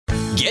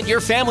Get your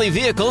family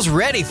vehicles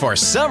ready for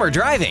summer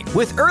driving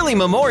with early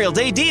Memorial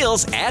Day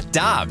deals at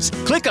Dobbs.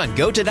 Click on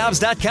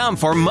GoToDobbs.com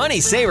for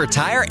money saver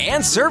tire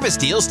and service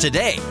deals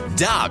today.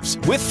 Dobbs,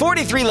 with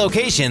 43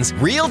 locations,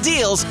 real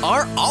deals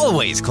are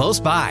always close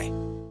by.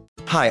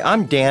 Hi,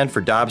 I'm Dan for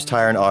Dobbs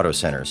Tire and Auto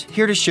Centers,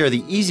 here to share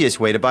the easiest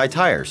way to buy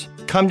tires.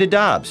 Come to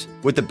Dobbs.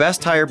 With the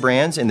best tire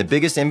brands and the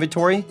biggest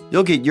inventory,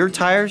 you'll get your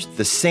tires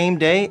the same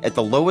day at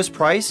the lowest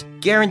price,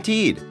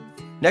 guaranteed.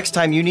 Next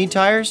time you need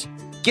tires,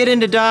 get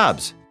into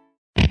Dobbs.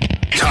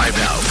 Time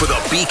now for the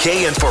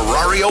BK and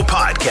Ferrario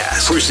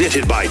podcast,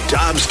 presented by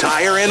Dobbs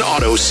Tire and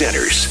Auto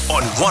Centers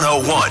on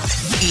 101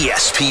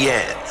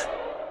 ESPN.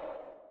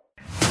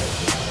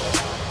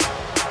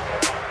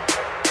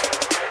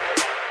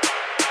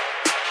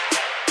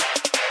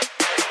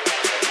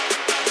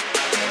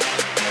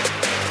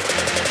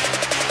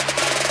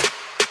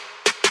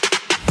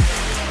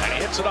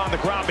 It on the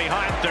ground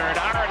behind third.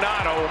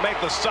 Arenado will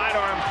make the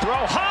sidearm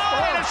throw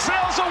high, and it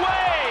sails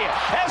away.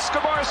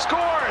 Escobar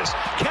scores.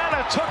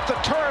 Canha took the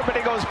turn, but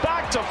he goes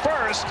back to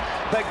first.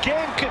 The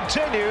game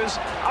continues.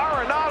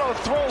 Arenado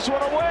throws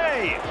one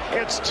away.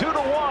 It's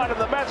 2-1, and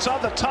the Mets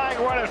on the tying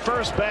run at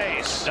first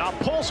base. Now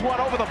pulls one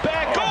over the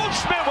bag.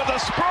 Goldschmidt with a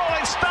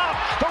sprawling stop.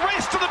 The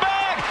race to the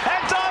bag,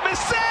 and Dom is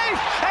safe,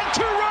 and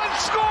 2 runs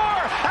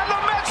score, and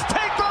the Mets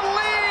take the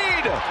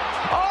lead.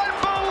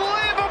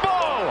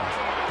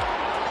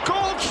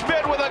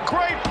 With a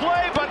great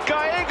play, but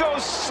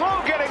Gallegos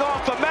slow getting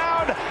off the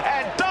mound,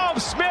 and Dom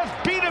Smith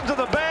beat him to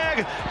the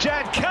bag.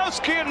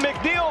 Jankowski and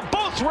McNeil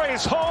both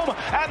race home,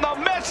 and the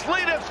Mets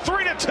lead it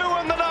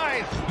 3-2 in the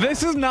ninth.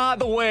 This is not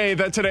the way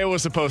that today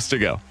was supposed to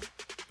go.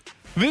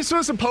 This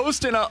was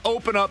supposed to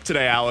open up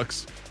today,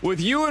 Alex,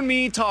 with you and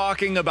me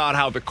talking about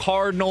how the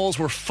Cardinals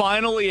were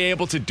finally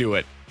able to do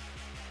it.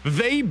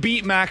 They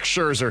beat Max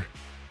Scherzer.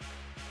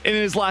 In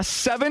his last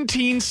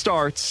 17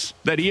 starts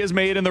that he has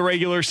made in the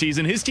regular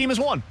season, his team has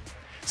won.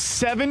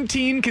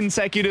 17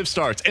 consecutive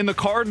starts, and the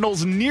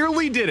Cardinals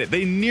nearly did it.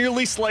 They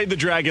nearly slayed the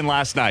Dragon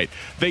last night.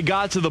 They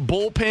got to the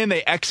bullpen.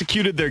 They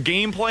executed their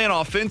game plan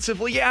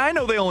offensively. Yeah, I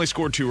know they only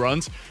scored 2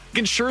 runs.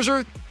 Against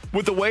Scherzer,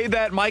 with the way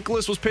that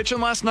Michaelis was pitching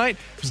last night,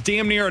 it was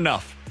damn near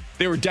enough.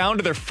 They were down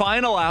to their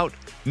final out.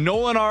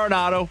 Nolan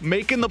Arenado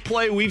making the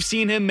play we've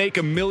seen him make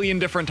a million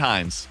different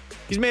times.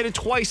 He's made it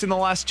twice in the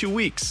last 2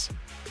 weeks.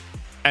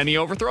 And he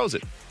overthrows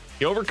it.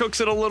 He overcooks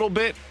it a little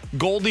bit.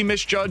 Goldie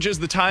misjudges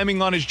the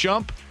timing on his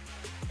jump.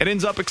 It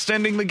ends up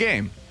extending the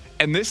game.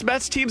 And this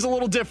Mets team's a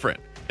little different.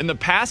 In the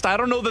past, I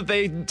don't know that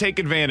they take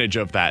advantage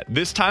of that.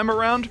 This time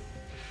around,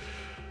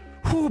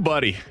 whew,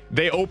 buddy.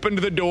 They opened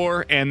the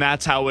door, and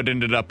that's how it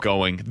ended up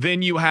going.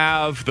 Then you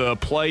have the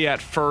play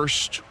at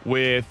first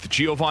with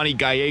Giovanni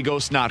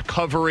Gallegos not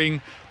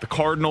covering. The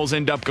Cardinals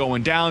end up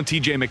going down.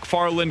 TJ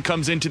McFarland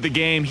comes into the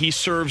game. He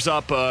serves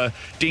up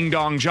Ding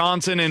Dong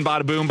Johnson, and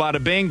bada boom,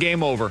 bada bing,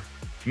 game over.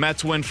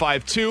 Mets win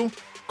 5-2.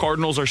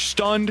 Cardinals are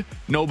stunned.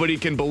 Nobody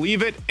can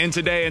believe it. And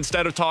today,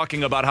 instead of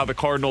talking about how the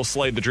Cardinals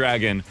slayed the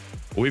Dragon,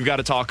 we've got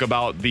to talk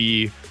about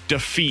the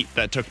defeat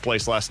that took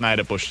place last night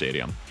at Busch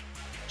Stadium.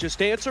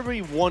 Just answer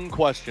me one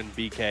question,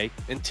 BK.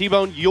 And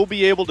T-Bone, you'll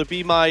be able to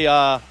be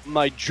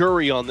my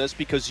jury on this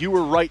because you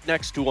were right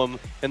next to him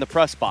in the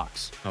press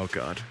box. Oh,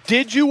 God.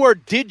 Did you or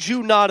did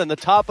you not in the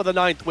top of the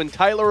ninth when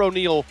Tyler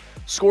O'Neill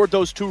scored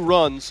those 2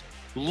 runs,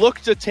 look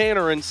to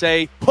Tanner and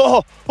say,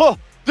 oh,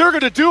 they're going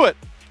to do it.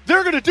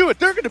 They're going to do it.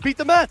 They're going to beat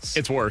the Mets.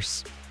 It's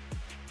worse.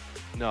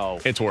 No.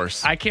 It's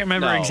worse. I can't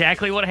remember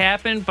exactly what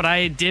happened, but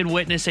I did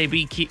witness a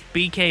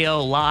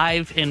BKO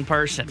live in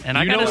person. And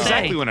I got to say,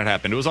 exactly when it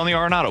happened. It was on the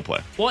Arenado play.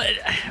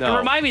 Well,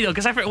 remind me, though,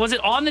 because was it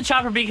on the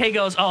chopper BK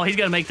goes, oh, he's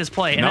going to make this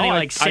play, and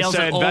then he sails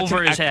it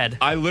over his head.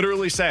 I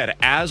literally said,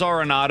 as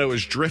Arenado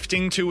is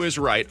drifting to his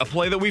right, a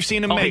play that we've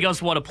seen him make. Oh, he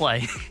goes, what a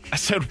play. I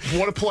said,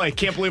 what a play.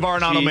 Can't believe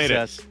Arenado made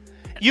it.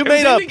 You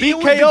made a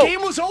BKO. The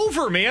game was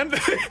over, man.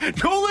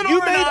 Nolan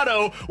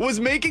Arenado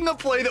was making a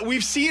play that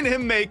we've seen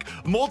him make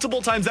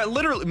multiple times. That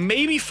literally,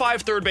 maybe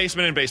 5 third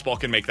basemen in baseball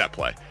can make that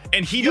play.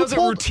 And he does it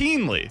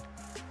routinely.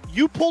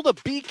 You pulled a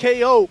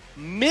BKO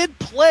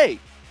mid-play.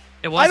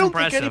 It was I don't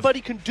impressive. think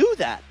anybody can do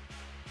that.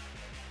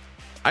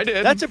 I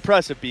did. That's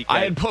impressive, BK. I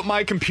had put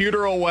my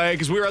computer away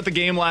because we were at the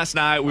game last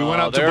night. We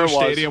went out to Busch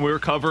Stadium. We were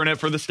covering it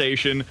for the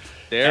station.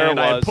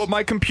 I put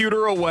my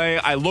computer away.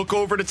 I look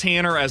over to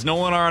Tanner as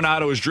Nolan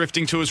Arenado is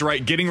drifting to his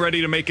right, getting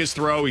ready to make his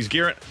throw. He's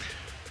gearing.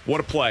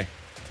 What a play.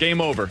 Game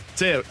over.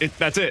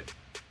 That's it.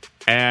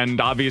 And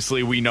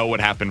obviously, we know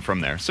what happened from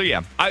there. So,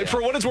 yeah.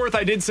 For what it's worth,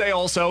 I did say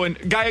also, and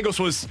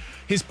Gallegos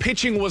his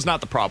pitching was not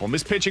the problem.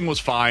 His pitching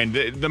was fine.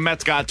 The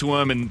Mets got to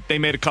him, and they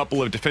made a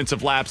couple of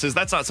defensive lapses.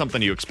 That's not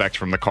something you expect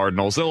from the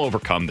Cardinals. They'll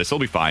overcome this. They'll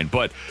be fine.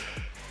 But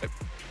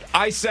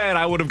I said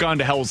I would have gone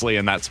to Helsley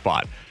in that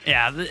spot.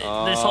 Yeah, this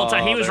whole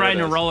time he was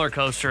riding a roller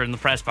coaster in the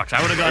press box.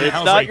 I would have gone to Helsley.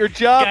 It's not your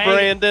job,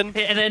 Brandon.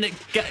 And then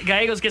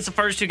Gallegos gets the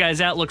first 2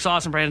 guys out, looks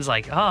awesome. Brandon's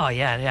like, oh,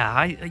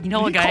 yeah. You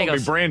know what, Gallegos? Called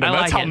me Brandon.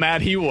 That's how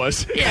mad he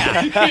was.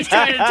 Yeah, he's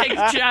trying to take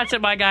shots at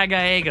my guy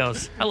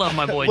Gallegos. I love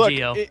my boy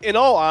Gio. In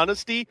all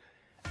honesty,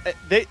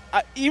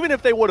 Even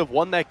if they would have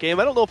won that game,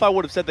 I don't know if I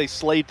would have said they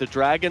slayed the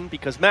Dragon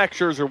because Max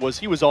Scherzer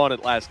was on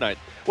it last night.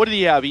 What did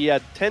he have? He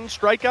had 10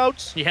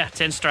 strikeouts? Yeah,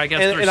 10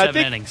 strikeouts through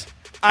 7 innings.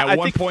 At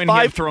one point, he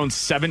had thrown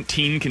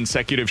 17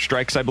 consecutive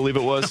strikes, I believe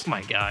it was. Oh,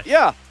 my God.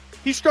 Yeah.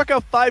 He struck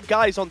out 5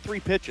 guys on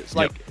 3 pitches.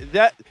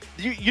 That,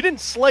 you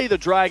didn't slay the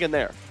Dragon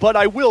there. But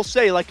I will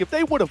say, if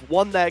they would have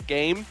won that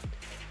game,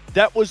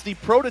 that was the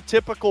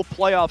prototypical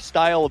playoff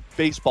style of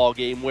baseball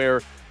game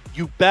where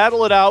you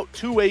battle it out,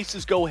 2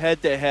 aces go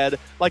head-to-head.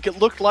 It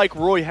looked like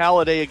Roy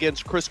Halladay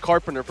against Chris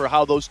Carpenter for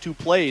how those two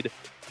played.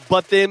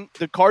 But then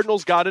the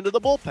Cardinals got into the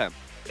bullpen,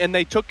 and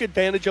they took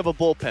advantage of a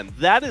bullpen.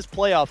 That is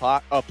playoff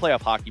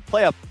hockey,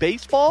 playoff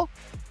baseball.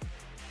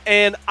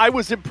 And I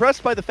was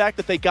impressed by the fact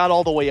that they got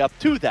all the way up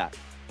to that.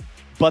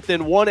 But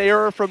then one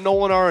error from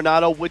Nolan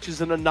Arenado, which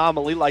is an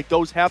anomaly,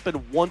 those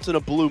happen once in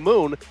a blue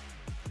moon.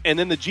 And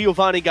then the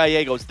Giovanni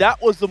Gallegos.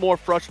 That was the more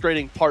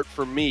frustrating part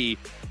for me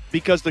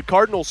because the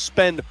Cardinals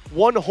spend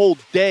one whole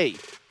day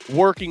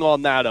working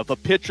on that of a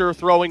pitcher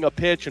throwing a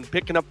pitch and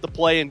picking up the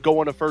play and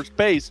going to first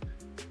base,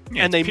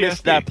 and they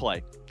missed that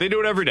play. They do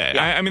it every day.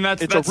 Yeah. I mean,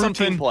 that's a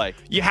something play.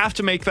 You have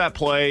to make that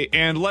play.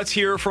 And let's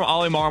hear from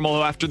Ollie Marmol,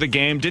 who after the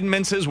game didn't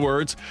mince his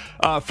words.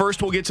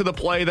 First, we'll get to the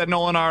play that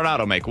Nolan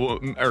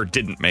Arenado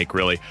didn't make,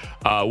 really.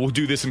 We'll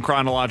do this in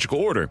chronological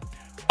order.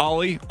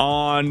 Ollie,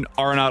 on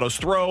Arenado's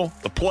throw,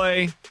 the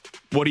play,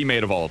 what he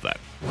made of all of that?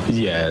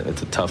 Yeah,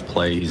 it's a tough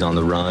play. He's on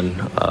the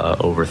run,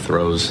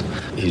 overthrows.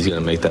 He's going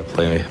to make that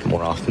play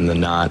more often than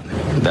not.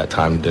 That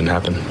time didn't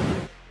happen.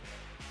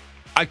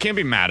 I can't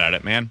be mad at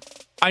it, man.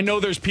 I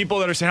know there's people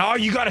that are saying, oh,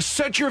 you got to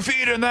set your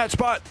feet in that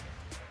spot.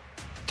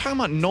 I'm talking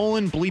about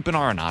Nolan bleeping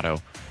Arenado.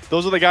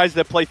 Those are the guys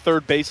that play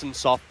third base in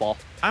softball.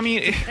 I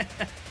mean,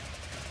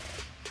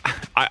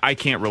 I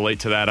can't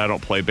relate to that. I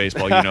don't play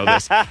baseball. You know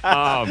this.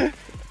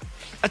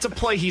 That's a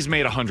play he's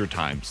made 100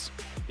 times.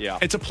 Yeah.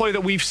 It's a play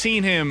that we've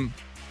seen him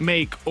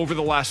make over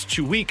the last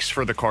 2 weeks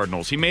for the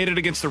Cardinals. He made it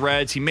against the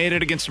Reds. He made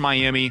it against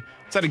Miami.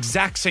 It's that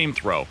exact same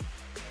throw.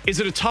 Is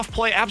it a tough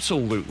play?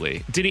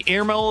 Absolutely. Did he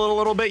airmail it a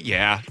little bit?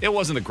 Yeah. It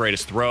wasn't the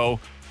greatest throw.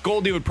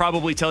 Goldie would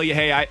probably tell you,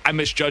 hey, I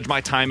misjudged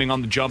my timing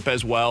on the jump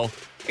as well.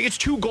 It's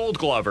 2 Gold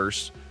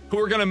Glovers who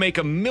are going to make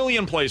a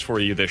million plays for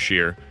you this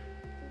year.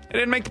 It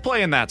didn't make the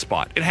play in that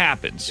spot. It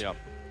happens. Yep.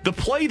 The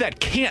play that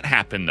can't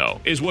happen,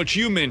 though, is what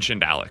you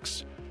mentioned,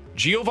 Alex.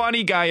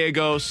 Giovanni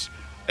Gallegos.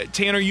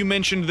 Tanner, you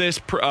mentioned this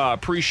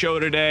pre-show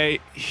today.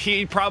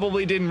 He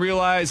probably didn't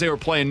realize they were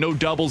playing no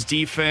doubles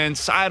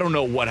defense. I don't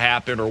know what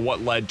happened or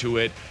what led to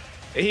it.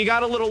 He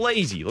got a little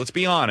lazy, let's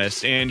be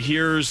honest. And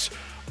here's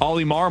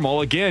Ollie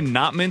Marmol, again,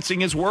 not mincing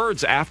his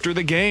words after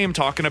the game,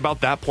 talking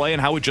about that play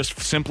and how it just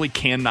simply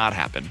cannot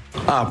happen.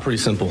 Pretty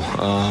simple.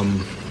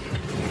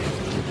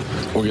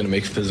 We're going to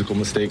make physical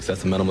mistakes.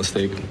 That's a mental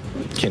mistake.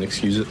 Can't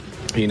excuse it.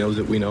 He knows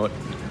it. We know it.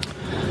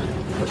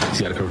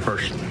 He's got to cover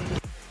first.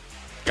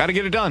 Got to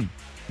get it done.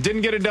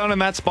 Didn't get it done in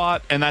that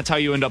spot, and that's how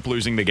you end up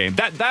losing the game.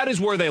 That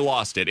is where they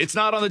lost it. It's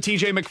not on the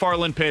TJ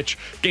McFarland pitch.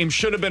 Game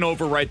should have been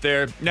over right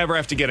there. Never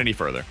have to get any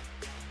further.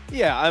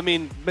 Yeah, I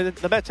mean,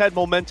 the Mets had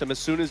momentum as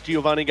soon as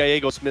Giovanni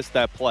Gallegos missed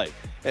that play.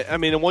 I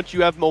mean, and once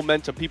you have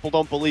momentum, people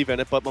don't believe in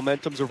it, but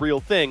momentum's a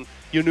real thing.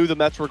 You knew the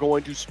Mets were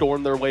going to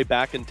storm their way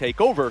back and take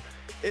over.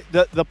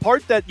 The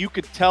part that you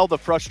could tell the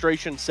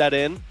frustration set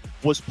in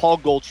was Paul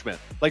Goldschmidt.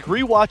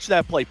 Rewatch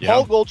that play. Yeah.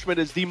 Paul Goldschmidt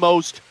is the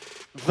most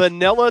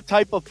vanilla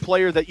type of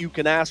player that you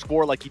can ask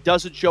for. He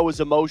doesn't show his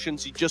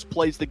emotions. He just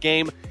plays the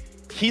game.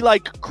 He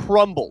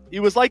crumbled. He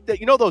was like that.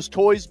 You know those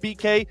toys,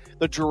 BK,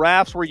 the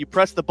giraffes where you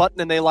press the button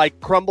and they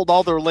crumbled,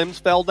 all their limbs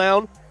fell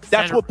down.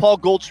 That's what Paul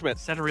Goldschmidt.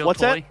 Is that a real What's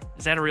toy? That?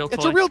 Is that a real toy?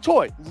 It's a real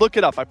toy. Look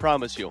it up. I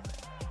promise you.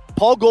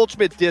 Paul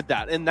Goldschmidt did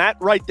that. And that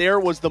right there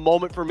was the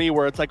moment for me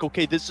where it's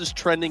okay, this is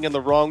trending in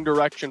the wrong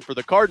direction for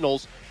the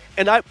Cardinals.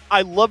 And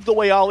I love the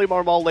way Ollie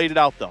Marmol laid it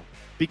out, though.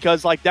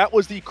 Because that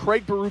was the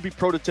Craig Berube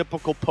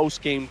prototypical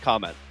post-game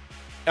comment.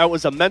 That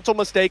was a mental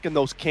mistake, and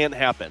those can't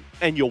happen.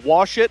 And you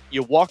wash it,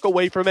 you walk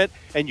away from it,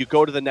 and you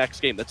go to the next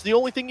game. That's the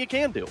only thing you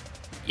can do.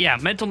 Yeah,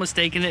 mental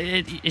mistake, and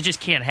it just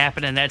can't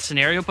happen in that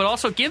scenario. But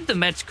also give the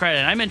Mets credit.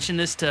 And I mentioned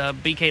this to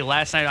BK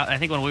last night, I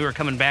think when we were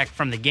coming back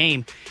from the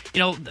game.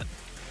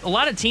 A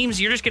lot of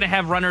teams, you're just going to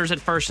have runners at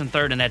first and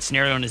third in that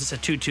scenario, and it's a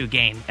 2-2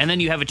 game. And then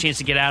you have a chance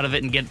to get out of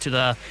it and get to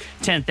the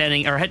 10th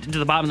inning or head to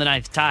the bottom of the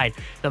 9th tied.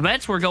 The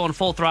Mets were going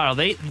full throttle.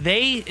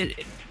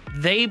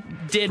 They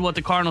did what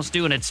the Cardinals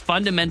do, and it's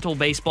fundamental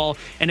baseball,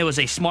 and it was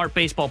a smart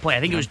baseball play. I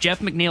think it was Jeff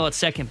McNeil at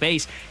second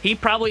base. He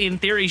probably, in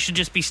theory, should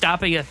just be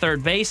stopping at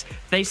third base.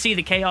 They see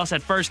the chaos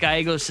at first.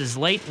 Gallegos is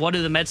late. What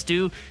do the Mets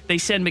do? They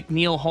send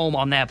McNeil home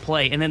on that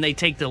play, and then they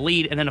take the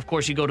lead, and then, of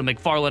course, you go to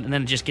McFarland, and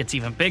then it just gets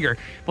even bigger.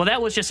 Well,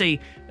 that was just a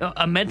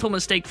mental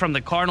mistake from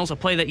the Cardinals, a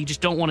play that you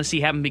just don't want to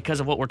see happen because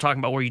of what we're talking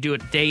about, where you do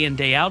it day in,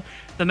 day out.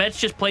 The Mets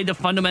just played the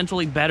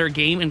fundamentally better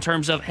game in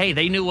terms of, hey,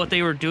 they knew what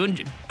they were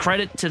doing.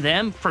 Credit to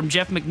them from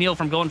Jeff McNeil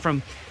from going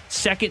from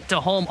second to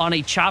home on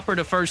a chopper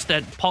to first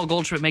that Paul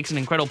Goldschmidt makes an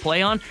incredible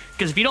play on.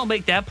 Because if you don't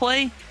make that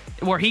play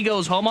where he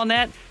goes home on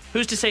that,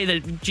 who's to say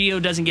that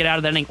Gio doesn't get out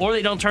of that inning, or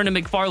they don't turn to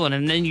McFarland,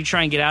 and then you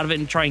try and get out of it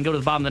and try and go to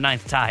the bottom of the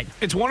ninth tied?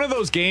 It's one of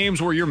those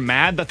games where you're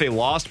mad that they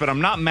lost, but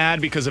I'm not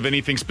mad because of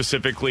anything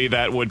specifically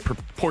that would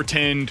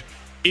portend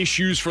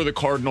issues for the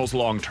Cardinals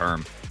long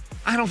term.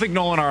 I don't think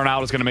Nolan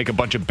Arenado is going to make a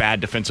bunch of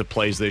bad defensive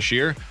plays this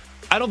year.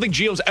 I don't think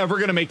Gio's ever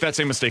going to make that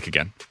same mistake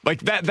again.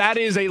 Like that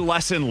is a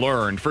lesson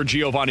learned for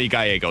Giovanni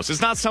Gallegos.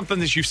 It's not something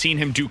that you've seen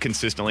him do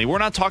consistently. We're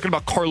not talking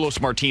about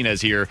Carlos Martinez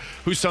here,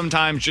 who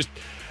sometimes just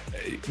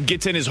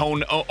gets in his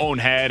own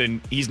head and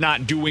he's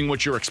not doing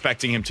what you're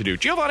expecting him to do.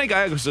 Giovanni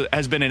Gallegos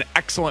has been an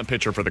excellent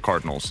pitcher for the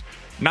Cardinals,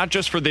 not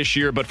just for this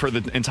year, but for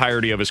the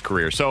entirety of his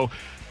career. So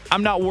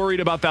I'm not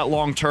worried about that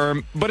long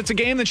term, but it's a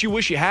game that you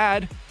wish you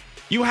had.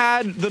 You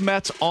had the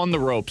Mets on the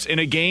ropes in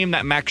a game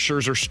that Max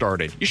Scherzer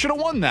started. You should have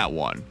won that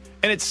one.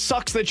 And it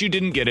sucks that you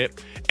didn't get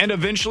it. And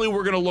eventually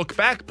we're going to look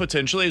back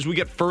potentially as we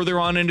get further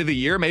on into the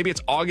year. Maybe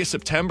it's August,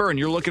 September, and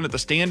you're looking at the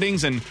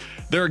standings and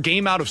they're a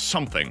game out of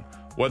something.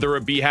 Whether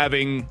it be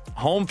having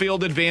home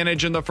field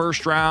advantage in the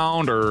first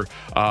round or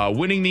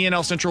winning the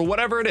NL Central,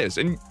 whatever it is.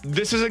 And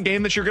this is a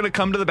game that you're going to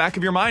come to the back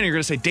of your mind and you're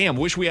going to say, damn,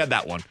 wish we had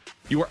that one.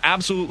 You were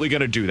absolutely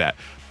going to do that.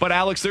 But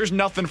Alex, there's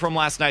nothing from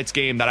last night's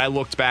game that I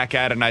looked back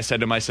at and I said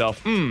to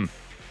myself,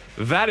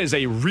 that is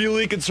a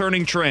really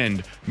concerning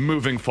trend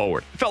moving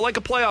forward. It felt like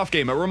a playoff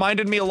game. It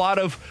reminded me a lot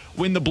of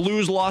when the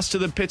Blues lost to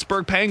the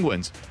Pittsburgh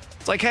Penguins.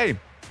 It's like, hey,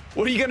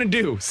 what are you going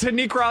to do?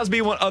 Sidney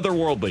Crosby went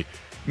otherworldly.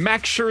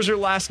 Max Scherzer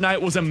last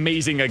night was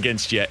amazing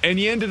against you, and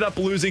you ended up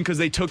losing because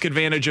they took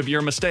advantage of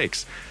your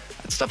mistakes.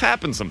 That stuff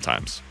happens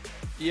sometimes.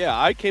 Yeah,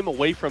 I came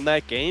away from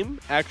that game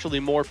actually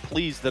more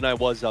pleased than I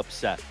was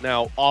upset.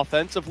 Now,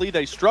 offensively,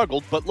 they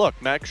struggled, but look,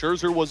 Max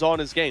Scherzer was on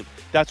his game.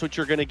 That's what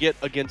you're going to get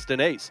against an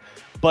ace.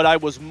 But I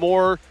was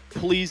more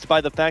pleased by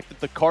the fact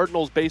that the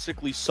Cardinals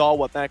basically saw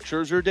what Max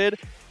Scherzer did,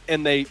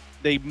 and they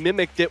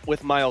mimicked it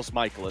with Miles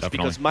Mikolas. Definitely.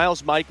 Because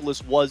Miles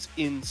Mikolas was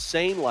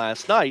insane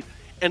last night.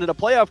 And in a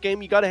playoff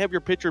game, you got to have your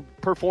pitcher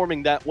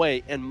performing that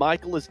way. And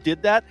Mikolas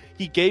did that.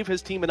 He gave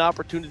his team an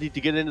opportunity to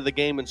get into the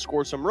game and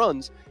score some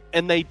runs.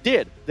 And they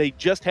did. They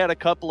just had a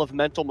couple of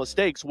mental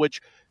mistakes,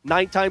 which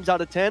 9 times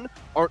out of 10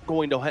 aren't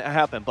going to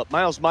happen. But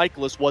Miles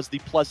Mikolas was the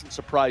pleasant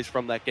surprise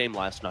from that game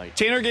last night.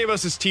 Tanner gave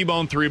us his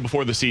T-Bone 3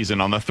 before the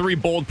season on the 3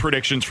 bold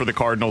predictions for the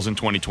Cardinals in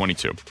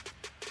 2022.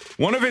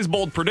 One of his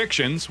bold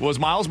predictions was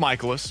Miles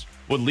Mikolas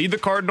would lead the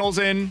Cardinals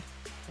in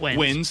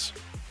wins.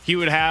 He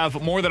would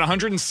have more than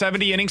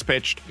 170 innings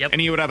pitched,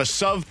 and he would have a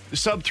sub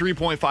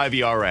 3.5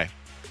 ERA.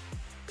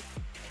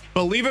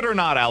 Believe it or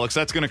not, Alex,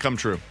 that's going to come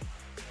true.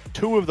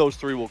 2 of those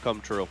 3 will come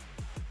true.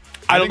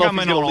 I don't know if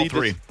he's going to lead all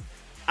 3.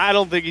 I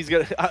don't think he's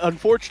going to.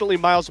 Unfortunately,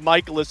 Miles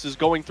Mikolas is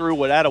going through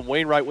what Adam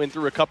Wainwright went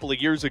through a couple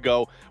of years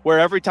ago, where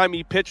every time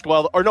he pitched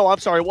well, or no, I'm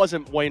sorry, it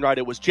wasn't Wainwright,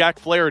 it was Jack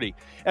Flaherty.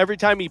 Every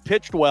time he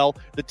pitched well,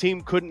 the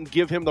team couldn't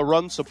give him the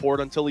run support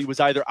until he was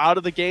either out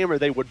of the game or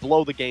they would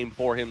blow the game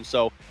for him.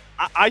 So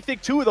I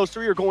think 2 of those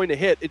 3 are going to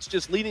hit. It's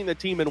just leading the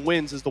team in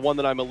wins is the one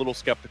that I'm a little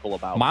skeptical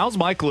about. Miles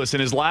Mikolas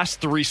in his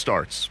last 3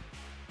 starts.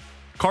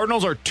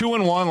 Cardinals are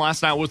 2-1.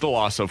 Last night was the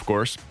loss, of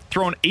course.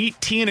 Thrown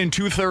 18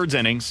 2/3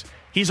 innings.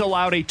 He's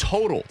allowed a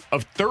total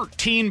of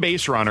 13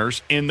 base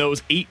runners in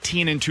those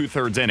 18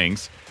 2/3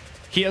 innings.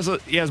 He has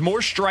more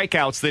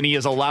strikeouts than he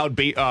has allowed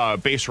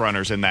base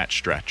runners in that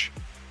stretch.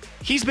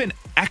 He's been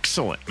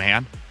excellent,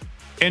 man.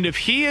 And if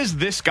he is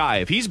this guy,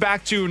 if he's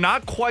back to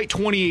not quite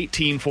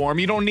 2018 form,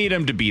 you don't need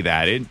him to be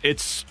that.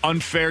 It's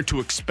unfair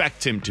to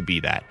expect him to be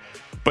that.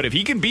 But if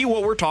he can be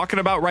what we're talking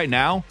about right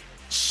now,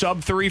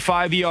 sub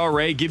 3.5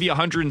 ERA, give you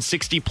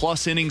 160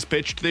 plus innings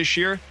pitched this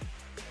year,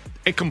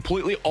 it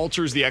completely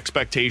alters the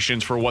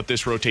expectations for what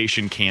this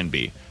rotation can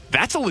be.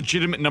 That's a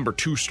legitimate number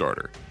 2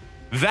 starter.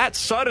 That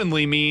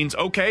suddenly means,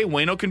 okay,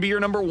 Waino can be your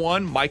number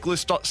 1.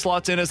 Mikolas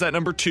slots in as that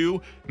number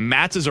 2.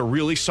 Matz is a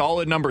really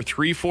solid number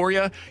 3 for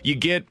you. You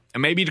get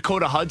maybe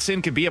Dakota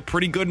Hudson could be a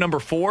pretty good number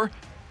 4.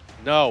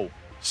 No.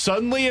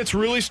 Suddenly it's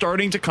really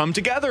starting to come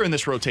together in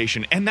this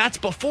rotation. And that's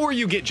before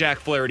you get Jack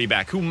Flaherty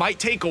back, who might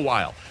take a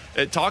while.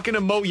 Talking to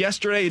Mo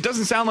yesterday, it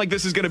doesn't sound like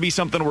this is going to be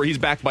something where he's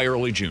back by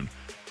early June.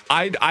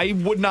 I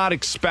would not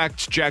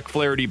expect Jack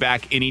Flaherty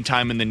back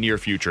anytime in the near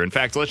future. In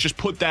fact, let's just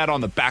put that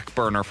on the back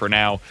burner for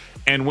now.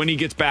 And when he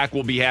gets back,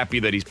 we'll be happy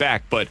that he's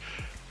back. But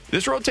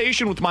this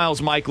rotation with Miles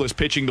Mikolas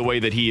pitching the way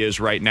that he is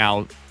right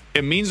now,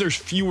 it means there's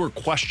fewer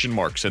question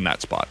marks in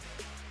that spot.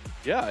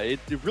 Yeah, it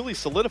really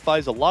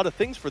solidifies a lot of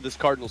things for this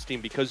Cardinals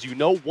team because you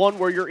know, 1,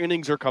 where your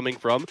innings are coming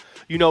from.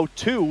 You know,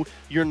 2,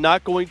 you're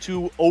not going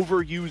to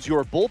overuse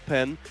your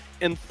bullpen.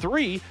 And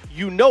 3,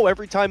 you know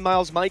every time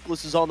Miles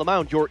Mikolas is on the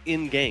mound, you're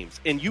in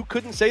games. And you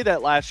couldn't say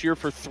that last year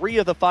for 3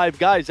 of the 5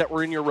 guys that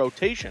were in your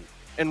rotation.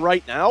 And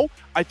right now,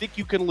 I think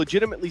you can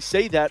legitimately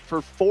say that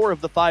for 4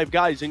 of the 5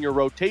 guys in your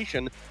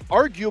rotation,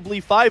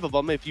 arguably 5 of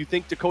them if you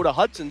think Dakota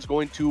Hudson's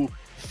going to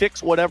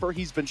fix whatever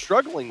he's been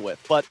struggling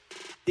with. But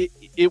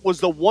it was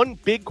the one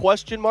big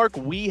question mark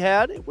we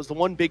had. It was the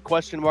one big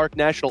question mark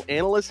national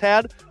analysts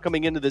had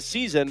coming into the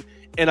season.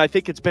 And I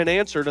think it's been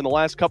answered in the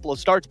last couple of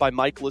starts by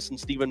Michaelis and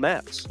Steven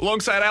Matz.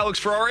 Alongside Alex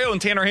Ferrario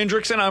and Tanner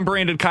Hendrickson, I'm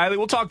Brandon Kiley.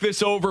 We'll talk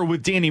this over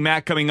with Danny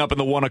Mack coming up in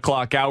the 1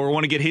 o'clock hour. We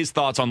want to get his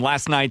thoughts on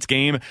last night's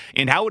game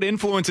and how it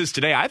influences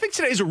today. I think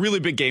today's a really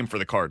big game for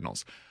the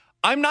Cardinals.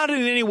 I'm not in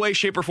any way,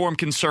 shape, or form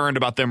concerned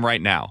about them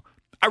right now.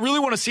 I really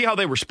want to see how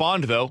they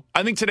respond, though.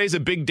 I think today's a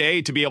big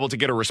day to be able to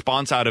get a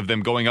response out of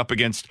them going up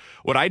against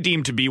what I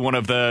deem to be one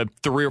of the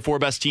 3 or 4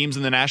 best teams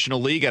in the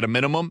National League at a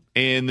minimum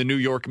in the New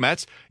York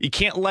Mets. You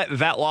can't let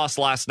that loss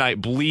last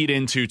night bleed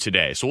into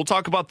today. So we'll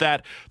talk about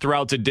that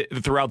throughout the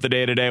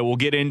day today. We'll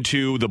get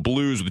into the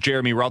Blues with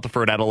Jeremy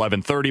Rutherford at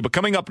 11:30. But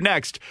coming up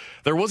next,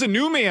 there was a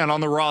new man on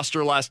the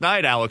roster last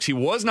night, Alex. He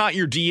was not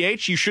your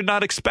DH. You should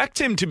not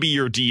expect him to be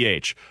your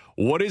DH.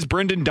 What is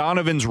Brendan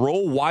Donovan's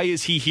role? Why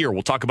is he here?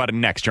 We'll talk about it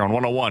next here on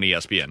 101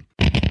 ESPN.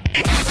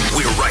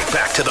 We're right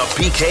back to the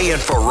BK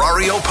and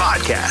Ferrario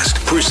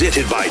podcast,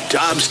 presented by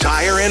Dobbs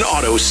Tire and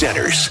Auto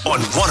Centers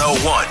on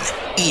 101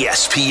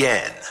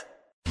 ESPN.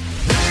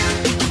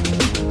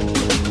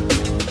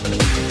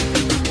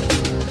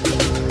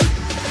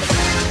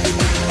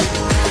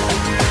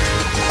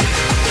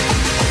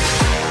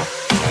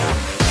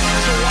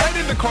 So why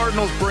did the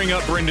Cardinals bring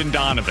up Brendan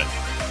Donovan?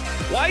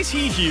 Why is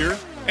he here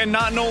and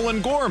not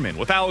Nolan Gorman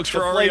with Alex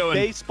Ferrario and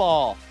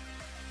baseball?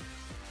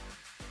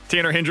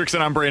 Tanner Hendrickson,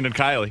 I'm Brandon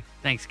Kiley.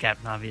 Thanks,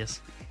 Captain Obvious.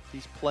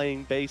 He's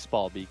playing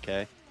baseball,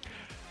 BK.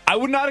 I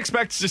would not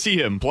expect to see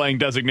him playing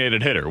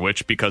designated hitter,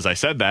 which, because I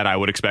said that, I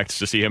would expect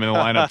to see him in the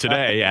lineup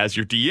today as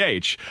your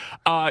DH.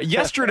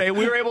 Yesterday,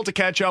 we were able to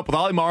catch up with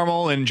Ollie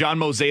Marmol and John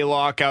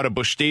Mozeliak out at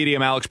Busch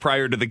Stadium, Alex,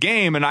 prior to the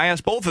game, and I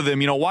asked both of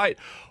them,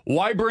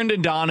 why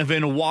Brendan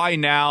Donovan, why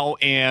now,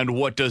 and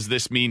what does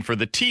this mean for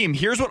the team?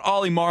 Here's what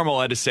Ollie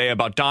Marmol had to say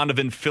about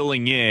Donovan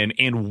filling in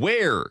and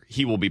where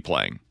he will be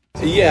playing.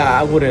 Yeah,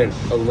 I wouldn't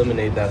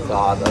eliminate that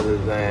thought other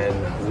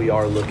than we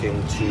are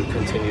looking to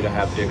continue to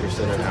have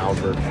Dickerson and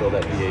Albert fill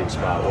that DH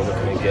spot. We're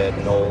looking to get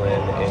Nolan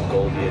and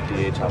Goldie a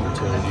DH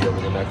opportunity over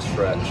the next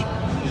stretch.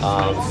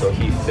 So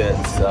he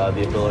fits the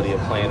ability of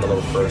playing a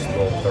little first, a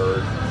little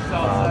third,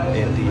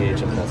 and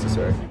DH if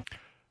necessary.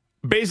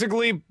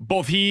 Basically,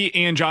 both he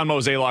and John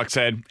Mozeliak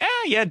said,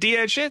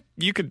 DH,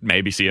 you could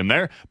maybe see him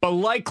there. But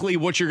likely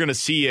what you're going to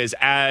see is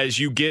as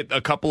you get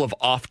a couple of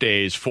off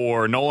days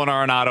for Nolan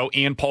Arenado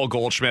and Paul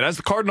Goldschmidt, as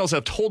the Cardinals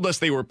have told us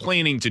they were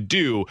planning to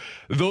do,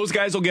 those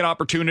guys will get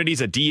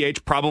opportunities at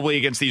DH, probably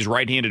against these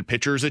right-handed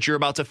pitchers that you're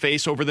about to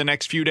face over the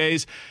next few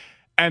days.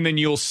 And then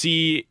you'll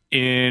see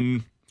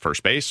in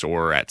first base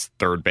or at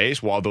third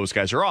base while those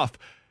guys are off,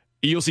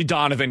 you'll see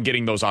Donovan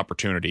getting those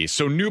opportunities.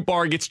 So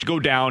Nootbaar gets to go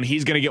down.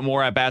 He's going to get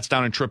more at-bats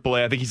down in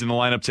AAA. I think he's in the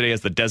lineup today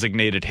as the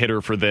designated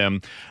hitter for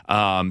them.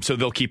 So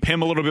they'll keep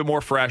him a little bit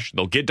more fresh.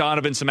 They'll get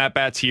Donovan some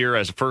at-bats here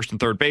as a first and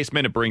third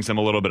baseman. It brings them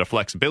a little bit of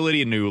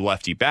flexibility, a new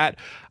lefty bat.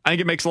 I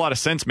think it makes a lot of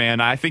sense, man.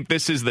 I think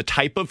this is the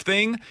type of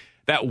thing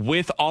that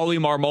with Ollie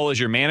Marmol as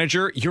your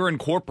manager, you're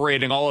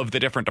incorporating all of the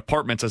different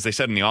departments, as they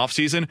said in the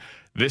offseason.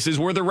 This is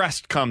where the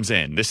rest comes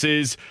in. This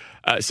is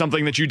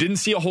something that you didn't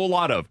see a whole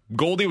lot of.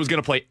 Goldie was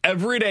going to play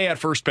every day at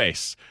first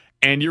base,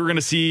 and you're going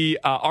to see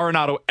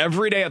Arenado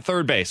every day at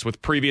third base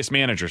with previous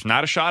managers.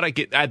 Not a shot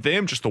at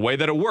them, just the way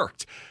that it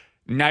worked.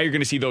 Now you're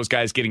going to see those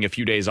guys getting a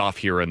few days off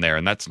here and there,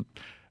 and that's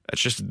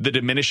just the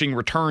diminishing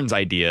returns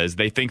idea. Is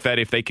they think that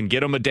if they can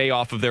get them a day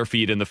off of their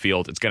feet in the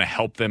field, it's going to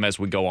help them as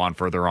we go on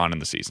further on in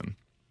the season.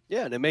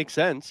 Yeah, and it makes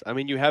sense. I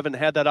mean, you haven't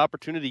had that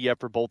opportunity yet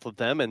for both of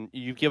them, and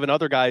you've given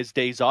other guys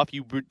days off.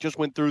 You just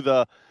went through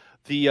the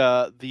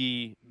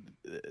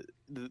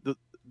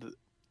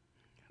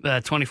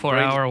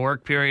 24-hour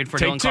work period for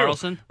Dylan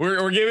Carlson.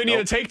 We're giving you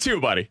a take two,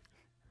 buddy.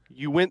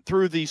 You went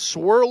through the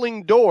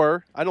swirling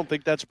door. I don't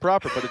think that's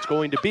proper, but it's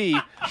going to be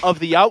of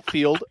the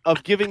outfield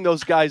of giving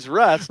those guys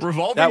rest.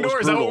 Revolving door.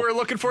 Is that what we're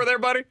looking for there,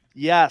 buddy?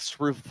 Yes,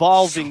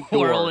 revolving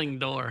door. Swirling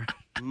door.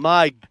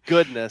 My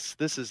goodness,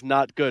 this is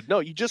not good. No,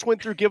 you just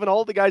went through giving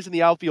all the guys in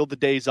the outfield the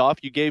days off.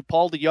 You gave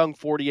Paul DeJong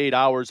 48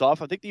 hours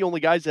off. I think the only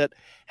guys that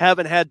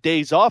haven't had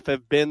days off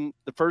have been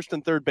the first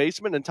and third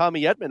baseman and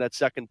Tommy Edman at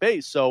second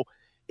base. So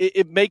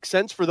it makes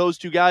sense for those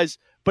two guys.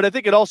 But I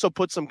think it also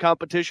puts some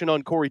competition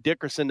on Corey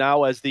Dickerson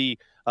now as the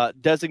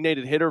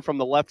designated hitter from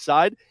the left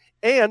side.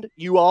 And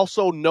you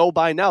also know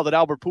by now that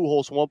Albert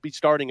Pujols won't be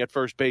starting at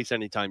first base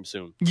anytime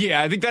soon.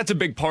 Yeah, I think that's a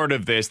big part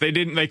of this. They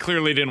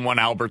clearly didn't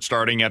want Albert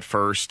starting at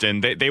first,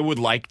 and they would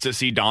like to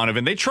see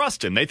Donovan. They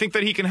trust him. They think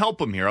that he can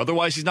help him here.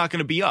 Otherwise, he's not going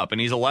to be up.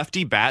 And he's a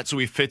lefty bat, so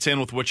he fits in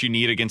with what you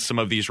need against some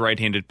of these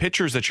right-handed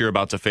pitchers that you're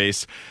about to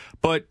face.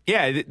 But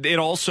yeah, it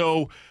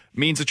also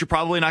means that you're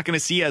probably not going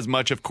to see as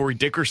much of Corey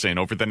Dickerson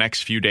over the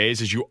next few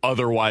days as you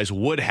otherwise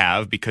would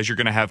have, because you're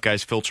going to have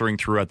guys filtering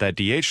through at that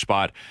DH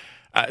spot.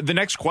 The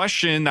next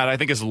question that I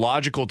think is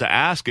logical to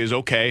ask is,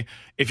 okay,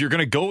 if you're going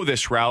to go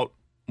this route,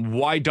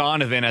 why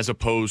Donovan as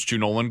opposed to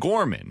Nolan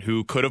Gorman,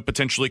 who could have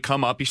potentially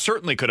come up? He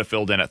certainly could have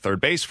filled in at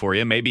third base for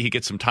you. Maybe he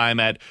gets some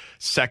time at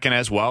second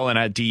as well and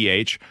at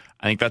DH.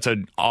 I think that's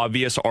an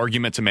obvious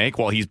argument to make.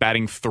 While he's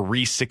batting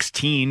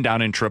 .316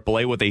 down in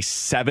AAA with a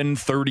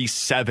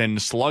 .737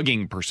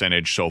 slugging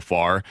percentage so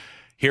far,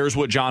 Here's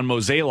what John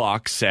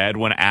Mozeliak said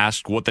when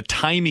asked what the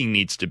timing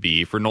needs to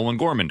be for Nolan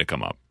Gorman to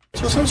come up.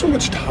 So it's not so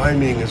much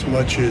timing as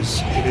much as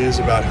it is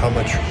about how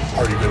much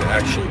are you going to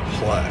actually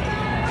play.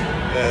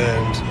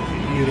 And,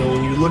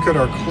 when you look at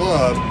our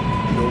club,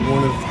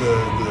 one of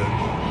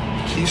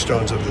the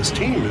keystones of this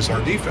team is our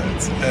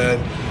defense.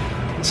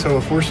 And so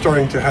if we're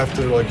starting to have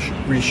to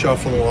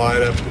reshuffle the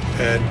lineup,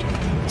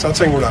 and it's not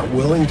saying we're not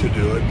willing to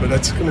do it, but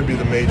that's going to be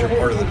the major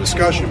part of the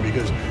discussion,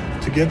 because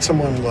to get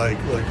someone like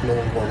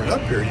Nolan Gorman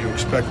up here, you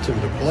expect him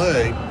to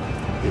play,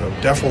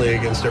 definitely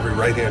against every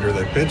right-hander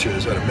that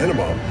pitches at a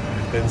minimum.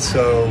 And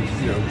so,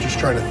 just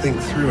trying to think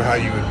through how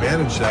you would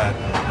manage that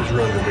is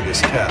really the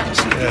biggest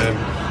test.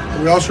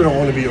 And we also don't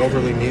want to be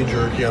overly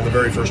knee-jerky on the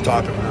very first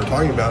topic we were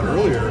talking about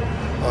earlier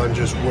on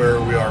just where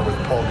we are with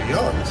Paul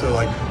DeJong. So,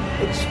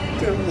 let's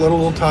let a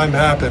little time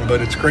happen, but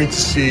it's great to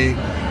see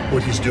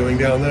what he's doing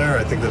down there.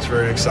 I think that's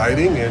very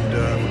exciting, and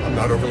I'm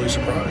not overly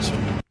surprised.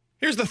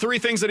 Here's the three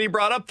things that he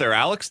brought up there,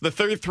 Alex. The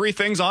three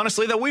things,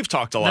 honestly, that we've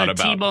talked a lot about.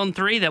 The T-Bone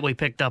 3 that we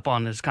picked up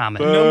on this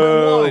comment.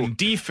 Number one,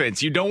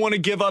 defense. You don't want to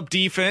give up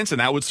defense, and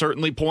that would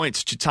certainly point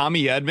to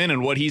Tommy Edman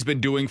and what he's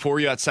been doing for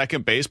you at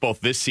second base,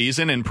 both this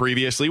season and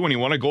previously when he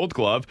won a Gold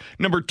Glove.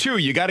 Number two,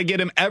 you got to get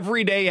him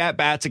every day at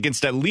bats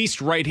against at least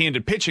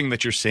right-handed pitching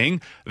that you're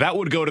seeing. That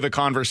would go to the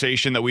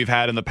conversation that we've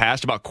had in the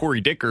past about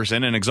Corey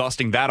Dickerson and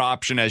exhausting that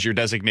option as your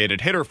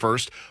designated hitter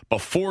first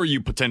before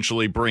you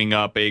potentially bring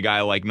up a guy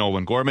like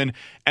Nolan Gorman.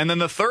 And then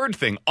the third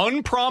thing,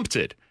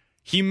 unprompted,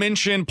 he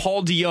mentioned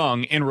Paul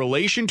DeJong in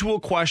relation to a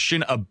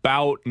question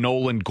about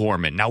Nolan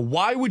Gorman. Now,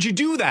 why would you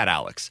do that,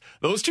 Alex?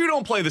 Those two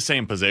don't play the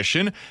same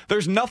position.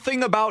 There's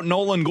nothing about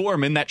Nolan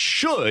Gorman that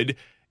should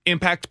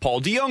impact Paul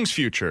DeJong's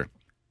future,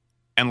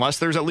 unless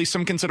there's at least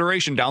some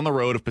consideration down the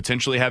road of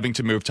potentially having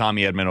to move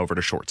Tommy Edman over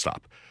to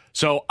shortstop.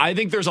 So I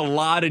think there's a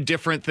lot of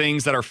different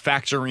things that are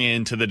factoring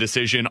into the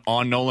decision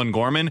on Nolan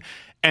Gorman.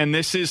 And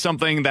this is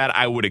something that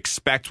I would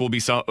expect will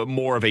be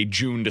more of a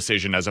June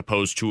decision as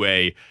opposed to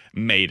a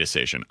May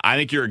decision. I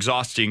think you're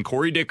exhausting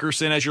Corey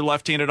Dickerson as your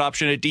left-handed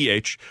option at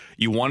DH.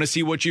 You want to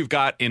see what you've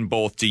got in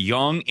both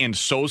DeJong and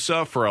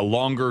Sosa for a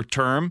longer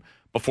term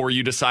before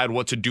you decide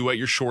what to do at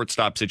your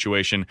shortstop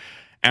situation.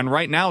 And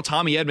right now,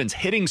 Tommy Edman's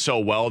hitting so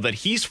well that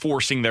he's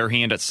forcing their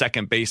hand at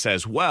second base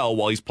as well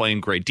while he's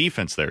playing great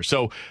defense there.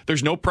 So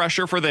there's no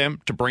pressure for them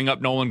to bring up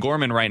Nolan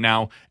Gorman right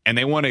now, and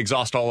they want to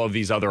exhaust all of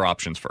these other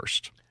options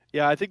first.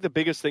 Yeah, I think the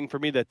biggest thing for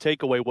me, that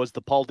takeaway, was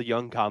the Paul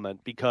DeJong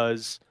comment,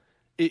 because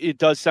it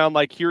does sound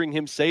like, hearing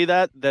him say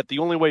that the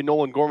only way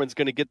Nolan Gorman's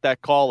going to get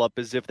that call up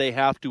is if they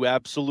have to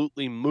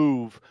absolutely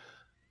move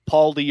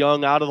Paul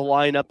DeJong out of the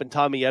lineup and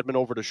Tommy Edman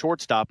over to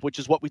shortstop, which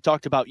is what we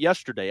talked about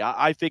yesterday.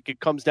 I think it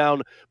comes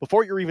down,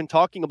 before you're even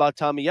talking about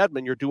Tommy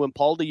Edman, you're doing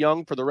Paul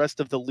DeJong for the rest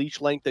of the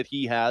leash length that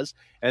he has,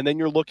 and then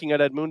you're looking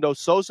at Edmundo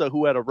Sosa,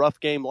 who had a rough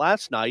game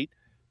last night.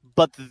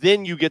 But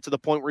then you get to the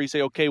point where you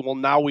say, okay, well,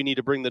 now we need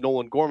to bring the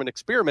Nolan Gorman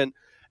experiment.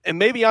 And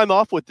maybe I'm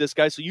off with this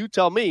guy, so you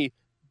tell me.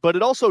 But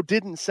it also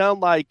didn't sound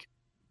like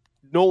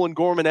Nolan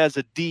Gorman as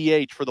a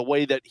DH for the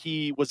way that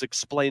he was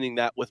explaining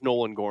that with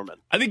Nolan Gorman.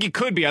 I think he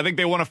could be. I think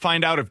they want to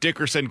find out if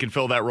Dickerson can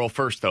fill that role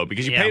first, though,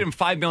 because you paid him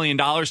 $5 million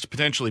to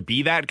potentially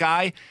be that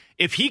guy.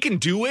 If he can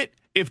do it,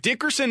 if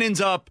Dickerson ends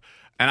up,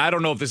 and I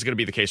don't know if this is going to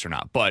be the case or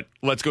not, but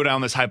let's go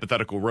down this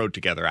hypothetical road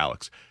together,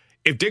 Alex.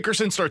 If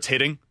Dickerson starts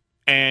hitting,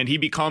 and he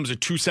becomes a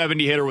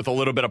 270 hitter with a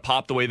little bit of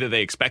pop the way that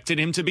they expected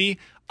him to be,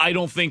 I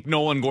don't think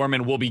Nolan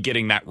Gorman will be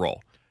getting that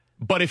role.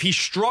 But if he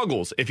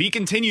struggles, if he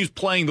continues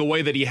playing the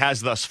way that he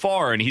has thus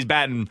far, and he's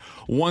batting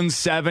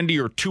 170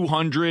 or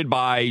 200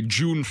 by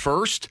June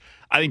 1st,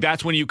 I think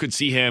that's when you could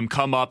see him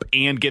come up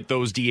and get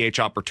those DH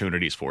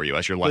opportunities for you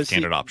as your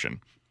left-handed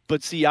option.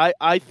 But see,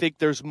 I think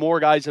there's more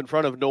guys in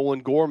front of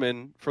Nolan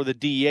Gorman for the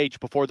DH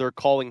before they're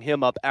calling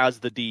him up as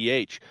the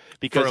DH.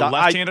 Because for a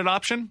left-handed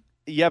option?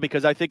 Yeah,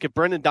 because I think if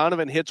Brendan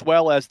Donovan hits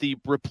well as the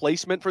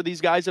replacement for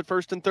these guys at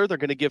first and third, they're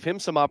going to give him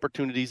some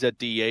opportunities at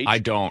DH. I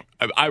don't.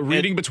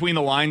 Reading between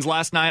the lines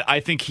last night, I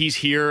think he's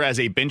here as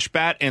a bench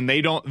bat, and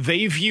they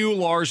view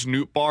Lars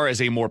Nootbaar as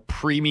a more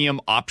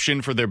premium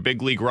option for their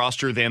big league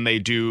roster than they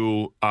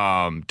do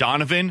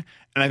Donovan.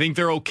 And I think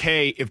they're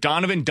okay. If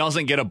Donovan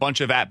doesn't get a bunch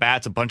of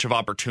at-bats, a bunch of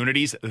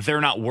opportunities,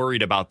 they're not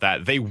worried about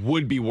that. They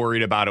would be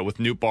worried about it with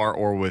Nootbaar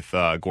or with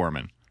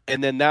Gorman.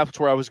 And then that's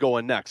where I was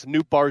going next.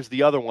 Nootbaar's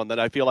the other one that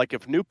I feel like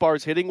if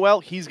Nootbaar's hitting well,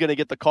 he's going to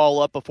get the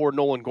call up before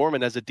Nolan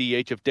Gorman as a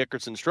DH if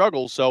Dickerson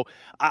struggles. So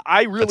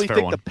I really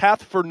think the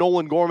path for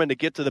Nolan Gorman to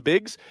get to the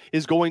bigs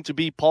is going to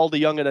be Paul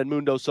DeJong and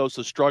Edmundo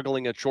Sosa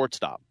struggling at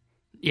shortstop.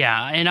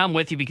 Yeah, and I'm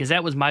with you because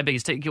that was my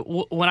biggest take.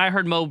 When I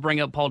heard Mo bring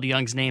up Paul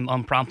DeJong's name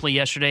unpromptly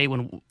yesterday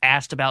when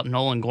asked about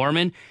Nolan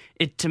Gorman,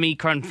 it to me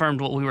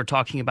confirmed what we were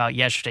talking about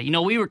yesterday.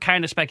 We were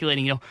kind of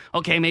speculating,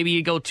 okay, maybe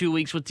you go 2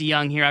 weeks with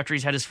DeJong here after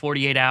he's had his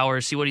 48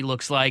 hours, see what he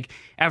looks like.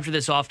 After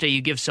this off day,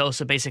 you give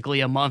Sosa basically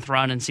a month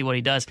run and see what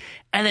he does.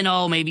 And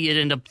then, maybe you'd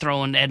end up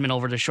throwing Edman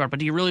over to short. But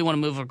do you really want to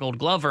move a Gold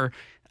Glover?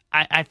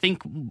 I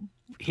think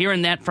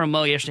hearing that from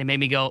Mo yesterday made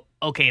me go,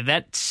 okay,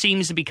 that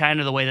seems to be kind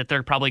of the way that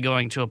they're probably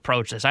going to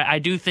approach this. I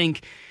do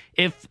think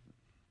if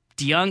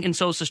DeYoung and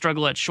Sosa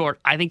struggle at short,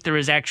 I think there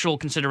is actual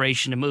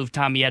consideration to move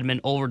Tommy Edman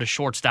over to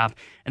shortstop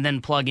and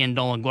then plug in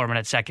Nolan Gorman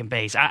at second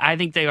base. I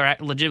think they are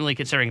legitimately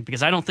considering it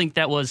because I don't think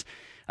that was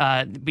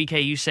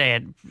BK, you say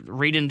it,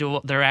 read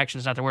into their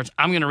actions, not their words.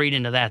 I'm going to read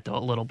into that, though, a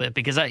little bit,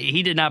 because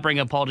he did not bring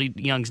up Paul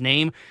DeYoung's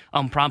name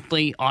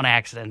promptly on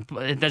accident.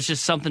 That's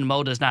just something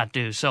Mo does not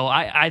do. So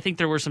I think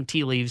there were some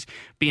tea leaves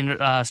being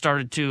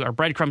or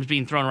breadcrumbs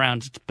being thrown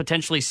around to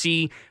potentially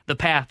see the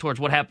path towards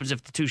what happens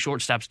if the two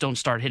shortstops don't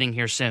start hitting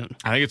here soon.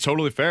 I think it's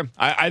totally fair.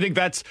 I think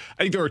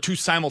there are two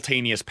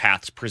simultaneous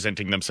paths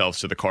presenting themselves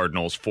to the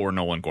Cardinals for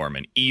Nolan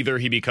Gorman. Either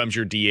he becomes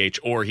your DH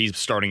or he's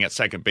starting at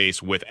second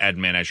base with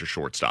Edman as your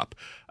shortstop.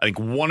 I think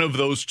one of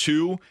those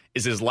two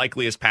is his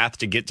likeliest path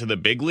to get to the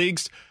big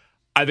leagues.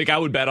 I think I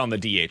would bet on the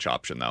DH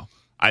option, though.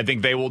 I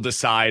think they will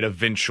decide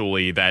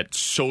eventually that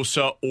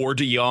Sosa or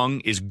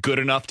DeYoung is good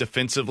enough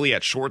defensively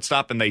at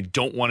shortstop, and they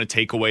don't want to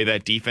take away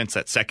that defense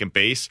at second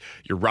base.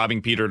 You're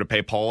robbing Peter to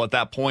pay Paul at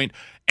that point.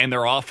 And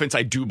their offense,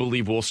 I do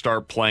believe, will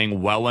start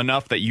playing well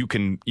enough that you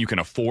can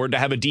afford to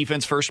have a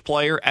defense-first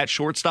player at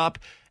shortstop.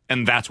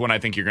 And that's when I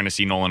think you're going to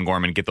see Nolan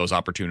Gorman get those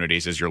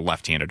opportunities as your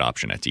left-handed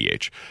option at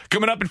DH.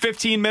 Coming up in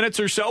 15 minutes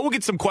or so, we'll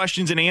get some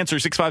questions and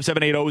answers.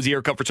 65780 is the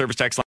Air Comfort Service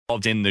text line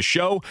involved in the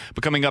show.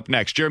 But coming up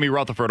next, Jeremy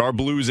Rutherford, our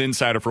Blues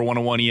insider for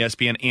 101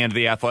 ESPN and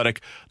The Athletic.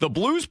 The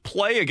Blues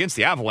play against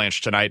the Avalanche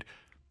tonight.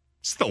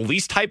 It's the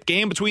least hype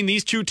game between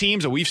these two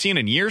teams that we've seen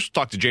in years.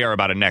 Talk to JR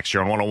about it next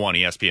here on 101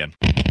 ESPN.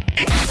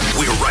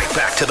 We're right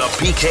back to the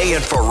BK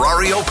and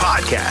Ferrario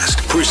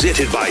podcast,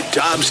 presented by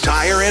Dobbs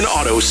Tire and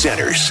Auto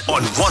Centers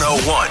on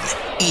 101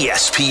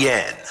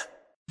 ESPN.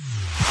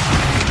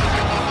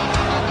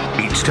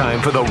 It's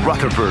time for the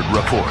Rutherford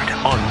Report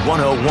on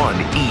 101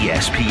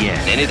 ESPN.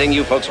 Anything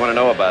you folks want to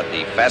know about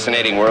the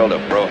fascinating world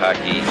of pro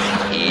hockey,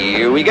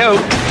 here we go.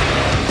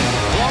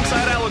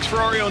 Alongside Alex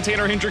Ferrario and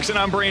Tanner Hendrickson,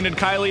 I'm Brandon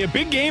Kiley. A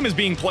big game is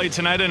being played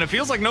tonight, and it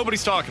feels like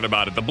nobody's talking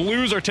about it. The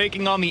Blues are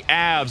taking on the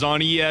Avs on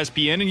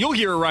ESPN, and you'll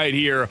hear it right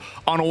here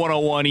on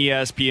 101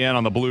 ESPN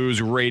on the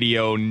Blues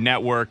Radio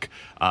Network.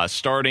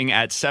 Starting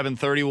at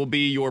 7:30 will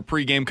be your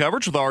pregame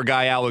coverage with our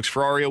guy Alex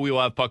Ferrario. We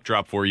will have Puck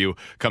Drop for you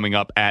coming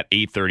up at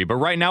 8:30. But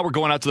right now we're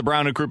going out to the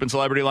Brown and Crouppen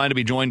Celebrity Line to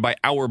be joined by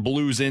our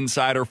Blues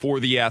insider for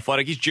The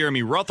Athletic. He's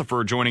Jeremy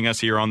Rutherford joining us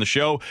here on the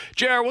show.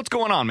 Jer, what's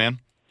going on, man?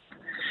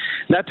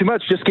 Not too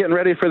much. Just getting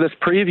ready for this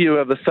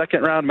preview of the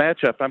second round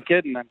matchup. I'm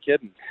kidding.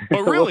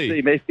 But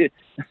really? We'll see.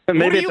 Maybe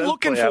what are you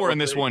looking for in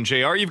this one,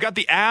 JR? You've got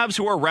the Avs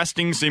who are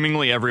resting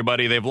seemingly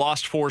everybody. They've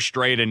lost 4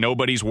 straight and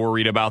nobody's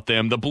worried about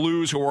them. The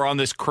Blues who are on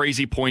this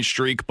crazy point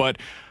streak, but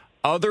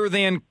other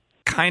than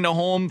kind of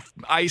home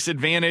ice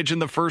advantage in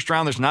the first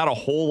round, there's not a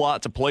whole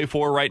lot to play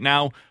for right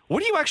now.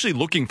 What are you actually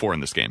looking for in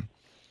this game?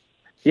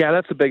 Yeah,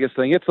 that's the biggest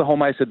thing. It's the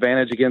home ice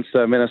advantage against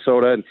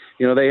Minnesota. And,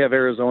 they have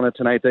Arizona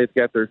tonight. They've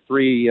got their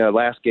 3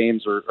 last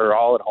games are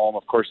all at home.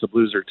 Of course, the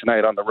Blues are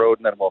tonight on the road,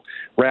 and then we'll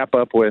wrap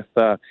up with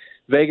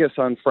Vegas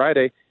on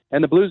Friday.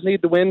 And the Blues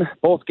need to win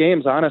both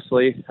games,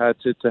 honestly,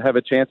 to have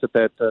a chance at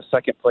that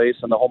second place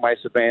and the home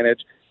ice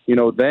advantage.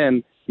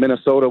 Then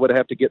Minnesota would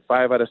have to get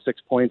 5 out of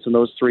 6 points in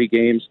those 3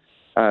 games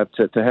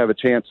to have a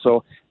chance.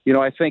 So,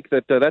 I think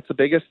that that's the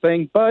biggest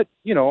thing. But,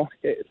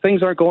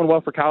 things aren't going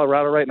well for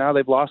Colorado right now.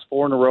 They've lost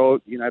 4 in a row.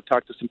 I've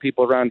talked to some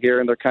people around here,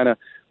 and they're kind of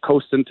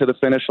coasting to the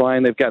finish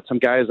line. They've got some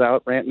guys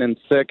out, Rantanen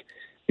sick.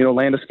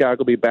 Landeskog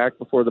will be back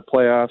before the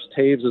playoffs.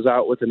 Taves is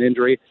out with an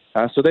injury.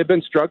 So they've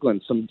been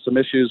struggling, some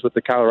issues with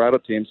the Colorado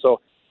team.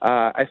 So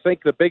I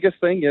think the biggest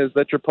thing is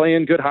that you're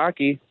playing good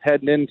hockey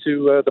heading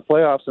into the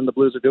playoffs, and the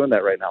Blues are doing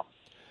that right now.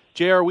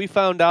 JR, we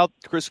found out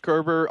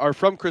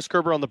from Chris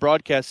Kerber on the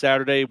broadcast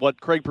Saturday what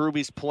Craig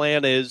Berube's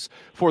plan is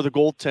for the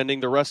goaltending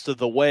the rest of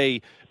the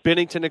way.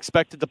 Binnington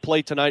expected to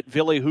play tonight.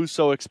 Ville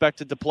Husso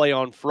expected to play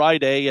on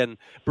Friday, and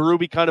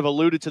Berube kind of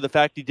alluded to the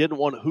fact he didn't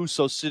want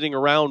Husso sitting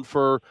around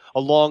for a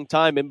long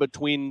time in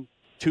between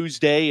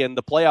Tuesday and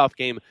the playoff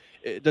game.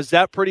 Does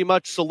that pretty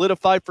much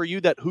solidify for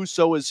you that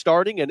Husso is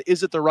starting, and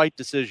is it the right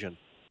decision?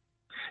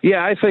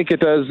 Yeah, I think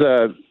it does,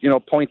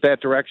 point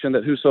that direction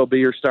that Husso will be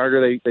your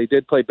starter. They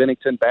did play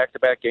Binnington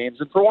back-to-back games.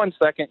 And for 1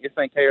 second, you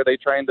think, hey, are they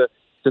trying to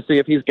see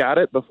if he's got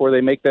it before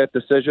they make that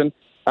decision?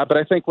 But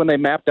I think when they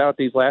mapped out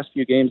these last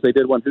few games, they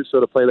did want Husso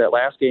to play that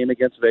last game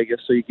against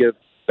Vegas. So you give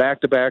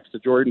back-to-backs to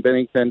Jordan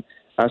Binnington.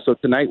 So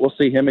tonight we'll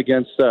see him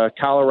against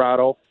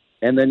Colorado.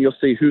 And then you'll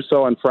see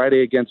Husso on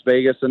Friday against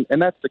Vegas.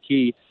 And that's the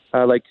key,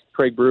 like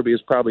Craig Berube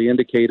has probably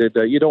indicated.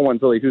 You don't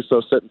want Ville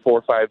Husso sitting 4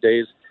 or 5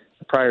 days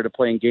prior to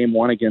playing game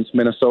 1 against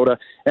Minnesota.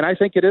 And I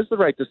think it is the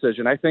right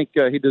decision. I think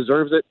he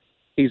deserves it.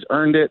 He's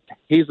earned it.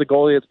 He's the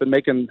goalie that's been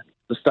making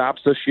the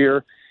stops this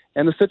year.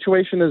 And the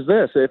situation is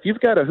this. If you've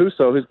got a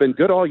Husso who's been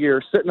good all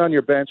year sitting on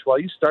your bench while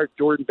you start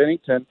Jordan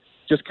Binnington,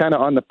 just kind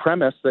of on the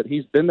premise that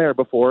he's been there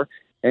before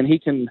and he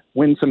can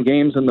win some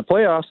games in the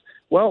playoffs,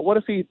 well, what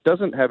if he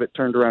doesn't have it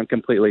turned around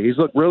completely? He's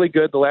looked really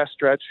good the last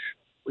stretch.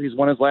 He's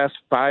won his last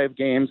 5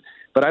 games.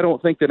 But I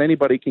don't think that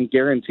anybody can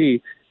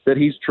guarantee that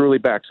he's truly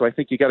back. So I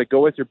think you got to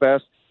go with your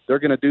best. They're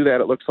going to do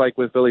that, it looks like,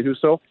 with Ville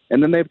Husso.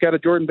 And then they've got a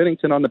Jordan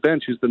Binnington on the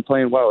bench who's been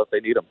playing well if they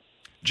need him.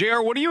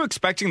 JR, what are you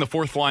expecting the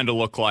fourth line to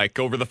look like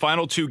over the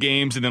final 2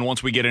 games and then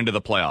once we get into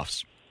the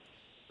playoffs?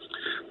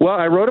 Well,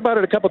 I wrote about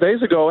it a couple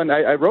days ago, and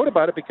I wrote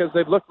about it because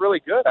they've looked really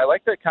good. I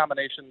like that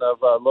combination of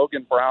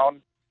Logan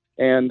Brown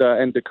and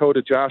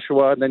Dakota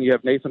Joshua, and then you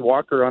have Nathan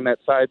Walker on that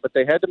side. But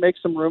they had to make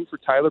some room for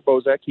Tyler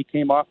Bozak. He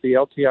came off the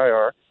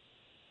LTIR,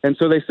 and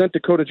so they sent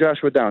Dakota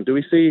Joshua down. Do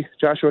we see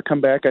Joshua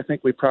come back? I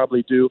think we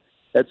probably do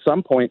at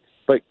some point.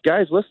 But,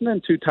 guys,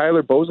 listening to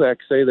Tyler Bozak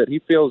say that he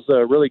feels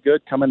really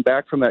good coming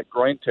back from that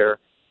groin tear,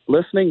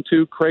 listening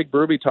to Craig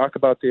Berube talk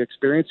about the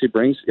experience he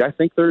brings, I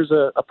think there's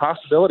a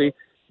possibility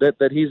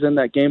that he's in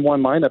that game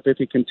 1 lineup if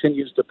he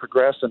continues to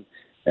progress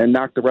and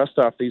knock the rest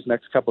off these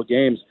next couple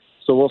games.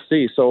 So we'll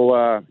see. So,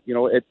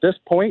 at this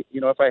point,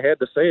 if I had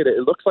to say it,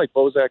 it looks like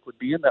Bozak would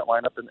be in that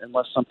lineup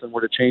unless something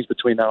were to change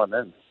between now and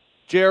then.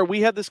 Jer,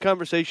 we had this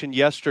conversation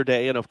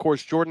yesterday, and of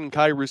course, Jordan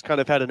Kyrou's kind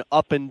of had an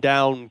up and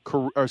down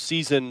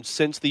season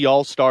since the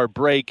All-Star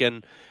break,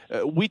 and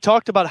we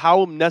talked about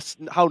how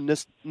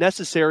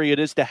necessary it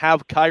is to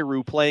have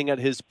Kyrou playing at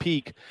his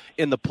peak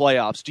in the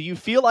playoffs. Do you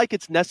feel like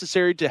it's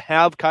necessary to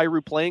have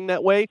Kyrou playing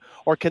that way,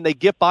 or can they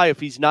get by if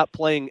he's not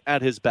playing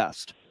at his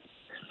best?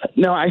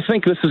 No, I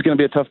think this is going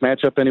to be a tough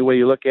matchup any way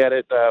you look at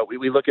it.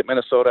 We look at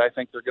Minnesota. I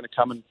think they're going to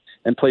come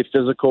and play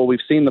physical. We've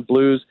seen the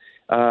Blues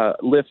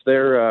lift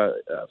their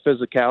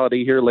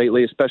physicality here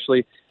lately,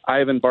 especially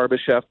Ivan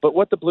Barbashev. But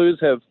what the Blues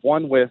have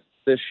won with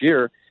this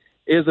year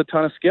is a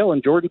ton of skill,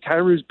 and Jordan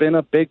Kyrou's been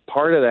a big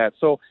part of that.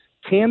 So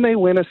can they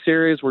win a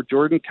series where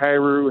Jordan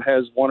Kyrou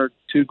has 1 or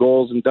 2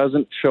 goals and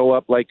doesn't show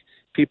up like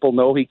people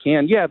know he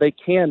can? Yeah, they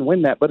can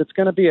win that, but it's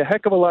going to be a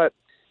heck of a lot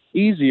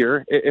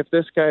easier if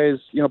this guy's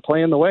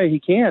playing the way he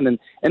can. And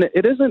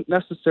it isn't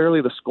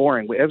necessarily the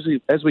scoring.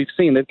 As we've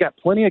seen, they've got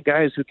plenty of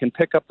guys who can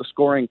pick up the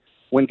scoring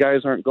when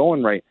guys aren't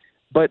going right.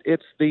 But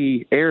it's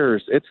the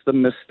errors, it's the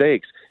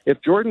mistakes.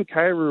 If Jordan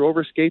Kyrou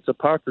overskates a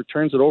puck or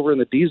turns it over in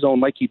the D zone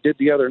like he did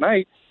the other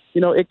night,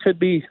 it could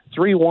be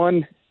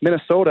 3-1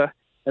 Minnesota,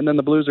 and then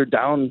the Blues are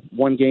down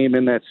 1 game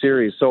in that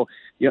series. So,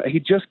 he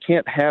just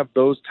can't have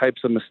those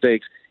types of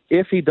mistakes.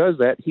 If he does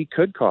that, he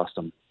could cost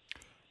them.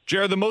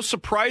 Jared, the most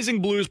surprising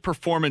Blues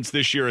performance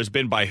this year has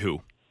been by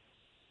who?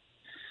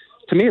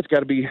 To me, it's got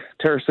to be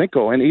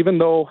Tarasenko. And even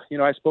though,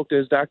 I spoke to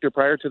his doctor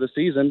prior to the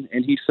season,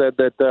 and he said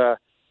that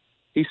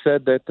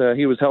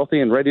he was healthy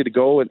and ready to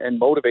go and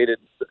motivated.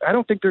 I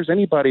don't think there's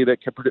anybody that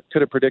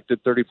could have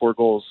predicted 34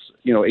 goals,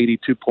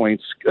 82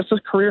 points. That's a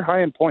career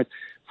high in points,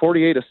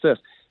 48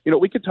 assists.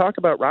 We could talk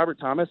about Robert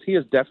Thomas. He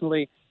has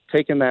definitely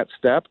taken that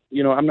step.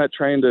 I'm not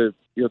trying to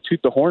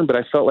toot the horn, but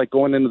I felt like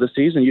going into the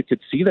season, you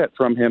could see that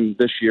from him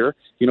this year.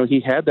 He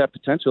had that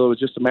potential. It was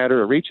just a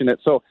matter of reaching it.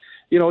 So,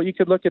 you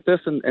could look at this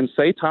and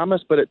say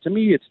Thomas, but to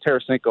me, it's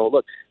Tarasenko.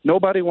 Look,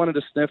 nobody wanted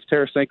to sniff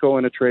Tarasenko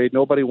in a trade.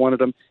 Nobody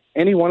wanted him.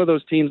 Any one of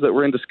those teams that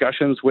were in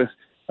discussions with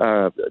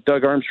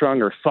Doug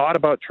Armstrong or thought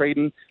about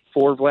trading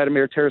for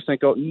Vladimir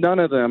Tarasenko, none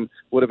of them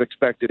would have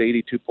expected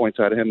 82 points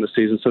out of him this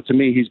season. So to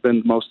me, he's been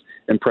the most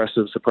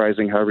impressive,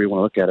 surprising, however you want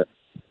to look at it.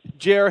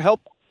 Jer,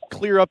 help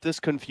clear up this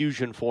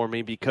confusion for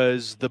me,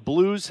 because the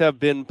Blues have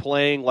been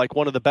playing like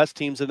one of the best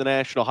teams in the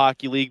National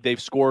Hockey League.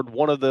 They've scored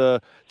one of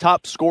the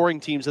top scoring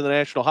teams in the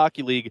National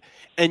Hockey League,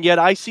 and yet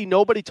I see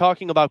nobody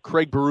talking about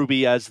Craig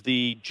Berube as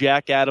the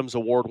Jack Adams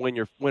Award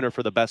winner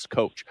for the best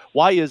coach.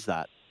 Why is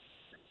that?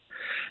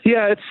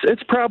 Yeah,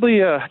 it's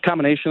probably a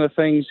combination of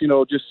things,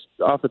 just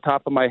off the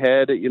top of my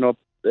head.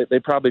 They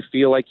probably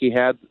feel like he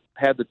had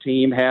the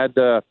team, had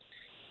the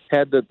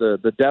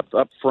depth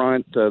up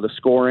front, the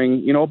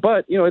scoring,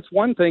 but, it's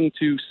one thing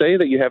to say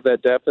that you have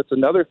that depth. It's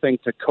another thing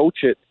to coach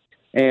it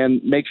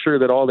and make sure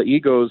that all the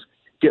egos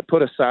get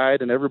put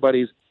aside and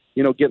everybody's,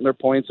 getting their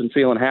points and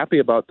feeling happy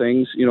about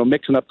things,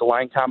 mixing up the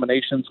line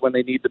combinations when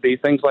they need to be,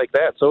 things like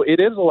that. So it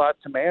is a lot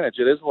to manage.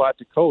 It is a lot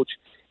to coach,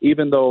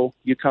 even though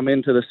you come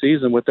into the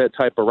season with that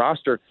type of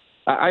roster.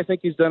 I think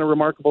he's done a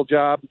remarkable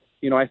job.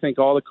 I think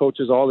all the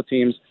coaches, all the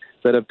teams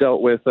that have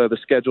dealt with the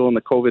schedule and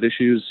the COVID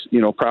issues,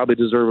 probably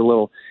deserve a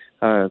little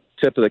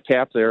tip of the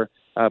cap there.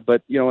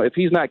 But if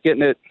he's not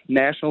getting it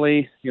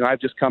nationally, I've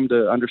just come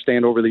to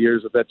understand over the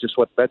years that that's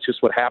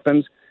just what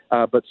happens.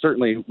 But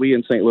certainly we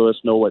in St. Louis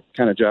know what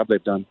kind of job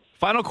they've done.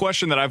 Final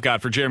question that I've got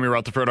for Jeremy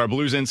Rutherford, our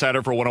Blues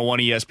insider for 101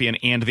 ESPN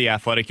and The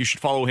Athletic. You should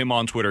follow him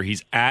on Twitter.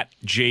 He's at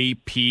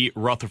JP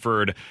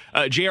Rutherford.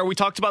 JR, we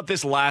talked about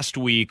this last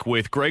week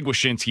with Greg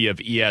Wyshynski of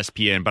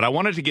ESPN, but I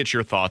wanted to get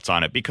your thoughts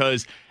on it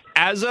because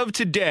as of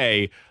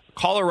today,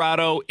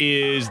 Colorado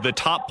is the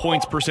top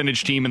points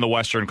percentage team in the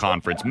Western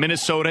Conference.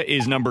 Minnesota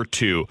is number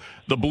 2.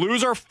 The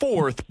Blues are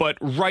 4th, but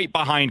right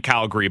behind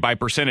Calgary by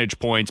percentage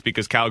points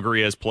because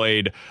Calgary has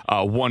played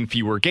 1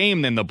 fewer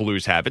game than the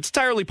Blues have. It's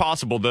entirely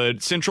possible the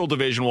Central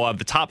Division will have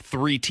the top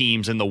 3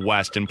 teams in the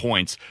West in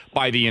points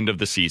by the end of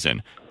the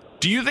season.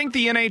 Do you think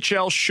the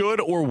NHL should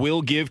or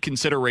will give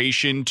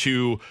consideration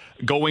to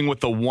going with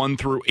the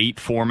 1-8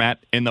 format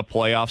in the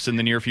playoffs in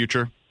the near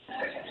future?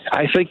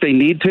 I think they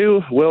need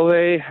to. Will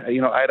they?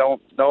 I don't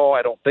know.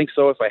 I don't think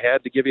so. If I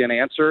had to give you an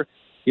answer,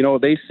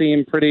 they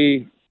seem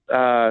pretty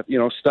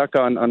stuck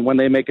on when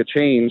they make a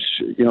change,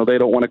 they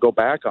don't want to go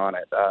back on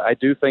it. I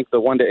do think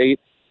the 1-8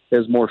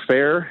 is more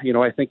fair.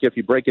 I think if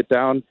you break it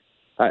down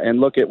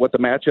and look at what the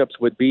matchups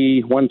would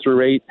be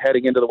 1-8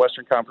 heading into the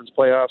Western Conference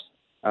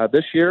playoffs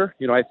this year,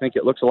 I think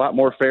it looks a lot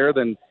more fair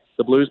than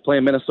the Blues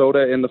playing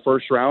Minnesota in the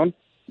first round.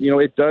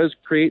 It does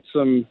create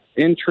some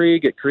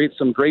intrigue. It creates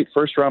some great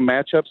first-round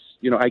matchups.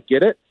 I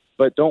get it.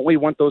 But don't we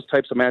want those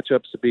types of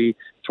matchups to be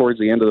towards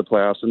the end of the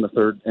playoffs in the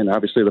third and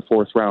obviously the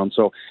fourth round?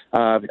 So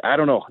I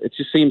don't know. It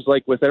just seems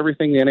like with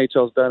everything the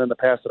NHL's done in the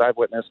past that I've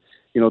witnessed,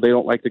 they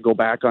don't like to go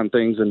back on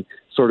things and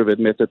sort of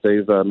admit that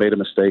they've made a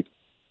mistake.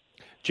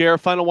 JR,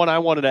 final one I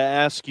wanted to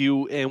ask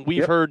you, and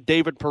we've heard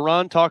David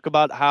Perron talk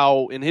about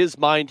how, in his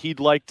mind, he'd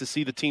like to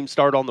see the team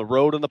start on the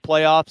road in the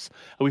playoffs.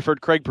 We've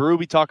heard Craig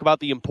Berube talk about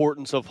the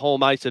importance of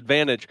home ice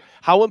advantage.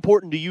 How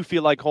important do you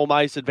feel like home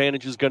ice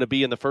advantage is going to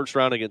be in the first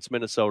round against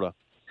Minnesota?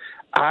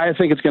 I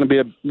think it's going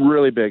to be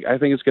really big. I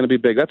think it's going to be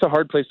big. That's a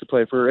hard place to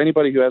play for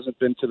anybody who hasn't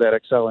been to that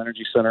Xcel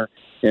Energy Center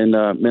in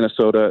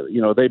Minnesota.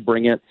 They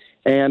bring it.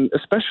 And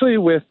especially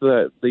with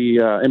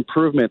the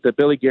improvement that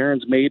Billy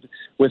Guerin's made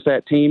with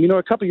that team.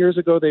 A couple years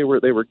ago they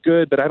were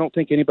good, but I don't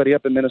think anybody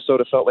up in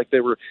Minnesota felt like they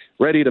were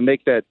ready to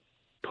make that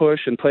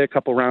push and play a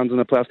couple rounds in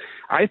the playoffs.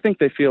 I think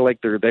they feel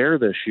like they're there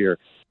this year.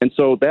 And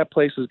so that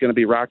place is going to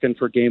be rocking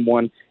for game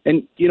one.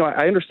 And,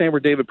 I understand where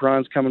David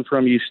Perron's coming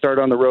from. You start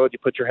on the road, you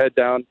put your head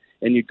down,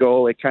 and you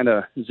go. It kind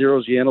of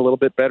zeroes you in a little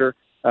bit better.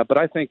 But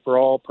I think for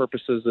all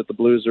purposes that the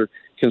Blues are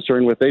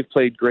concerned with, they've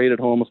played great at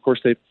home. Of course,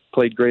 they've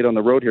played great on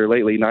the road here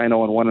lately,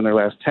 9-0-1 in their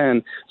last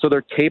 10. So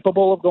they're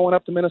capable of going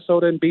up to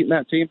Minnesota and beating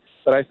that team.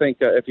 But I think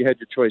if you had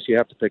your choice, you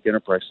have to pick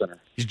Enterprise Center.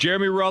 He's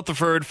Jeremy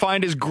Rutherford.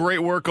 Find his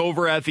great work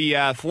over at The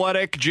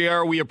Athletic.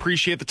 JR, we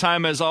appreciate the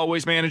time as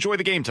always, man. Enjoy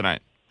the game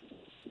tonight.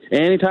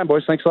 Anytime,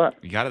 boys. Thanks a lot.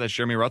 You got it. That's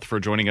Jeremy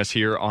Rutherford joining us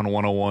here on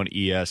 101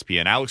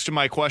 ESPN. Alex, to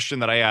my question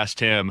that I asked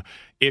him,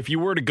 if you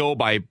were to go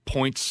by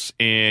points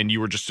and you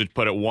were just to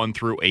put it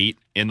 1-8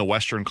 in the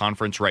Western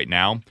Conference right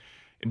now,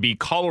 it'd be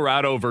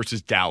Colorado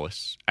versus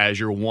Dallas as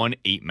your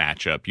 1-8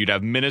 matchup. You'd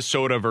have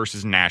Minnesota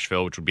versus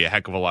Nashville, which would be a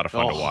heck of a lot of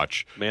fun to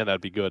watch. Man,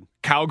 that'd be good.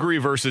 Calgary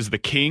versus the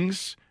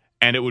Kings,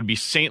 and it would be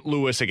St.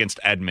 Louis against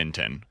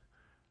Edmonton.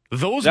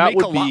 Those make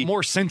a lot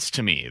more sense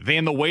to me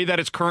than the way that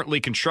it's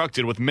currently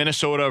constructed with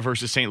Minnesota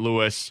versus St.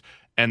 Louis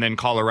and then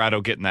Colorado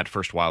getting that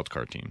first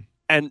wildcard team.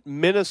 And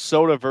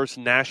Minnesota versus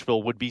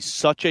Nashville would be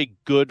such a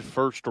good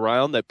first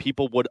round that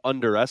people would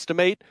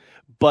underestimate.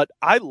 But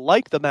I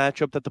like the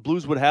matchup that the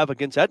Blues would have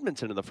against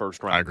Edmonton in the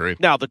first round. I agree.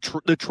 Now, the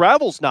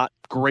travel's not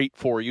great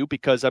for you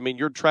because,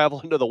 you're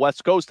traveling to the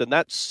West Coast, and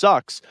that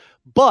sucks.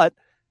 But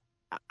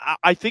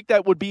I think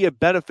that would be a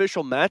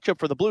beneficial matchup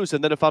for the Blues.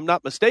 And then if I'm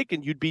not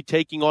mistaken, you'd be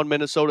taking on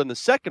Minnesota in the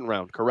second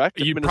round,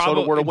 correct? If Minnesota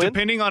were to win?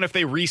 Depending on if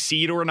they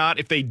reseed or not.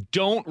 If they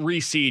don't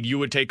reseed, you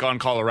would take on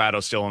Colorado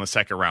still in the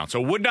second round.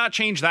 So it would not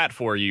change that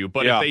for you.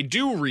 But if they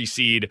do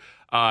reseed,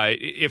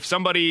 if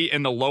somebody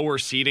in the lower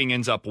seeding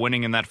ends up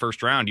winning in that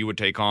first round, you would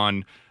take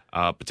on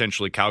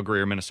potentially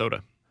Calgary or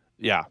Minnesota.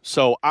 Yeah.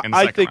 So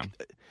I think round.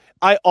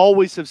 I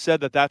always have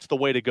said that that's the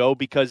way to go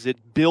because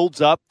it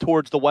builds up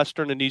towards the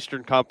Western and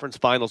Eastern Conference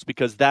Finals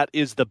because that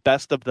is the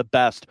best of the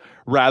best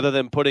rather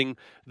than putting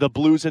the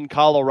Blues in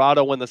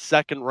Colorado in the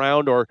second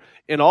round or,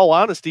 in all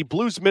honesty,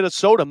 Blues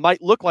Minnesota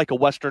might look like a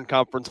Western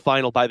Conference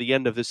Final by the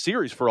end of this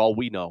series for all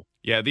we know.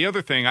 Yeah, the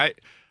other thing,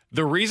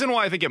 the reason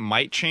why I think it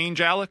might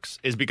change, Alex,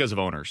 is because of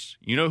owners.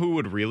 You know who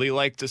would really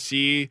like to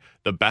see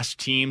the best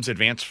teams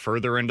advance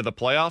further into the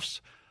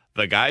playoffs?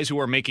 The guys who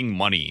are making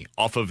money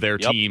off of their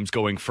teams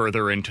going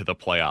further into the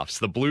playoffs.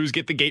 The Blues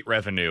get the gate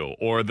revenue,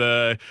 or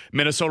the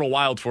Minnesota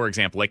Wild, for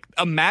example. Like,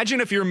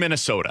 imagine if you're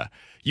Minnesota.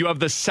 You have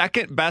the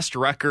second best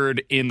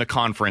record in the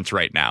conference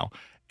right now,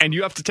 and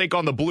you have to take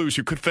on the Blues,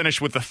 who could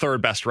finish with the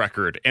third best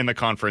record in the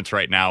conference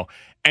right now,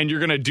 and you're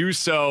going to do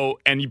so,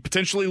 and you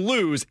potentially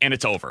lose, and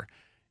it's over.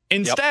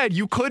 Instead,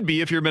 you could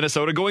be, if you're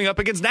Minnesota, going up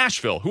against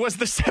Nashville, who has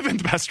the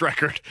seventh best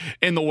record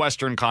in the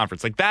Western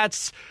Conference. Like,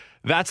 that's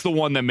the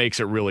one that makes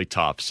it really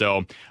tough.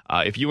 So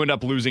if you end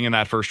up losing in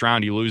that first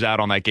round, you lose out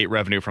on that gate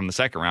revenue from the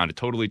second round. It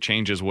totally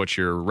changes what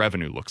your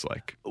revenue looks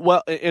like.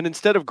 Well, and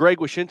instead of Greg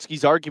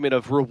Wyshynski's argument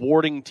of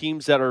rewarding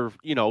teams that are,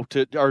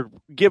 are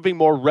giving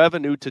more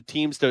revenue to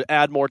teams to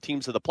add more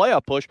teams to the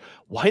playoff push,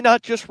 why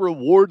not just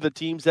reward the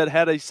teams that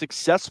had a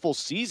successful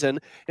season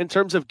in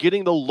terms of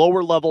getting the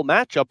lower level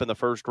matchup in the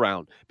first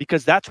round?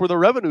 Because that's where the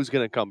revenue is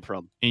going to come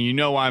from.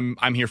 And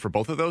I'm here for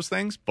both of those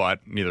things,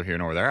 but neither here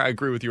nor there. I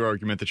agree with your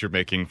argument that you're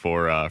making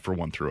for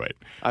 1-8.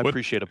 I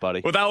appreciate it,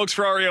 buddy. With Alex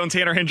Ferrario and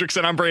Tanner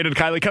Hendrickson, I'm Brandon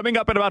Kiley. Coming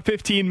up in about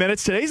 15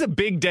 minutes, today's a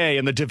big day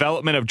in the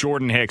development of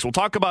Jordan Hicks. We'll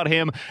talk about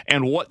him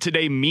and what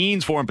today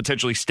means for him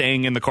potentially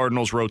staying in the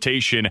Cardinals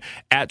rotation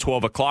at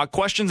 12 o'clock.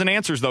 Questions and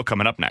answers, though,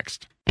 coming up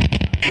next.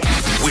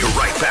 We're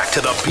right back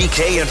to the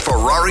BK and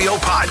Ferrario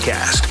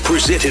podcast,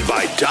 presented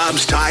by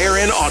Dobbs Tire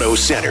and Auto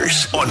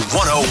Centers on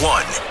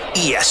 101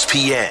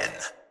 ESPN.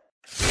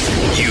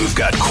 You've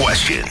got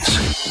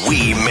questions.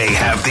 We may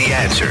have the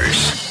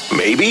answers.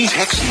 Maybe?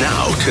 Text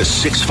now to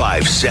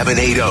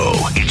 65780.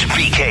 It's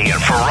BK BK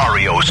and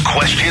Ferrario's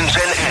questions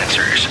and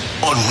answers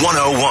on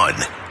 101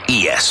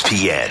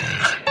 ESPN.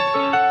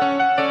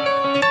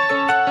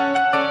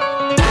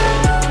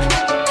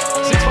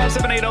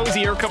 65780 is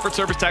the Air Comfort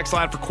Service text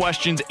line for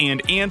questions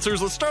and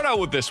answers. Let's start out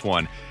with this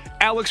one.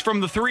 Alex from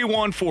the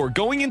 314.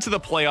 Going into the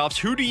playoffs,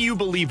 who do you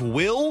believe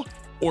will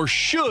or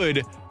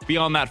should be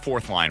on that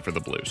fourth line for the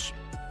Blues?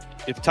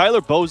 If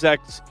Tyler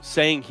Bozak's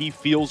saying he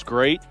feels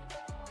great,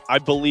 I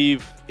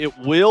believe it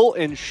will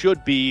and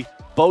should be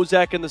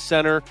Bozak in the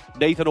center,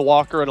 Nathan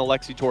Walker, and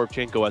Alexei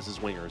Toropchenko as his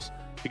wingers.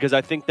 Because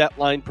I think that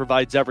line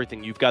provides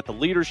everything. You've got the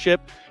leadership,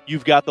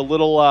 you've got the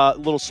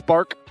little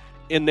spark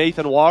in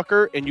Nathan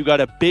Walker, and you got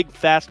a big,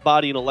 fast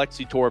body in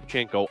Alexei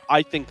Toropchenko.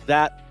 I think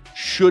that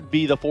should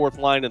be the fourth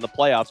line in the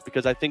playoffs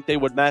because I think they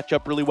would match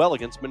up really well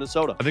against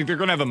Minnesota. I think they're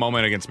going to have a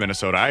moment against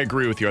Minnesota. I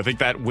agree with you. I think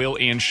that will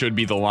and should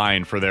be the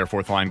line for their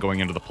fourth line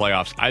going into the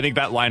playoffs. I think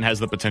that line has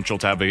the potential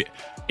to have a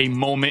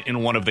moment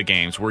in one of the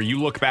games where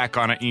you look back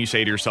on it and you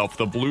say to yourself,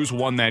 the Blues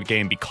won that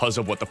game because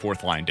of what the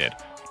fourth line did.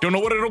 Don't know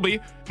what it'll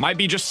be. Might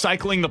be just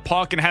cycling the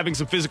puck and having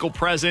some physical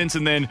presence,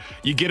 and then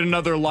you get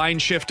another line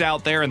shift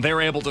out there, and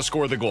they're able to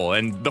score the goal,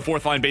 and the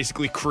fourth line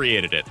basically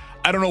created it.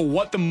 I don't know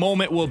what the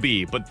moment will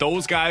be, but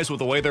those guys, with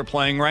the way they're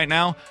playing right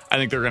now, I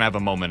think they're going to have a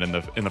moment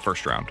in the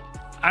first round.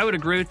 I would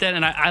agree with that,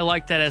 and I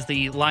like that as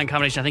the line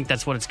combination. I think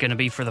that's what it's going to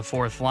be for the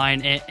fourth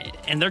line,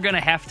 and they're going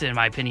to have to, in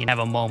my opinion, have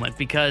a moment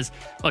because,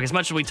 look, as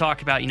much as we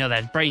talk about,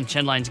 that Brayden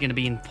Schenn line is going to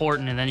be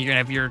important, and then you're going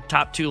to have your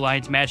top two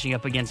lines matching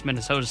up against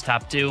Minnesota's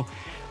top two.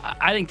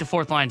 I think the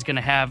fourth line is going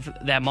to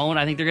have that moment.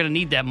 I think they're going to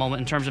need that moment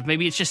in terms of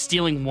maybe it's just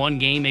stealing one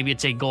game. Maybe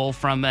it's a goal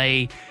from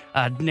a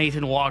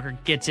Nathan Walker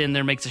gets in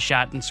there, makes a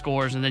shot and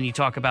scores, and then you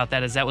talk about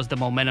that as that was the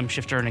momentum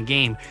shifter in a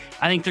game.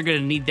 I think they're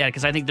going to need that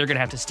because I think they're going to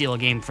have to steal a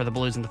game for the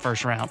Blues in the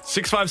first round.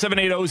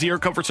 65780 is the Air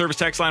Comfort Service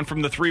text line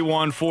from the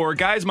 314.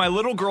 Guys, my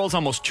little girl's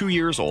almost 2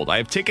 years old. I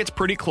have tickets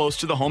pretty close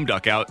to the home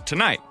duckout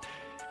tonight.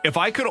 If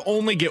I could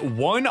only get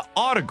one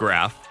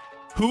autograph,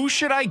 who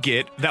should I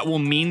get that will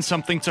mean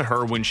something to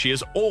her when she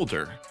is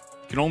older?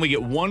 Can only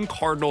get one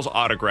Cardinals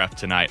autograph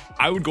tonight.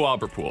 I would go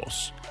Albert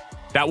Pujols.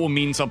 That will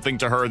mean something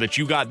to her that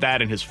you got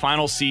that in his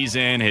final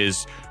season,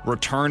 his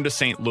return to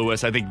St.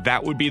 Louis. I think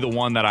that would be the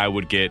one that I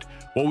would get.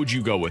 What would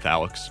you go with,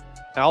 Alex?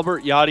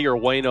 Albert, Yachty, or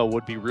Waino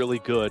would be really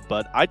good,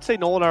 but I'd say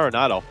Nolan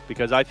Arenado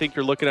because I think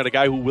you're looking at a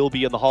guy who will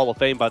be in the Hall of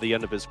Fame by the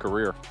end of his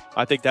career.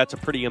 I think that's a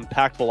pretty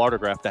impactful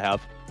autograph to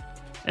have.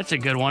 That's a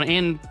good one.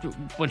 And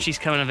when she's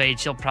coming of age,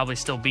 she'll probably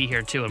still be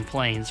here, too, and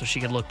playing, so she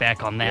could look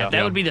back on that. Yeah.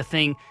 That would be the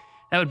thing.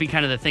 That would be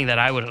kind of the thing that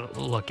I would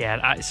look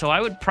at. So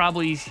I would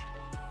probably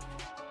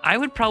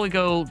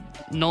go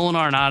Nolan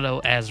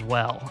Arenado as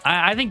well.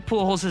 I think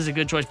Pujols is a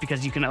good choice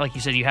because you can, like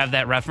you said, you have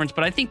that reference.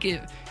 But I think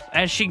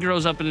as she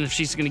grows up and if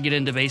she's going to get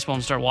into baseball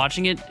and start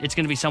watching it, it's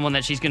going to be someone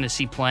that she's going to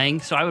see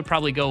playing. So I would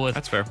probably go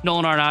with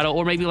Nolan Arenado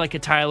or maybe like a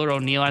Tyler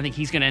O'Neill. I think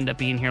he's going to end up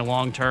being here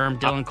long term.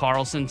 Dylan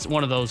Carlson's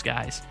one of those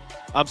guys.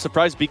 I'm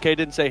surprised BK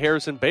didn't say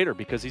Harrison Bader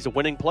because he's a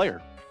winning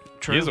player.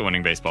 True. He is a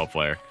winning baseball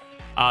player.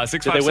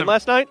 Did they win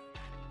last night?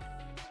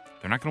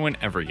 They're not going to win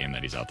every game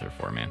that he's out there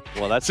for, man.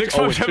 Well, that's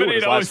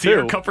 65780 is the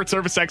Air Comfort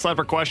Service text line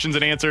for questions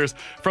and answers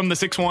from the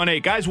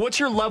 618. Guys, what's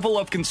your level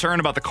of concern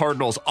about the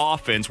Cardinals'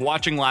 offense?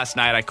 Watching last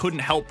night, I couldn't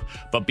help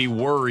but be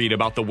worried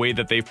about the way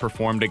that they've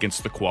performed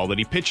against the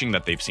quality pitching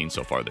that they've seen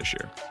so far this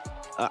year.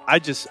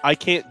 I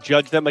can't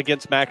judge them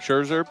against Max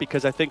Scherzer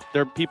because I think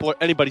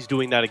anybody's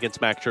doing that against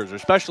Max Scherzer,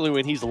 especially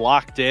when he's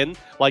locked in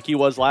like he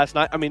was last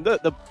night. I mean,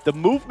 the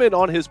movement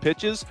on his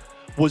pitches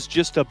was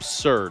just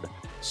absurd.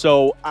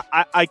 So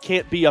I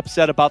can't be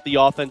upset about the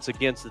offense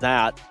against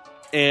that.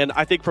 And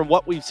I think from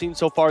what we've seen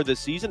so far this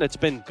season, it's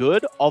been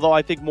good, although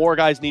I think more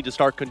guys need to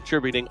start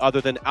contributing other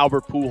than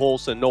Albert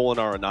Pujols and Nolan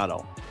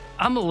Arenado.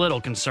 I'm a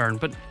little concerned,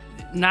 but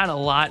not a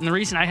lot. And the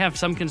reason I have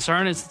some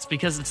concern is it's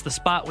because it's the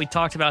spot we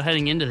talked about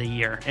heading into the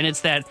year. And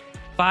it's that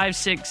 5,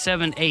 6,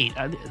 7, 8.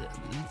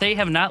 They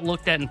have not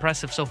looked that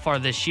impressive so far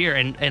this year.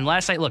 And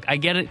last night, look, I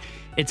get it.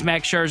 It's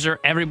Max Scherzer.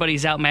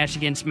 Everybody's outmatched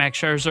against Max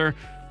Scherzer.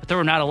 But there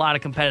were not a lot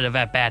of competitive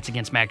at-bats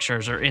against Max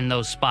Scherzer in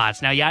those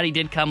spots. Now, Yachty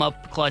did come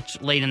up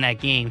clutch late in that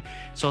game,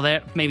 so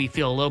that made me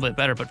feel a little bit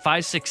better. But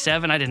 5, 6,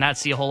 7, I did not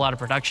see a whole lot of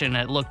production,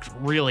 and it looked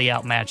really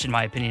outmatched, in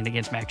my opinion,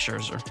 against Max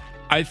Scherzer.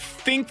 I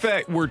think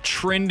that we're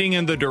trending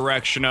in the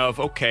direction of,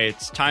 okay,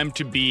 it's time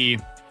to be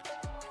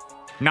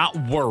not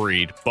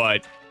worried,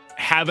 but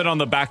have it on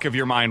the back of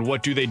your mind,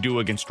 what do they do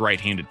against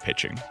right-handed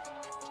pitching?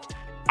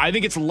 I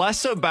think it's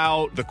less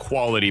about the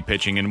quality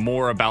pitching and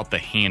more about the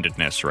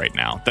handedness right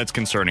now. That's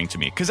concerning to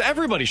me because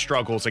everybody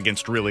struggles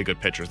against really good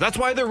pitchers. That's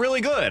why they're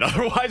really good.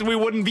 Otherwise, we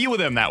wouldn't view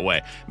them that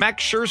way.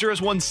 Max Scherzer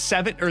has won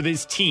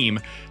his team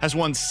has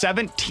won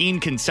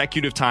 17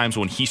 consecutive times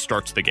when he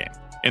starts the game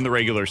in the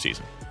regular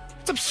season.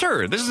 It's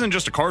absurd. This isn't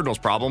just a Cardinals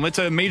problem. It's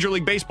a Major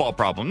League Baseball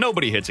problem.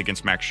 Nobody hits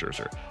against Max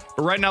Scherzer.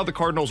 But right now, the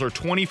Cardinals are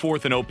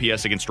 24th in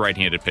OPS against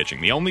right-handed pitching.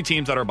 The only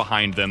teams that are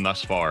behind them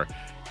thus far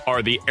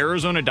are the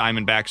Arizona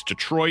Diamondbacks,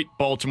 Detroit,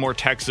 Baltimore,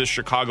 Texas,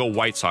 Chicago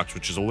White Sox,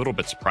 which is a little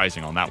bit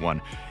surprising on that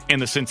one,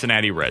 and the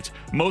Cincinnati Reds.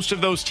 Most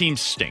of those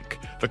teams stink.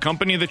 The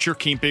company that you're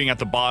keeping at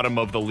the bottom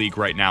of the league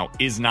right now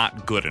is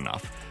not good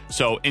enough.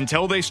 So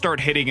until they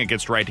start hitting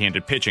against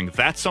right-handed pitching,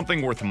 that's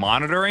something worth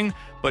monitoring.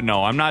 But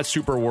no, I'm not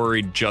super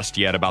worried just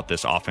yet about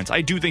this offense.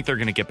 I do think they're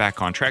going to get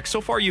back on track.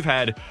 So far, you've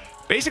had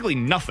basically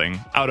nothing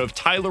out of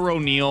Tyler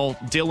O'Neill,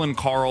 Dylan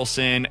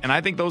Carlson, and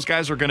I think those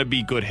guys are going to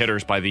be good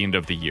hitters by the end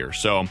of the year.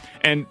 So,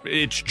 and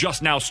it's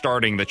just now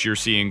starting that you're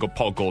seeing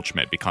Paul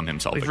Goldschmidt become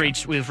himself.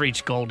 We've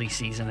reached Goldie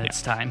season.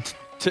 It's time.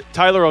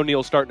 Tyler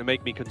O'Neill's starting to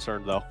make me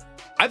concerned, though.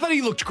 I thought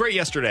he looked great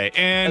yesterday,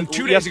 and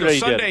 2 days ago,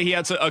 Sunday, he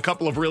had a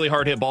couple of really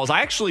hard hit balls.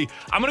 I'm going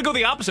to go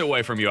the opposite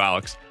way from you,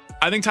 Alex.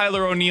 I think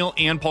Tyler O'Neill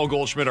and Paul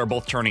Goldschmidt are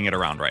both turning it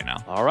around right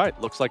now. All right.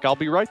 Looks like I'll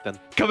be right then.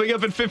 Coming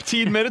up in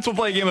 15 minutes, we'll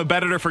play a game of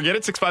Bet It or Forget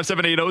It.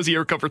 65780 is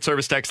your Comfort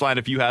Service text line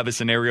if you have a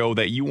scenario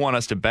that you want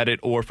us to bet it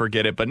or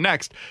forget it. But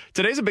next,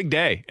 today's a big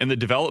day in the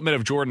development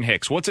of Jordan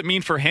Hicks. What's it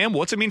mean for him?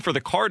 What's it mean for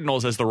the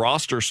Cardinals as the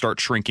roster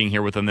starts shrinking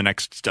here within the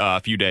next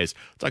few days?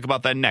 We'll talk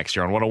about that next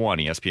here on 101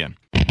 ESPN.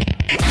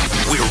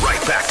 We're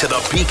right back to the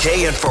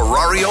BK and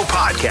Ferrario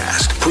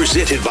podcast,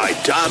 presented by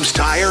Dobbs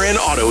Tire and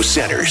Auto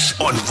Centers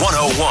on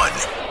 101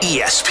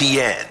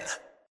 ESPN.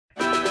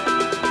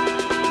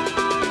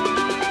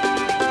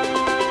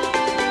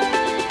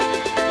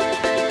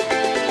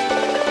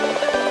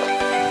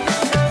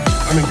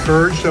 I'm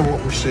encouraged on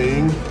what we're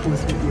seeing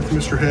with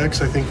Mr.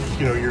 Hicks. I think,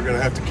 you're going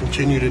to have to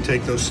continue to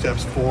take those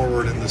steps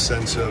forward in the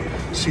sense of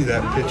see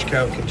that pitch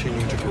count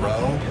continue to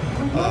grow.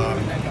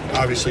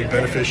 Obviously,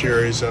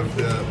 beneficiaries of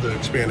the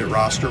expanded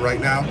roster right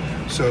now.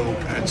 So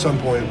at some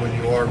point when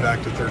you are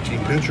back to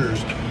 13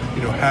 pitchers,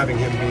 having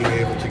him being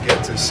able to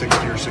get to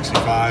 60 or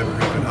 65 or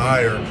even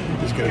higher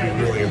is going to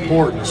be really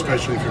important,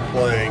 especially if you're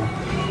playing,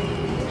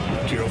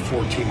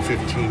 14,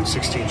 15,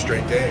 16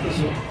 straight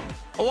days.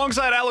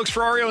 Alongside Alex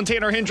Ferrario and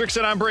Tanner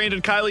Hendrickson, I'm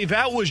Brandon Kiley.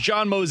 That was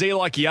John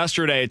Mozeliak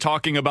yesterday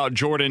talking about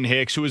Jordan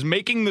Hicks, who is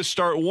making the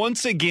start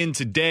once again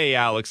today,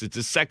 Alex. It's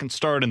his second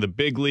start in the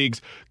big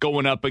leagues,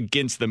 going up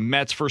against the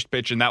Mets. First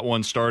pitch in that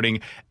one starting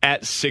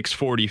at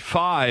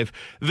 6:45.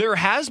 There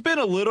has been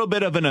a little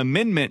bit of an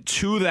amendment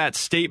to that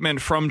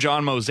statement from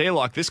John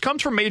Mozeliak. This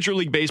comes from Major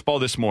League Baseball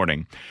this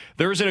morning.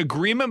 There is an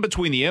agreement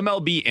between the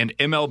MLB and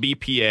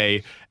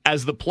MLBPA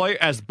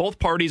as both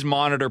parties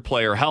monitor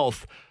player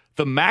health.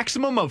 The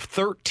maximum of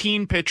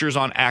 13 pitchers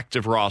on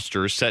active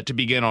rosters set to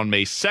begin on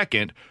May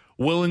 2nd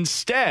will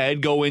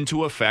instead go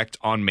into effect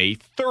on May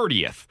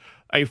 30th.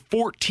 A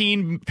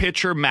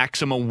 14-pitcher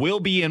maximum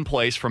will be in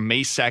place from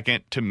May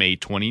 2nd to May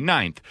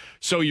 29th.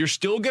 So you're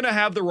still going to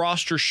have the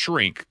roster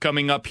shrink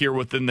coming up here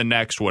within the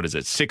next,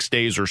 6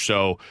 days or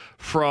so,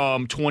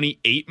 from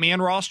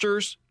 28-man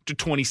rosters to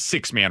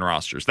 26-man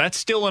rosters. That's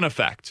still in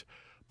effect.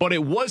 But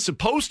it was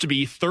supposed to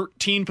be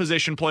 13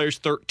 position players,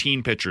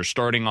 13 pitchers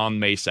starting on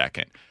May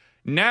 2nd.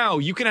 Now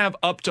you can have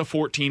up to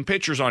 14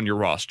 pitchers on your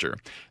roster.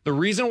 The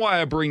reason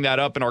why I bring that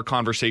up in our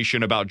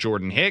conversation about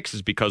Jordan Hicks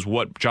is because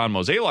what John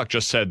Mozeliak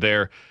just said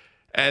there,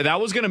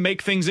 that was going to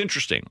make things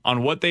interesting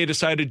on what they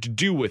decided to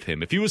do with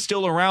him. If he was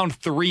still around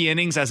 3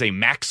 innings as a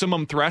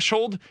maximum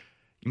threshold,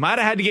 you might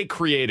have had to get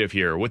creative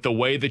here with the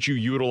way that you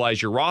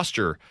utilize your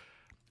roster.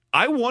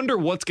 I wonder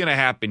what's going to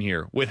happen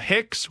here with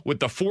Hicks,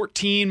 with the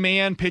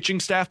 14-man pitching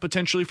staff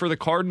potentially for the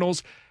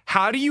Cardinals.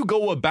 How do you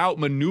go about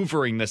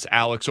maneuvering this,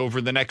 Alex,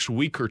 over the next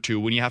week or two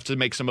when you have to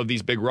make some of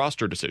these big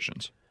roster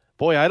decisions?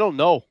 Boy, I don't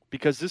know,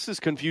 because this is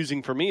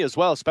confusing for me as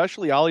well,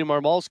 especially Ali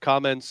Marmol's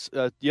comments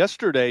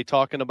yesterday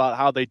talking about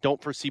how they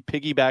don't foresee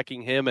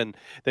piggybacking him and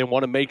they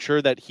want to make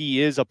sure that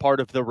he is a part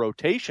of the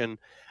rotation.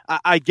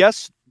 I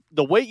guess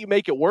the way you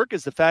make it work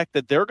is the fact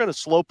that they're going to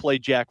slow play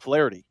Jack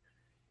Flaherty.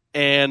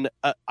 And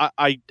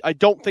I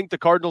don't think the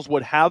Cardinals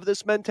would have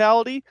this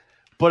mentality,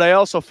 but I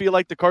also feel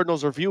like the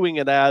Cardinals are viewing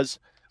it as,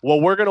 well,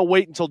 we're going to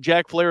wait until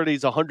Jack Flaherty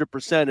is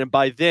 100%, and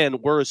by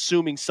then we're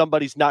assuming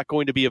somebody's not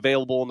going to be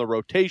available in the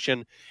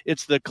rotation.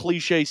 It's the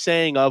cliche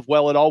saying of,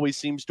 well, it always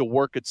seems to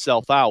work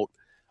itself out.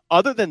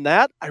 Other than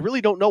that, I really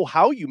don't know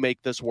how you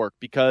make this work,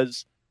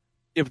 because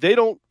if they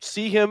don't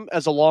see him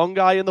as a long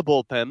guy in the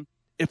bullpen,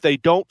 if they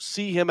don't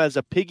see him as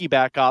a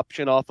piggyback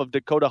option off of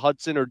Dakota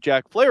Hudson or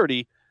Jack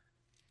Flaherty,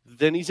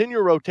 then he's in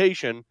your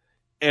rotation,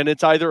 and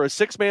it's either a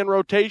 6-man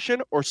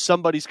rotation or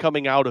somebody's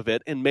coming out of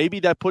it, and maybe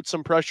that puts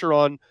some pressure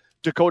on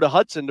Dakota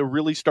Hudson to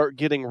really start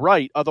getting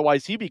right.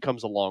 Otherwise, he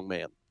becomes a long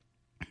man.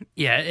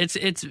 Yeah, it's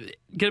going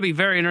to be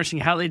very interesting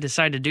how they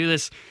decide to do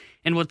this.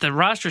 And with the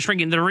roster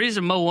shrinking, the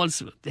reason Mo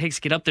wants Hicks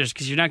to get up there is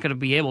because you're not going to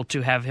be able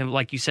to have him,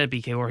 like you said,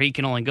 BK, where he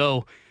can only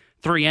go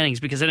 3 innings,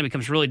 because then it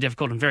becomes really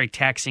difficult and very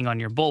taxing on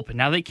your bullpen.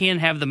 Now, they can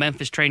have the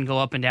Memphis train go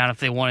up and down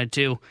if they wanted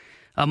to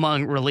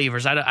among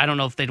relievers. I don't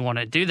know if they'd want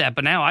to do that.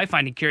 But now I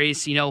find it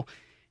curious,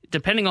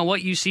 depending on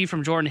what you see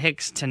from Jordan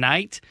Hicks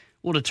tonight,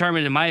 will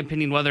determine, in my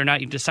opinion, whether or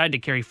not you decide to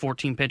carry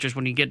 14 pitchers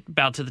when you get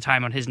about to the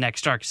time on his next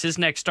start. Because his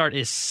next start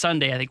is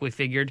Sunday, I think we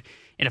figured.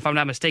 And if I'm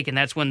not mistaken,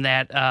 that's when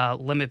that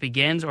limit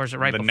begins, or is it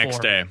right before? The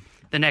next day.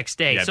 the next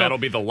day. Yeah, so that'll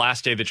be the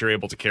last day that you're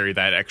able to carry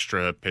that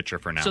extra pitcher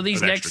for now. So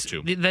these next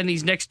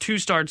 2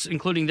 starts,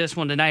 including this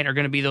one tonight, are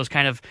going to be those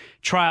kind of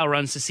trial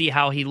runs to see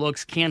how he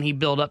looks. Can he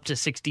build up to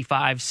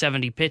 65,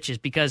 70 pitches?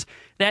 Because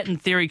that, in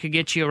theory, could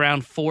get you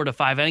around 4 to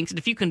 5 innings. And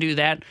if you can do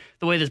that,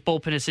 the way this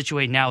bullpen is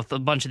situated now, with a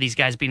bunch of these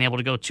guys being able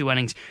to go 2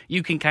 innings,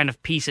 you can kind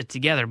of piece it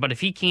together. But if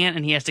he can't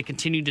and he has to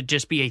continue to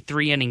just be a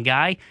 3-inning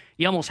guy,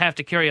 you almost have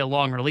to carry a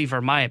long reliever,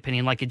 in my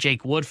opinion, like a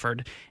Jake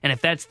Woodford. And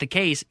if that's the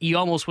case, you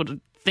almost would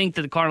think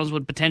that the Cardinals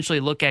would potentially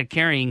look at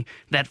carrying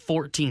that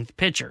 14th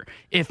pitcher.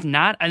 If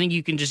not, I think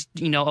you can just,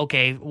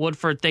 okay,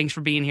 Woodford, thanks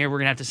for being here. We're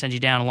going to have to send you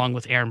down along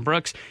with Aaron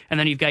Brooks. And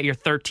then you've got your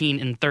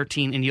 13 and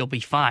 13, and you'll be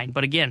fine.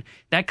 But again,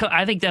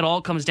 I think that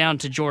all comes down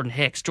to Jordan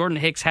Hicks. Jordan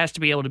Hicks has to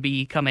be able to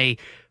become a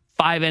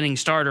 5-inning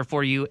starter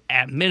for you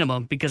at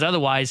minimum, because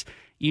otherwise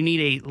you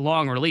need a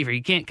long reliever.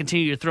 You can't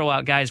continue to throw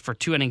out guys for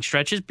 2-inning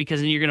stretches,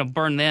 because then you're going to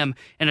burn them,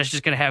 and it's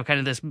just going to have kind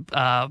of this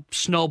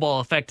snowball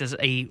effect as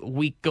a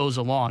week goes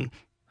along.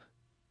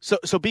 So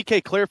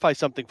BK, clarify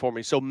something for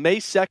me. So May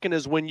 2nd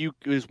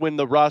is when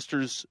the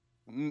rosters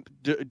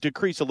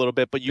decrease a little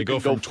bit, but you can go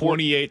from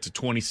 28 to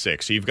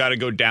 26. So you've got to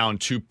go down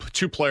two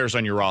players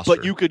on your roster.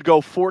 But you could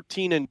go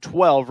 14 and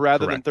 12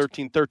 rather Correct.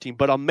 than 13-13.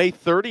 But on May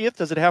 30th,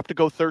 does it have to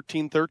go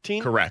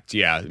 13-13? Correct.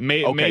 Yeah.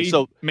 May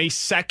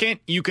 2nd,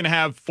 you can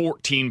have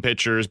 14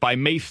 pitchers. By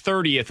May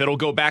 30th, it'll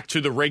go back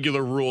to the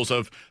regular rules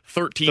of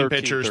 13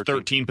 pitchers,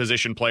 13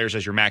 position players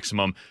as your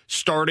maximum.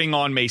 Starting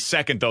on May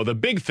 2nd, though, the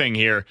big thing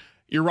here,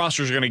 your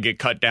rosters are going to get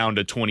cut down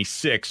to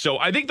 26. So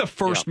I think the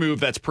first move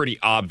that's pretty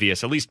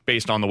obvious, at least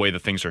based on the way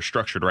that things are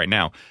structured right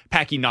now,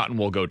 Packy Naughton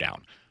will go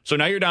down. So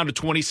now you're down to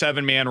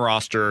 27-man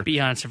roster. Be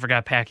honest, I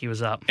forgot Packy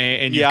was up.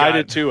 And I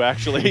did too,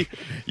 actually.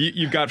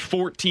 You've got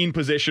 14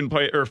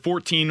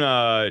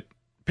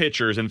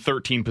 pitchers and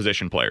 13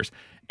 position players.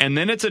 And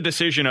then it's a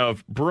decision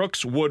of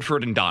Brooks,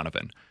 Woodford, and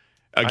Donovan.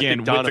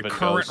 Again, with the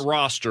current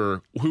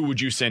roster, who would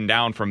you send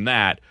down from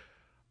that?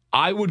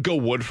 I would go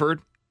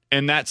Woodford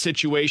in that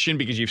situation,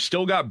 because you've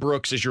still got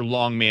Brooks as your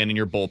long man in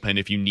your bullpen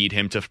if you need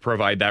him to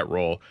provide that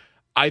role.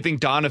 I think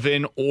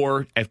Donovan,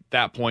 or at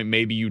that point,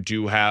 maybe you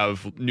do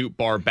have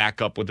Nootbaar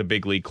back up with the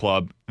big league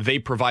club. They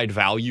provide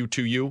value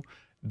to you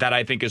that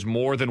I think is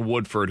more than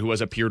Woodford, who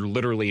has appeared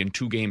literally in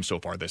 2 games so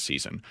far this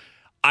season.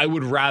 I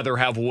would rather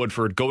have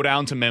Woodford go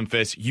down to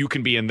Memphis. You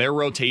can be in their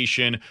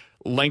rotation,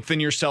 lengthen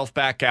yourself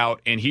back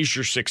out, and he's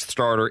your 6th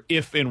starter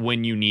if and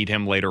when you need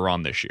him later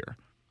on this year.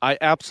 I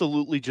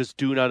absolutely just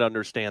do not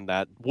understand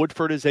that.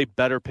 Woodford is a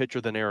better pitcher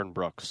than Aaron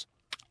Brooks.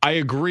 I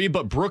agree,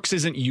 but Brooks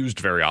isn't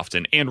used very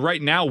often. And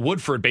right now,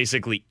 Woodford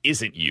basically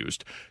isn't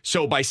used.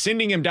 So by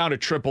sending him down to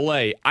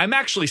AAA, I'm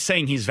actually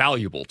saying he's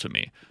valuable to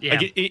me. Yeah.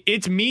 Like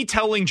it's me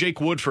telling Jake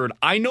Woodford,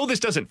 I know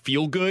this doesn't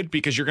feel good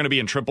because you're going to be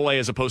in AAA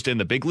as opposed to in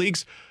the big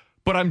leagues,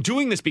 but I'm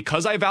doing this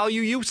because I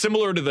value you,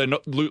 similar to the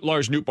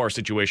Lars Nootbaar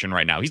situation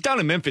right now. He's down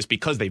in Memphis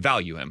because they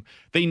value him.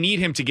 They need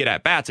him to get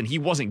at-bats, and he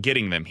wasn't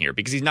getting them here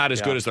because he's not as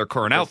good as their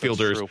current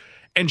outfielders.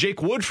 And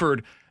Jake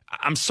Woodford,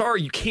 I'm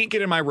sorry, you can't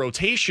get in my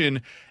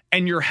rotation,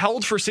 and you're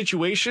held for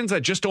situations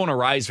that just don't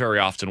arise very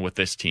often with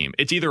this team.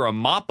 It's either a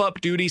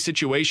mop-up duty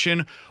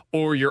situation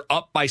or you're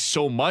up by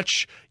so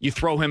much, you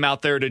throw him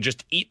out there to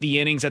just eat the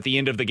innings at the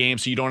end of the game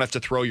so you don't have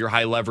to throw your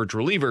high-leverage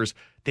relievers.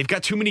 They've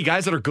got too many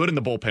guys that are good in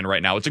the bullpen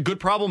right now. It's a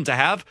good problem to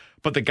have,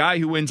 but the guy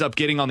who ends up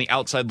getting on the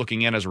outside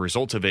looking in as a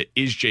result of it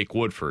is Jake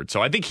Woodford.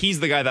 So I think he's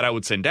the guy that I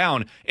would send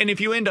down. And if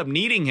you end up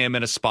needing him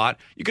in a spot,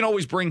 you can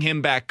always bring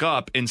him back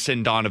up and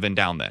send Donovan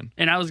down then.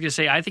 And I was going to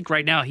say, I think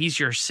right now he's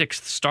your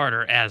 6th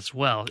starter as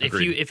well.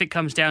 Agreed. If it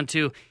comes down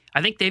to,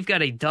 I think they've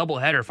got a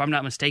doubleheader, if I'm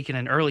not mistaken,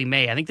 in early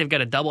May. I think they've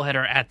got a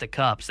doubleheader at the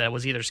Cubs that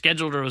was either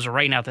scheduled or it was a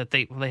rainout that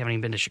they haven't even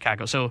been to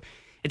Chicago. So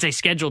it's a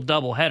scheduled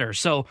doubleheader.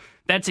 So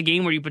that's a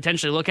game where you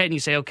potentially look at it and you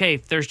say, okay,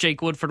 if there's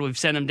Jake Woodford, we've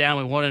sent him down,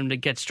 we want him to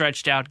get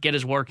stretched out, get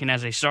his work in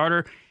as a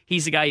starter.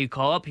 He's the guy you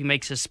call up. He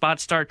makes his spot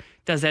start,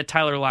 does that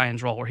Tyler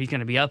Lyons role where he's going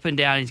to be up and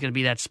down. He's going to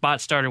be that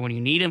spot starter when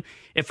you need him.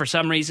 If for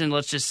some reason,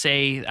 let's just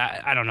say,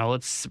 I don't know,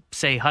 let's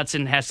say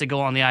Hudson has to go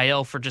on the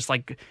IL for just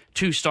like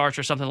 2 starts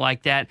or something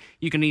like that,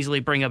 you can easily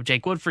bring up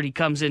Jake Woodford. He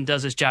comes in,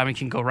 does his job, and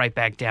can go right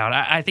back down.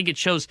 I think it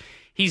shows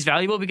he's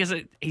valuable because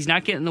he's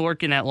not getting the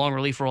work in that long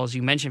relief role, as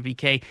you mentioned,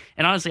 VK.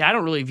 And honestly, I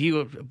don't really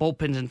view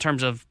bullpens in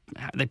terms of,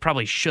 they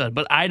probably should,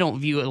 but I don't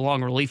view a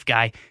long relief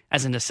guy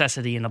as a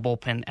necessity in the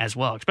bullpen as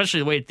well, especially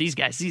the way that these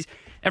guys,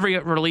 every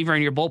reliever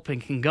in your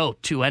bullpen can go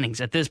 2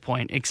 innings at this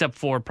point, except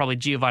for probably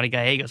Giovanni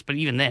Gallegos. But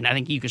even then, I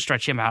think you can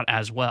stretch him out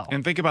as well.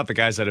 And think about the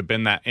guys that have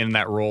been in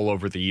that role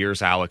over the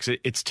years, Alex.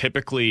 It's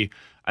typically,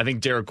 I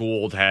think Derek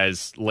Gould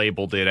has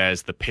labeled it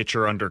as the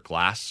pitcher under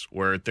glass,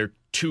 where they're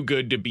too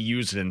good to be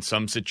used in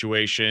some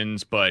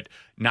situations, but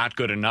not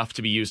good enough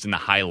to be used in the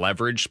high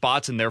leverage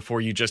spots, and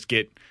therefore you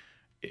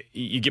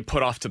get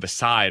put off to the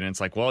side. And it's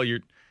like, well,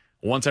 you're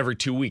once every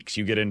 2 weeks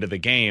you get into the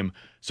game.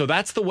 So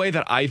that's the way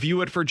that I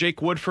view it for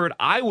Jake Woodford.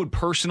 I would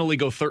personally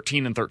go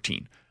 13 and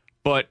 13.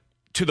 But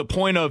to the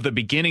point of the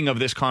beginning of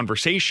this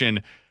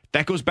conversation,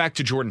 that goes back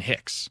to Jordan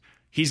Hicks.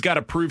 He's got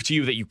to prove to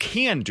you that you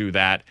can do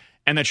that.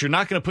 and that you're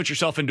not going to put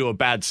yourself into a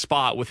bad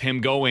spot with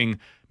him going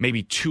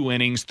maybe 2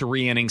 innings,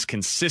 3 innings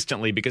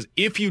consistently. Because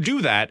if you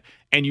do that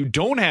and you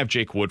don't have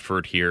Jake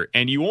Woodford here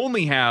and you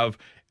only have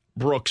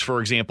Brooks, for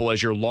example,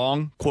 as your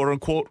long,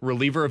 quote-unquote,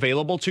 reliever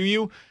available to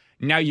you,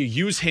 now you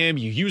use him,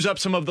 you use up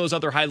some of those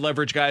other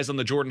high-leverage guys on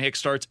the Jordan Hicks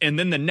starts, and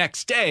then the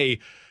next day,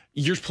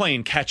 you're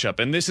playing catch-up.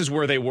 And this is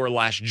where they were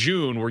last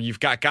June, where you've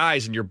got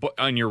guys in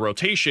your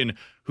rotation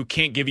who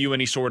can't give you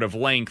any sort of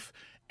length,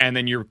 and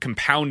then you're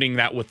compounding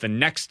that with the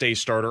next day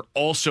starter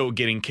also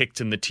getting kicked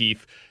in the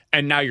teeth,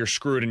 and now you're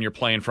screwed and you're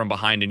playing from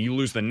behind, and you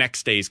lose the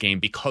next day's game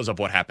because of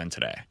what happened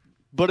today.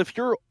 But if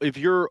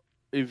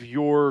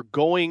you're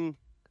going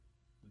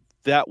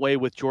that way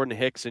with Jordan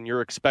Hicks and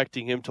you're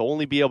expecting him to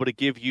only be able to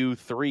give you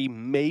 3,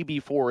 maybe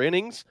 4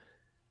 innings,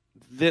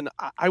 then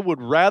I would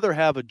rather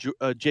have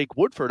a Jake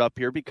Woodford up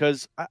here,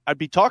 because I'd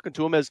be talking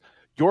to him as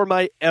you're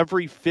my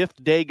every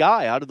 5th day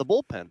guy out of the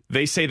bullpen.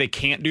 They say they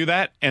can't do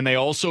that, and they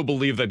also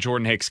believe that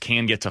Jordan Hicks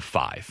can get to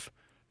 5.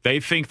 They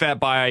think that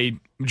by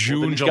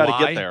June,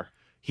 July,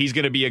 he's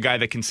going to be a guy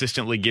that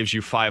consistently gives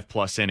you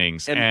 5+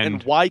 innings.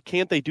 And why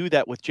can't they do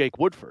that with Jake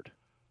Woodford?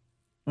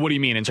 What do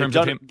you mean in terms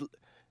of him?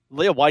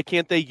 Leah, why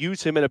can't they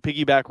use him in a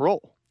piggyback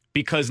role?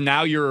 Because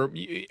now you're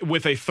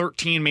with a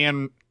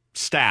 13-man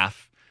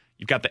staff.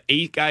 You've got the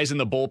 8 guys in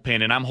the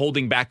bullpen, and I'm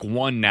holding back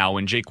 1 now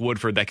in Jake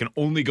Woodford that can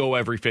only go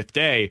every 5th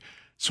day.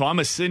 So I'm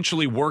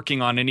essentially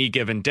working on any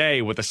given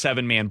day with a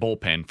 7-man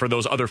bullpen for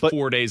those other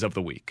 4 days of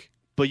the week.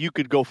 But you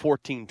could go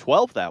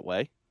 14-12 that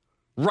way.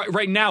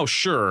 Right now,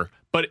 sure.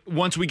 But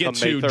once we get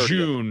to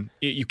June,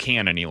 you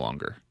can't any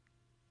longer.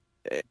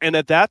 And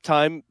at that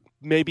time,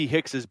 maybe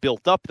Hicks is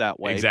built up that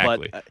way.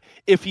 Exactly. But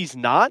if he's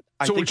not,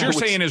 I think what you're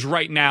saying is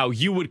right now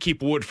you would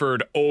keep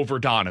Woodford over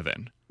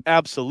Donovan.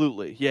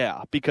 Absolutely,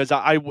 yeah. Because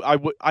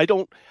I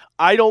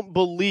don't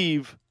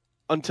believe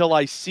until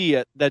I see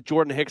it that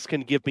Jordan Hicks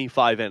can give me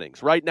 5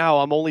 innings. Right now,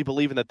 I'm only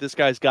believing that this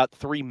guy's got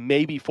 3,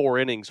 maybe 4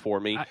 innings for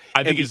me.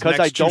 I think his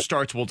next 2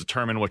 starts will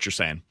determine what you're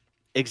saying.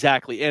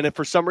 Exactly. And if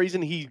for some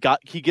reason he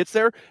gets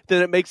there,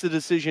 then it makes the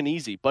decision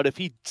easy. But if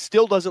he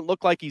still doesn't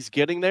look like he's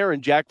getting there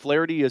and Jack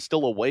Flaherty is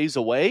still a ways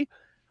away,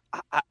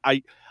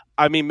 I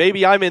mean,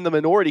 maybe I'm in the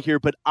minority here,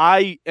 but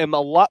I am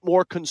a lot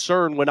more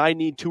concerned when I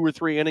need 2 or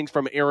 3 innings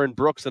from Aaron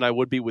Brooks than I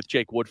would be with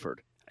Jake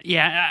Woodford.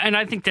 Yeah, and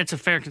I think that's a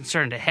fair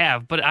concern to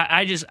have. But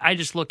I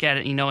just look at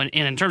it, and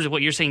in terms of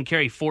what you're saying,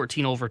 carry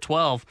 14 over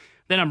 12,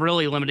 then I'm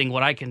really limiting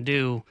what I can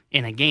do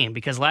in a game.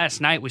 Because last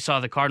night we saw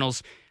the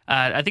Cardinals,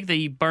 I think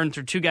they burned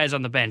through 2 guys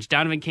on the bench.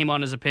 Donovan came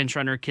on as a pinch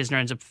runner. Kisner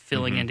ends up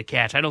filling in to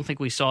catch. I don't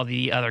think we saw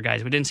the other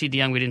guys. We didn't see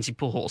DeYoung. We didn't see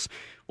Pujols.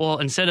 Well,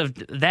 instead of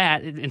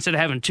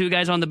having 2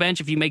 guys on the bench,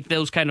 if you make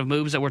those kind of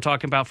moves that we're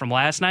talking about from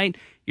last night,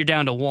 you're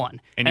down to 1.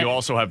 And you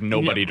also have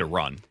nobody to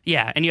run.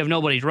 Yeah, and you have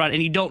nobody to run.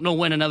 And you don't know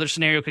when another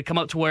scenario could come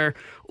up to where,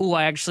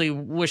 I actually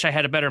wish I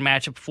had a better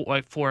matchup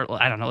for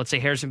I don't know, let's say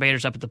Harrison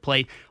Bader's up at the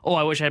plate.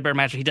 I wish I had a better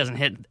matchup. He doesn't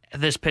hit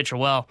this pitcher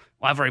well.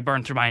 I've already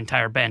burned through my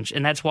entire bench.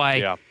 And that's why...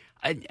 Yeah.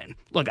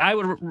 I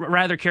would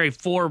rather carry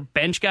 4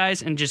 bench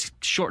guys and just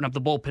shorten up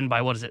the bullpen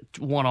by,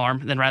 1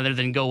 arm, rather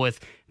than go with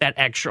that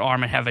extra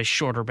arm and have a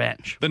shorter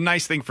bench. The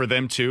nice thing for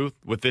them, too,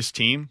 with this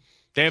team,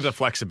 they have the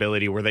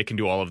flexibility where they can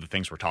do all of the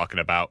things we're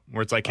talking about,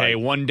 where it's like, hey,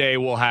 one day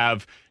we'll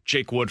have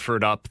Jake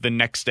Woodford up. The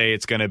next day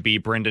it's going to be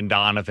Brendan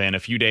Donovan. A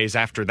few days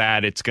after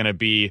that, it's going to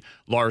be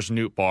Lars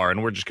Nootbaar,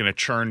 and we're just going to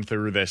churn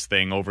through this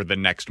thing over the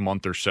next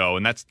month or so.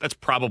 And that's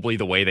probably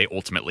the way they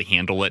ultimately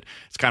handle it.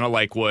 It's kind of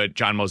like what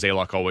John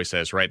Mozeliak always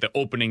says, right? The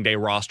opening day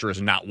roster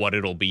is not what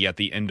it'll be at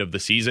the end of the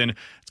season.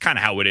 It's kind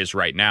of how it is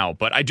right now.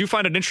 But I do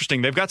find it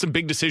interesting. They've got some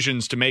big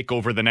decisions to make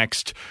over the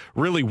next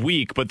really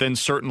week, but then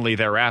certainly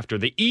thereafter.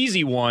 The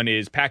easy one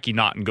is Packy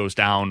Naughton goes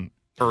down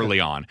early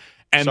on.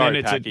 And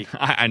Sorry, then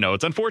I know,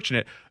 it's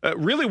unfortunate.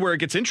 Really where it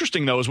gets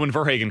interesting, though, is when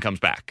Verhagen comes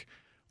back.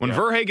 When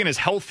Verhagen is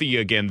healthy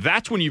again,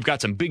 that's when you've got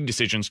some big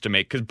decisions to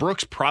make, because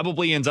Brooks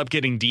probably ends up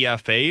getting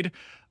DFA'd,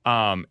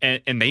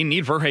 and they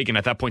need Verhagen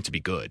at that point to be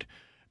good.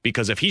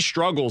 Because if he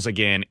struggles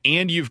again,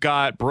 and you've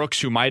got Brooks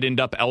who might end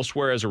up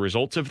elsewhere as a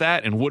result of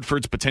that, and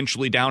Woodford's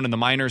potentially down in the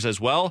minors as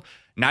well,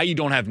 now you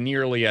don't have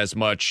nearly as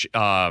much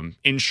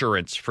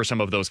insurance for some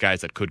of those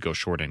guys that could go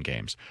short in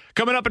games.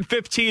 Coming up in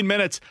 15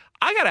 minutes,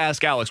 I got to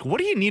ask Alex, what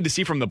do you need to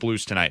see from the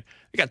Blues tonight?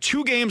 They got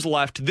 2 games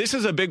left. This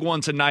is a big one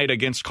tonight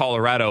against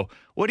Colorado.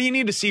 What do you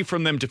need to see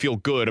from them to feel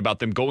good about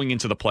them going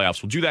into the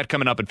playoffs? We'll do that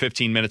coming up in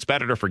 15 minutes.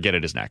 Bet It or Forget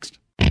It is next.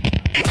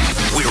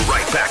 We're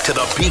right back to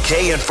the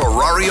BK and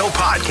Ferrario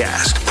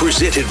podcast,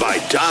 presented by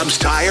Dobbs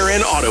Tire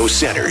and Auto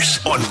Centers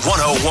on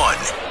 101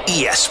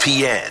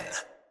 ESPN.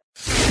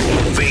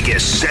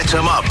 Vegas sets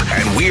them up,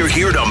 and we're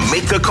here to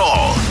make the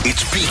call.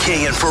 It's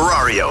BK and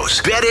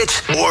Ferrario's Bet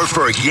It or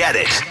Forget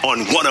It on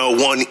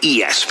 101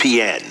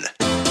 ESPN.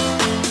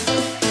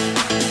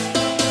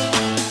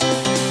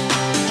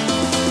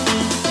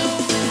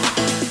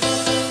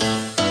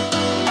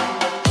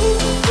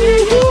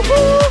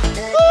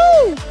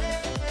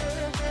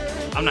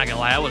 I'm not going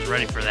to lie, I was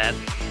ready for that.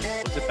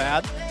 Was it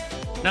bad?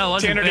 No, it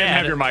wasn't Tanner bad. didn't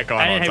have your mic on.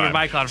 I didn't have your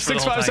mic on for the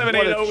whole time.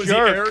 65780 was the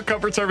Air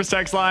Comfort Service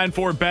text line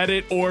for Bet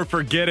It or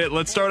Forget It.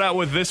 Let's start out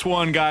with this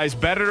one, guys.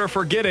 Bet it or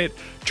forget it.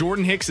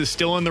 Jordan Hicks is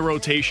still in the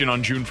rotation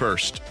on June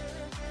 1st.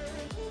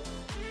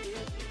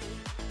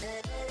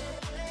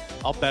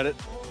 I'll bet it.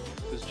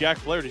 Because Jack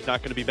Flaherty's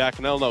not going to be back,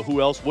 and I don't know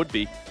who else would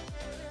be.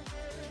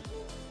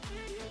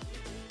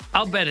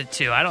 I'll bet it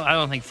too. I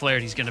don't think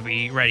Flaherty's going to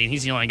be ready, and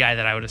he's the only guy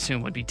that I would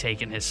assume would be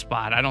taking his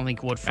spot. I don't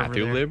think Woodford.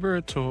 Matthew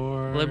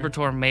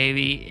Liberatore,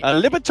 maybe.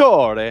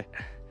 Liberatore.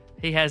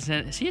 He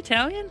hasn't. Is he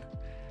Italian?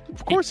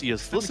 Of course he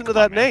is. Listen to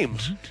that name.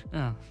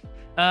 Oh.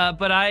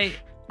 But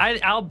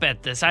I'll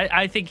bet this.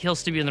 I think he'll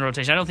still be in the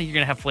rotation. I don't think you're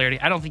going to have Flaherty.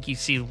 I don't think you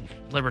see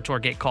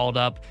Liberatore get called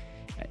up.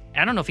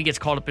 I don't know if he gets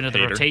called up into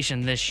the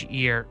rotation this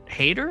year.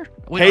 Hader?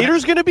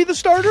 Hader's going to be the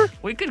starter?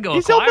 We could go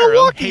He's acquire on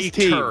Milwaukee's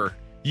him. team.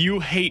 You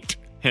hate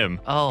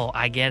him. Oh,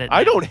 I get it.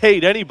 I don't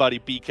hate anybody,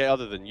 BK,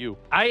 other than you.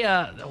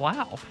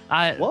 Wow.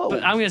 Whoa.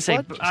 But I'm gonna say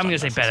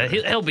bet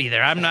it. He'll be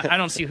there. I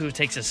don't see who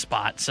takes his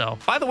spot. So.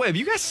 By the way, have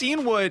you guys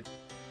seen what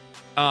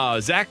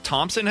Zach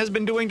Thompson has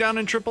been doing down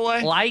in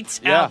AAA?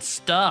 Lights out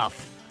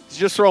stuff. He's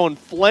just throwing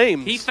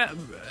flames. I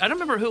don't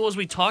remember who it was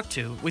we talked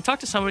to. We talked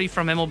to somebody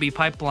from MLB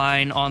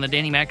Pipeline on the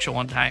Danny Mac show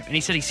one time, and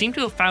he said he seemed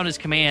to have found his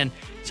command,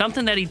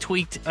 something that he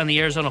tweaked on the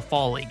Arizona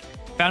Fall League.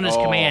 Found his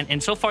command,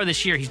 and so far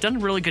this year, he's done a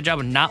really good job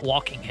of not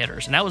walking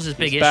hitters, and that was his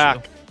big issue.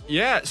 Back.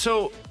 Yeah,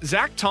 so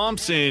Zach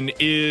Thompson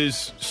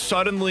is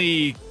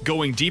suddenly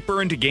going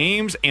deeper into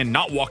games and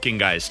not walking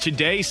guys.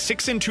 Today,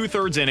 6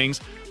 2/3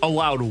 innings,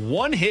 allowed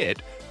 1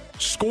 hit,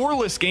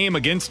 scoreless game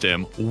against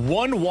him,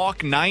 1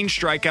 walk, 9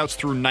 strikeouts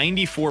through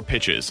 94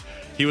 pitches.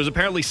 He was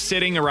apparently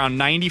sitting around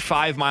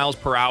 95 miles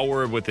per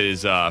hour with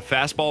his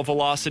fastball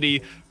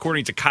velocity.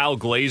 According to Kyle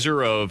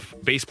Glazer of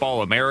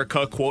Baseball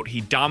America, quote,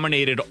 he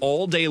dominated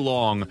all day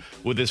long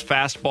with his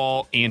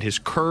fastball and his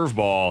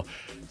curveball.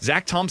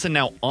 Zach Thompson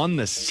now on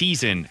the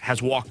season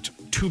has walked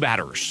 2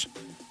 batters.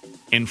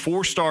 In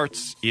 4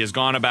 starts, he has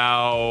gone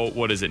about,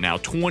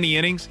 20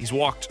 innings? He's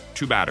walked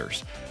 2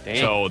 batters. Damn.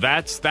 So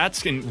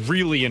that's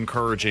really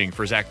encouraging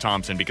for Zach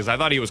Thompson because I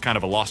thought he was kind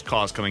of a lost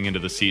cause coming into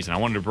the season. I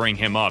wanted to bring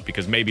him up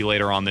because maybe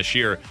later on this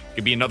year,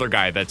 could be another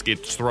guy that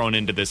gets thrown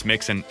into this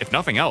mix. And if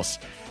nothing else,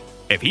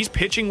 if he's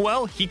pitching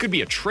well, he could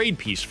be a trade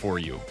piece for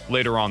you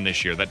later on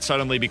this year that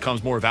suddenly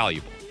becomes more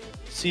valuable.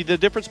 See, the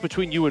difference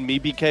between you and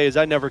me, BK, is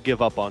I never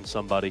give up on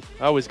somebody.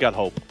 I always got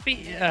hope.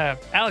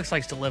 Alex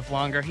likes to live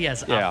longer. He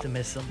has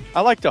optimism.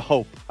 I like to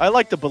hope. I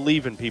like to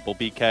believe in people,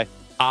 BK.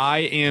 I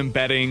am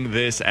betting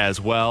this as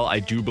well.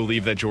 I do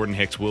believe that Jordan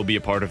Hicks will be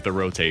a part of the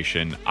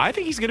rotation. I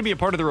think he's going to be a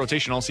part of the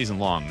rotation all season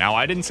long. Now,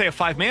 I didn't say a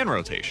 5-man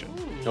rotation.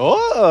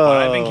 Oh.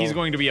 But I think he's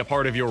going to be a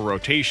part of your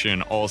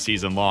rotation all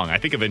season long. I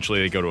think eventually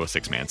they go to a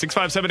 6-man.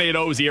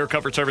 65780 is the Air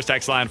Comfort Service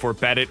text line for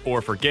Bet It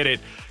or Forget It.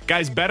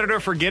 Guys, bet it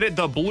or forget it,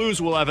 the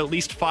Blues will have at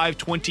least 5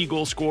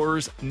 20-goal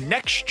scorers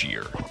next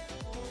year.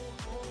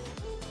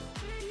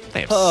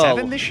 They have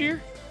 7 this year?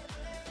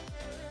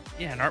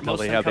 Yeah, and aren't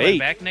most they of them have coming 8.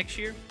 back next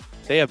year?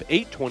 They have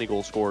 8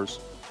 20-goal scorers.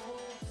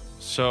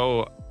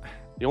 So,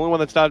 the only one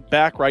that's not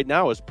back right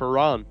now is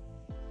Perron.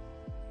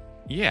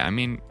 Yeah, I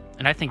mean...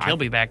 And I think he'll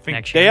be back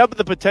next year. They have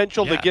the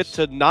potential to get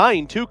to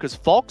 9, too, because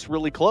Falk's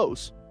really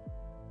close.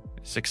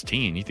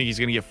 16. You think he's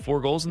going to get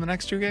 4 goals in the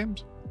next 2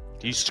 games?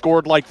 He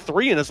scored like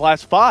 3 in his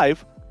last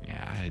 5.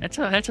 Yeah.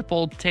 That's a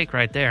bold take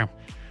right there.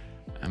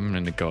 I'm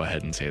going to go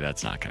ahead and say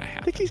that's not going to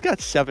happen. I think he's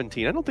got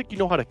 17. I don't think you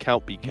know how to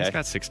count, BK. He's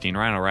got 16.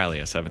 Ryan O'Reilly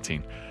has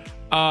 17.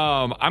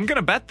 I'm going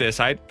to bet this.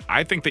 I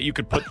think that you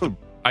could put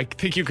I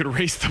think you could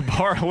raise the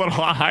bar a little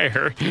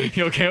higher.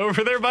 You okay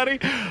over there, buddy?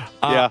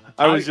 Yeah,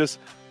 I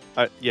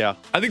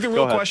think the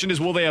real question is,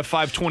 will they have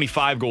 5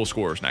 25-goal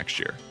scorers next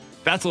year?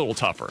 That's a little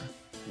tougher.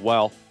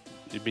 Well,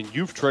 I mean,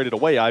 you've traded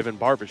away Ivan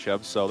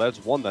Barbashev, so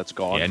that's one that's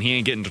gone. Yeah, and he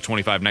ain't getting to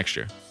 25 next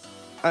year.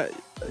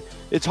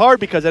 It's hard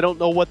because I don't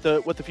know what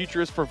the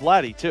future is for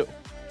Vladdy, too.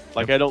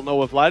 Like, I don't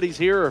know if Vladdy's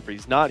here or if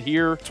he's not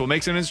here. That's what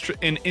makes it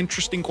an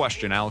interesting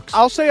question, Alex.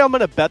 I'll say I'm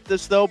going to bet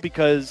this, though,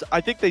 because I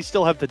think they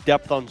still have the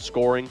depth on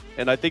scoring,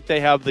 and I think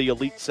they have the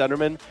elite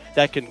centerman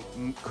that can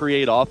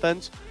create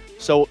offense.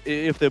 So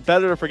if the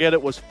bet it or forget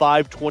it was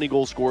 5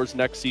 20-goal scorers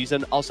next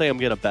season, I'll say I'm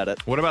going to bet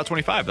it. What about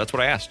 25? That's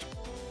what I asked.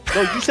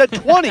 No, you said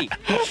 20.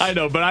 I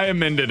know, but I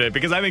amended it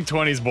because I think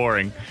 20 is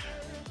boring.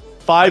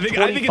 5 I think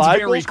it's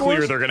very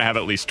clear they're going to have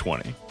at least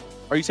 20.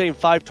 Are you saying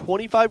 5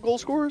 25-goal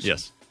scorers?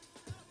 Yes.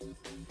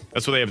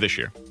 That's what they have this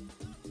year.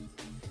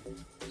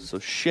 So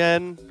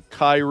Shen,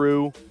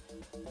 Kyrou,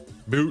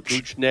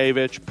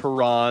 Buchnevich,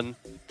 Perron.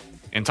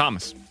 And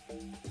Thomas.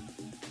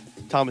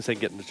 Thomas ain't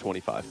getting to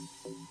 25.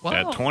 Wow.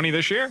 At 20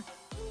 this year?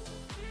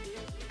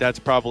 That's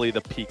probably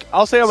the peak.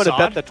 I'll say I'm going to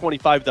bet that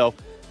 25, though.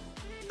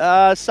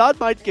 Saad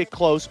might get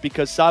close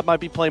because Saad might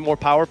be playing more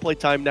power play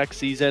time next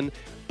season.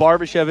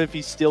 Barbashev, if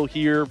he's still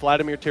here.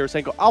 Vladimir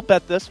Tarasenko. I'll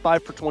bet this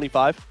 5 for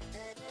 25.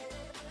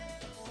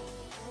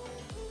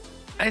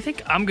 I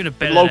think I'm going to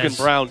bet Logan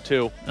Brown,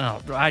 too.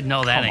 Oh, I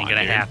know that ain't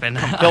going to happen.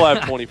 He'll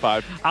have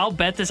 25. I'll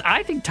bet this.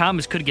 I think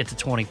Thomas could get to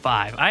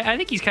 25. I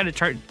think he's kind of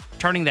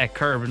turning that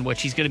curve in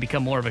which he's going to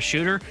become more of a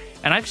shooter.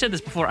 And I've said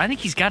this before, I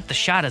think he's got the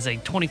shot as a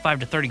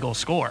 25 to 30 goal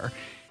scorer.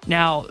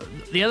 Now,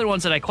 the other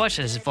ones that I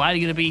question is Vladdy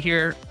going to be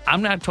here?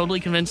 I'm not totally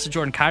convinced that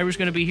Jordan Kyrou's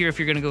going to be here if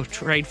you're going to go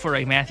trade for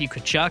a Matthew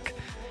Tkachuk.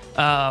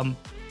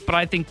 But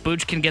I think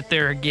Booch can get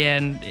there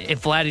again.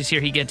 If Vladdy's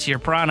here, he gets here.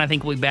 Perron, I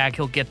think, will be back.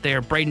 He'll get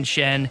there. Braden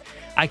Shen,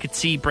 I could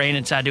see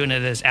Brandon Saad doing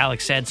it, as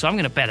Alex said, so I'm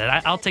going to bet it.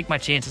 I'll take my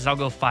chances. I'll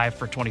go 5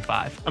 for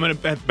 25. I'm going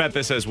to bet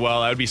this as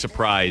well. I would be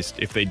surprised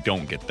if they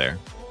don't get there.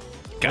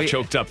 Got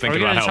choked up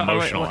thinking about how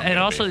emotional and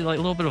also like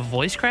a little bit of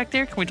voice crack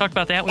there. Can we talk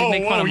about that? We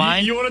make fun of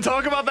mine. You want to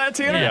talk about that,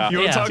 Tanner? Yeah. You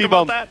want to talk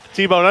about that?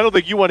 T-Bone, I don't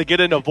think you want to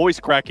get into voice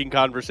cracking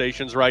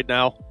conversations right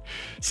now.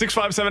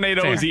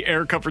 65780 is the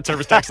Air Comfort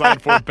Service text line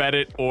for Bet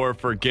It or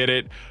Forget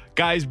It.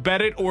 Guys,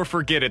 bet it or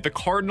forget it. The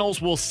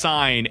Cardinals will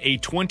sign a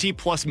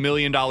 $20+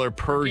 million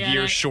per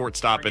year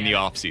shortstop in the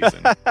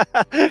offseason.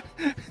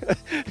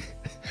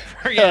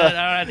 Forget it.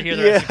 I don't have to hear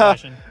the rest of the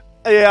question.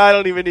 Yeah, I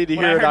don't even need to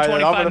when hear it. I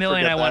heard $25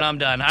 million, I went, I'm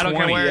done. I don't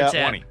care where it's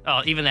 20. at.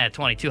 Oh, even that,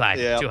 20. Too high.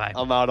 Yeah, too high.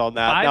 I'm out on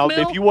that. 5 now,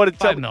 mil? if you want to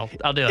tell 5 mil,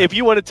 I'll do it. If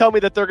you want to tell me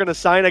that they're going to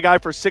sign a guy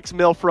for $6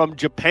 million from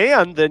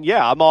Japan, then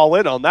yeah, I'm all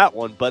in on that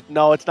one. But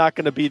no, it's not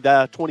going to be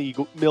that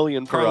 $20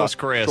 million for Carlos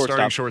Correa, shortstop.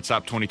 starting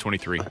shortstop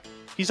 2023.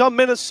 He's on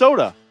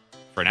Minnesota.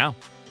 For now.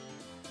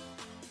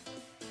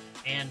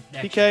 And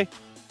PK.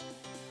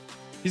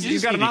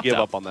 He's got to an give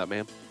opt-out. up on that,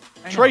 man.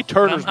 I Trey know, but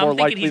Turner's I'm more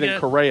thinking likely he's than gonna-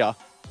 Correa.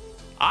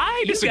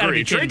 I You gotta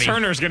be disagree. Trey kidding me.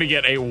 Turner's going to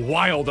get a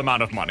wild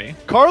amount of money.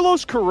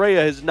 Carlos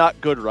Correa is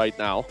not good right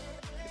now.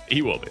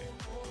 He will be.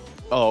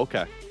 Oh,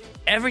 okay.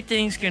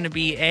 Everything's going to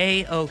be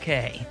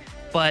A-okay.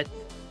 But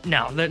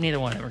no, neither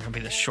one of them are going to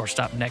be the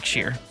shortstop next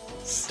year.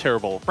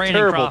 Terrible. Brandon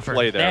Terrible Crawford,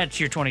 play there. that's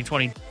your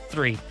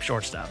 2023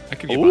 shortstop. I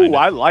could get behind Ooh, it.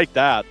 I like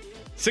that.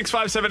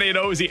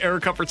 65780 is the Air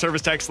Comfort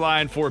Service text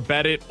line for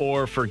Bet It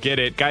or Forget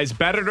It. Guys,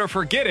 bet it or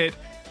forget it.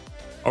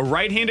 A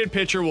right-handed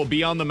pitcher will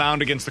be on the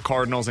mound against the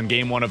Cardinals in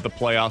Game 1 of the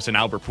playoffs, and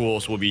Albert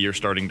Pujols will be your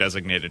starting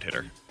designated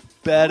hitter.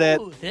 Bet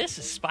it. Ooh, this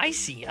is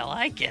spicy. I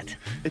like it.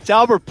 It's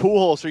Albert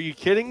Pujols. Are you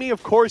kidding me?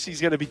 Of course he's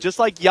going to be. Just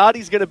like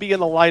Yachty's going to be in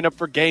the lineup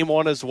for Game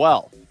 1 as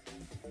well.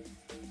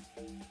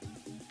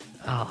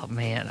 Oh,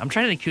 man. I'm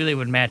trying to think who they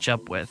would match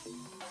up with.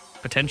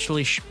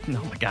 Potentially,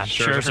 oh, my God,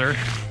 Scherzer.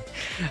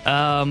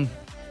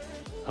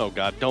 Oh,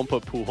 God, don't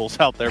put Pujols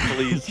out there,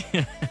 please.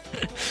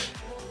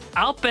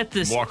 I'll bet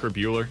this. Walker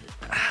Buehler.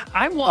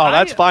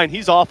 That's fine.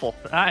 He's awful.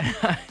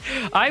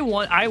 I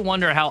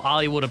wonder how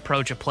Ollie would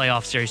approach a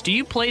playoff series. Do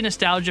you play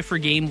nostalgia for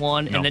Game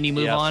 1 and then you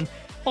move on?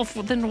 Well,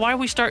 then why are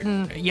we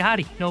starting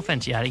Yachty? No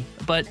offense, Yachty.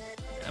 But,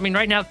 I mean,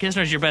 right now,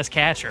 Kisner's your best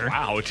catcher.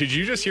 Wow, did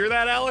you just hear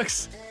that,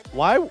 Alex?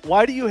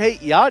 Why do you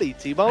hate Yachty,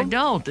 T-Bone? I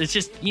don't. It's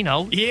just, He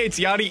hates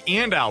Yachty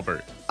and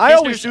Albert. I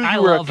always knew I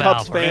you were a love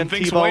Cubs Albert. fan, And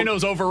thinks T-Bone.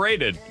 Waino's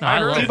overrated. No, I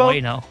love T-Bone.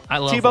 Waino. I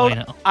love T-Bone,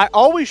 Waino. I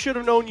always should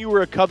have known you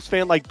were a Cubs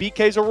fan like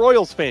BK's a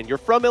Royals fan. You're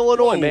from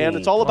Illinois, man.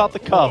 It's all about the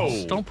Cubs.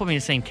 Whoa. Don't put me in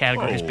the same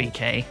category as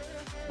BK.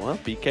 Well,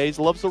 BK's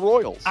loves the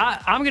Royals.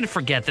 I'm going to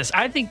forget this.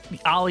 I think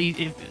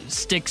Ollie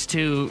sticks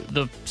to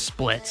the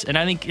splits, and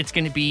I think it's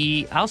going to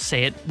be, I'll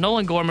say it,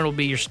 Nolan Gorman will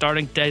be your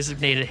starting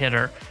designated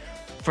hitter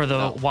for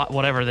the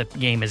whatever the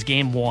game is,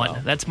 Game 1. No.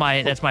 That's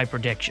my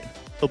prediction.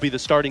 He'll be the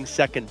starting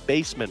second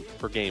baseman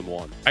for Game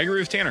 1. I agree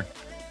with Tanner.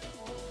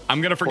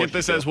 I'm going to forget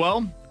this as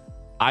well.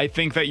 I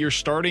think that your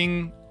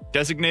starting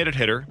designated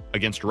hitter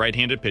against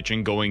right-handed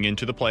pitching going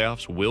into the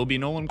playoffs will be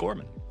Nolan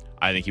Gorman.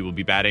 I think he will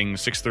be batting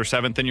 6th or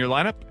 7th in your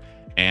lineup,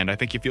 and I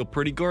think you feel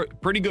pretty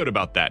good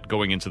about that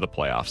going into the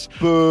playoffs.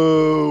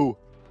 Boo!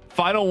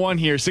 Final one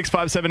here,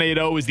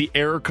 65780 is the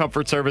Air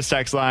Comfort Service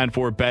text line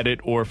for Bet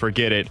It or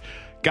Forget It.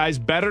 Guys,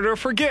 bet it or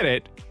forget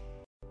it,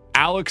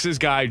 Alex's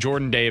guy,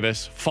 Jordan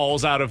Davis,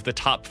 falls out of the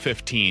top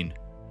 15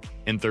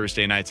 in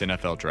Thursday night's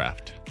NFL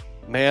draft.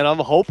 Man, I'm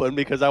hoping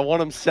because I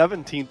want him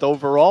 17th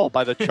overall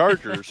by the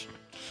Chargers.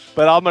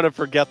 But I'm going to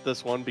forget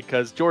this one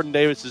because Jordan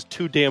Davis is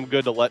too damn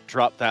good to let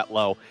drop that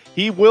low.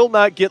 He will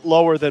not get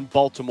lower than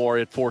Baltimore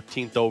at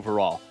 14th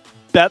overall.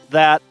 Bet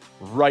that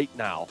right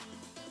now.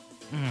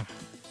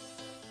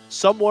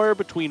 Somewhere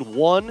between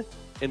 1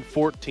 and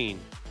 14.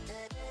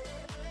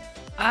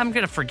 I'm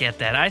going to forget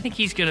that. I think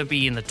he's going to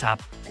be in the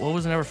top, what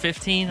was it, number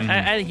 15? Mm-hmm.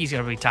 I think he's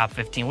going to be top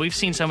 15. We've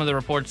seen some of the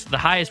reports. The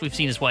highest we've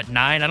seen is, 9?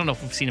 I don't know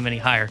if we've seen him any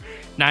higher.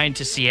 9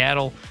 to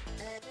Seattle.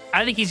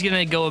 I think he's going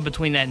to go in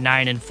between that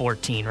 9 and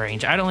 14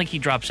 range. I don't think he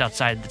drops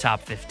outside the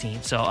top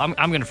 15. So I'm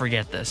going to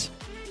forget this.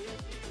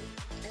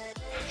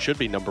 Should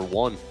be number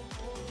 1.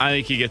 I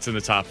think he gets in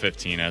the top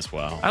 15 as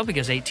well. I hope he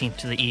goes 18th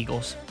to the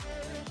Eagles.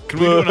 Can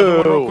we do another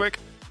one real quick?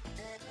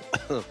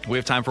 We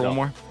have time for one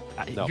more?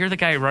 No. You're the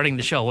guy running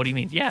the show. What do you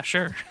mean? Yeah,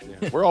 sure.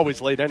 Yeah, we're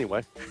always late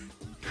anyway.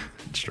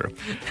 It's true.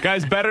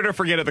 Guys, bet it or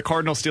forget it, the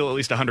Cardinals steal at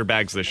least 100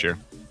 bags this year.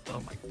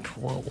 Oh, my.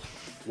 Whoa.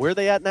 Where are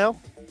they at now?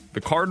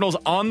 The Cardinals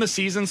on the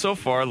season so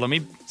far, let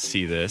me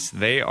see this.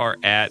 They are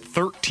at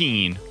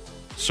 13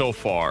 so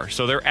far.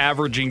 So they're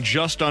averaging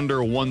just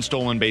under 1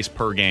 stolen base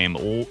per game.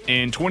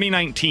 In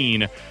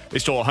 2019, they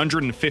stole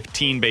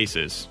 115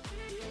 bases.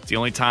 the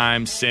only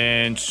time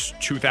since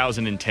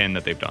 2010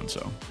 that they've done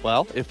so.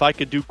 Well, if I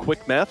could do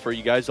quick math for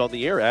you guys on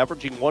the air,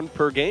 averaging one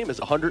per game is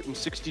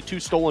 162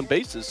 stolen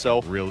bases.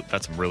 So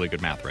that's some really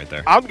good math right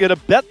there. I'm going to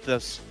bet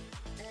this.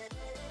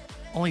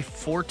 Only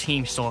 4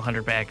 teams stole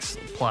 100 bags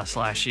plus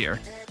last year.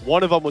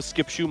 One of them was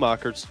Skip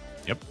Schumacher's.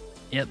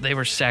 Yep, they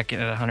were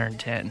second at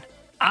 110.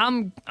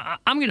 I'm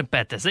going to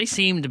bet this. They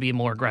seem to be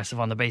more aggressive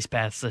on the base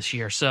paths this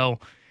year. So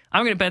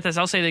I'm going to bet this.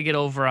 I'll say they get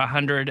over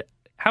 100.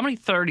 How many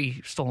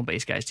 30 stolen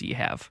base guys do you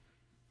have?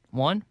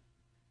 One?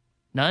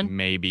 None?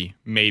 Maybe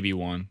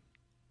one.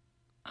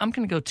 I'm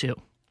going to go 2.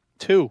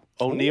 2.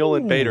 O'Neill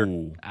and Bader.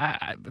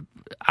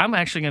 I'm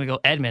actually going to go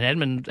Edman.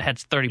 Edman had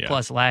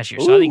 30-plus last year,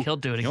 so I think he'll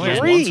do it again. He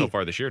only has 1 so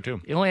far this year, too.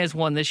 He only has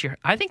 1 this year.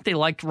 I think they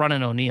liked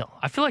running O'Neill.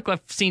 I feel like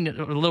I've seen a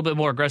little bit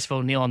more aggressive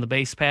O'Neill on the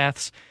base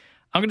paths.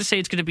 I'm going to say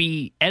it's going to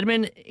be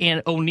Edman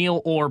and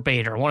O'Neill or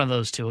Bader. One of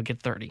those two will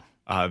get 30.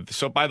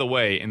 So, by the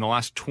way, in the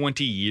last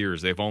 20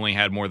 years, they've only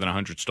had more than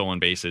 100 stolen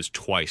bases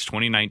twice.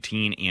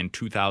 2019 and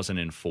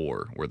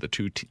 2004 were the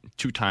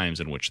two times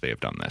in which they have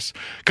done this.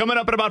 Coming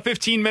up in about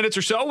 15 minutes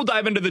or so, we'll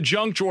dive into the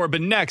junk drawer.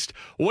 But next,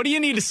 what do you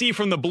need to see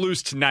from the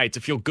Blues tonight to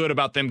feel good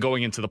about them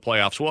going into the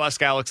playoffs? We'll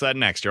ask Alex that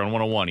next here on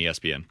 101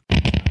 ESPN.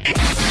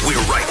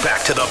 We're right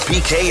back to the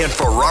BK and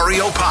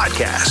Ferrario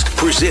podcast,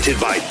 presented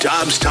by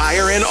Dobbs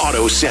Tire and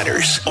Auto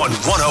Centers on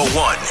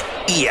 101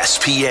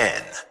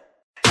 ESPN.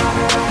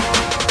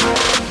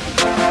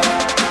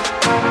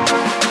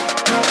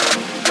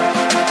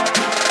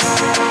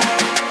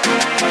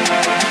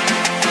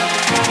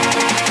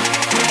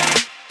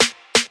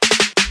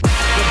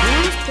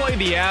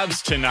 The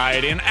Avs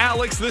tonight. And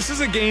Alex, this is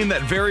a game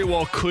that very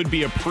well could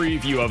be a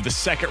preview of the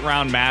second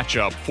round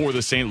matchup for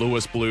the St.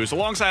 Louis Blues.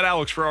 Alongside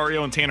Alex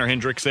Ferrario and Tanner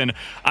Hendrickson,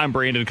 I'm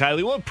Brandon Kiley.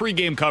 We'll have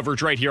pregame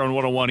coverage right here on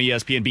 101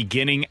 ESPN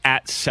beginning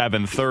at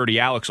 7:30.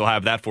 Alex will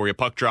have that for you.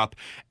 Puck drop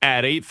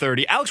at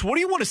 8:30. Alex, what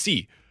do you want to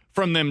see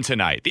from them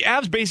tonight? The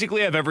Avs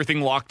basically have everything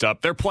locked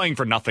up. They're playing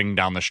for nothing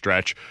down the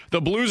stretch. The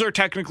Blues are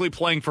technically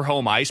playing for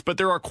home ice, but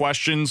there are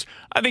questions,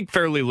 I think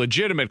fairly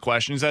legitimate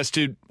questions, as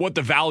to what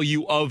the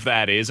value of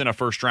that is in a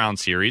first-round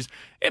series.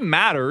 It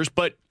matters,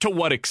 but to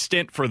what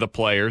extent for the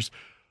players?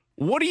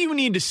 What do you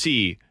need to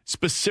see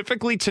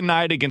specifically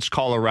tonight against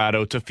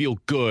Colorado to feel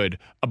good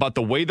about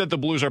the way that the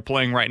Blues are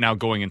playing right now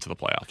going into the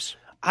playoffs?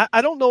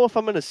 I don't know if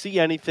I'm going to see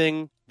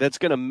anything that's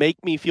going to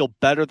make me feel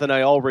better than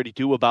I already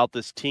do about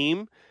this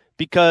team,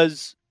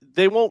 because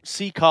they won't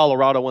see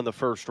Colorado in the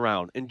first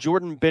round. And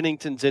Jordan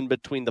Binnington's in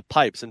between the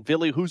pipes. And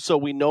Ville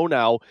Husso, we know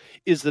now,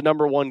 is the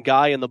number 1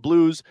 guy in the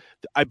Blues.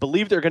 I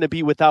believe they're going to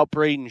be without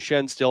Braden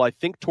Shen still. I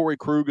think Torrey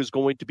Krug is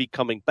going to be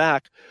coming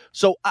back.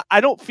 So I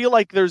don't feel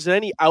like there's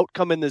any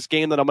outcome in this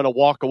game that I'm going to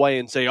walk away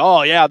and say,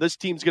 oh, yeah, this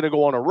team's going to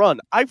go on a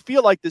run. I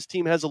feel like this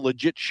team has a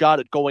legit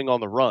shot at going on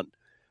the run.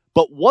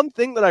 But one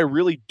thing that I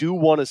really do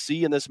want to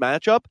see in this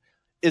matchup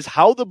is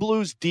how the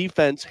Blues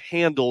defense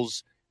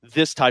handles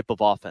this type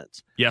of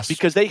offense. Yes.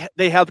 Because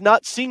they have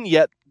not seen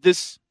yet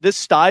this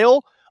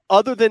style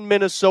other than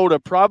Minnesota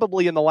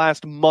probably in the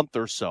last month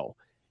or so.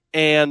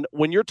 And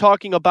when you're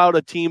talking about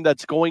a team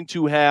that's going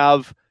to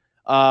have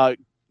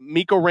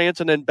Mikko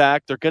Rantanen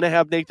back, they're going to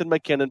have Nathan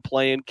McKinnon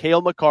playing,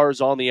 Cale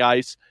Makar's on the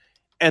ice,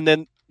 and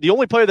then the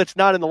only player that's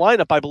not in the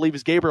lineup, I believe,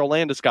 is Gabriel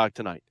Landeskog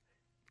tonight.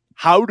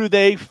 How do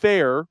they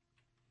fare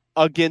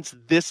against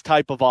this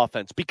type of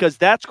offense? Because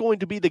that's going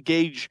to be the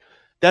gauge.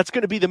 That's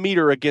going to be the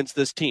meter against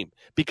this team,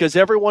 because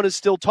everyone is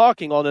still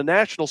talking on the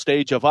national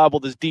stage of, well,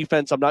 this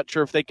defense, I'm not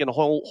sure if they can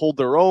hold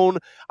their own.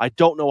 I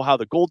don't know how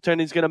the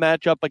goaltending is going to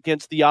match up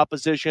against the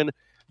opposition.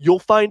 You'll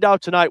find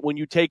out tonight when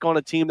you take on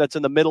a team that's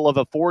in the middle of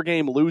a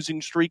 4-game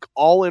losing streak,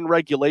 all in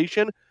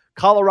regulation.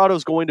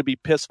 Colorado's going to be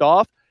pissed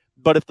off.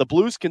 But if the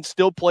Blues can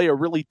still play a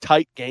really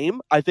tight game,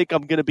 I think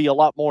I'm going to be a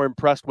lot more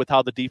impressed with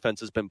how the defense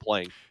has been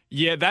playing.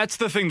 Yeah, that's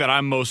the thing that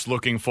I'm most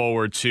looking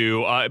forward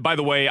to. By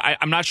the way,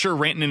 I'm not sure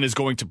Rantanen is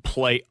going to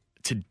play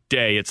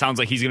today. It sounds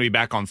like he's going to be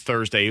back on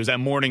Thursday. He was at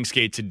morning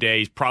skate today.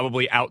 He's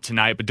probably out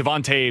tonight. But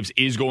Devon Toews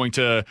is going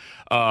to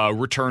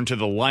return to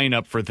the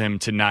lineup for them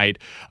tonight.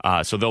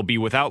 So they'll be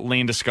without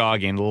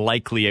Landeskog and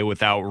likely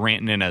without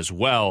Rantanen as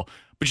well.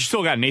 But you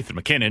still got Nathan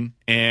McKinnon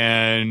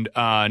and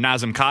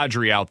Nazem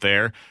Kadri out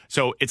there.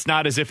 So it's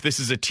not as if this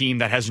is a team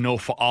that has no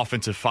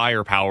offensive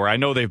firepower. I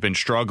know they've been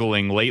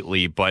struggling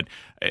lately, but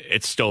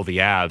it's still the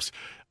Avs.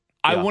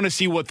 I want to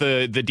see what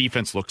the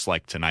defense looks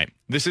like tonight.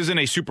 This isn't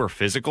a super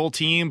physical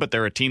team, but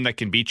they're a team that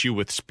can beat you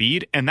with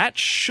speed, and that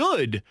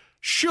should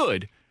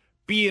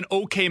be an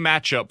okay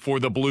matchup for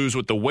the Blues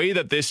with the way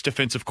that this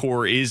defensive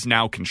core is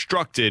now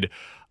constructed.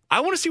 I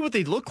want to see what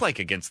they look like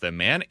against them,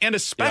 man. And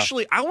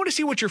especially, I want to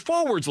see what your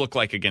forwards look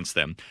like against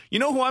them. You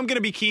know who I'm going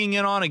to be keying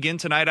in on again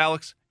tonight,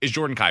 Alex? Is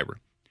Jordan Kyrou.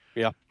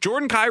 Yeah.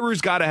 Jordan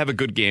Kyrou's got to have a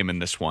good game in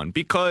this one,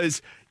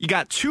 because you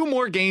got 2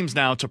 more games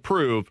now to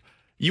prove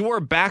you are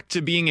back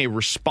to being a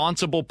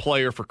responsible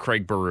player for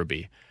Craig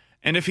Berube.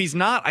 And if he's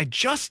not, I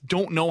just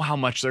don't know how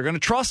much they're going to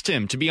trust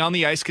him to be on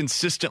the ice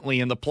consistently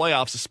in the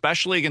playoffs,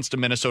 especially against a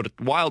Minnesota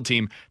Wild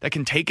team that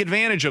can take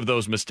advantage of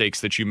those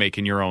mistakes that you make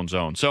in your own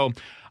zone. So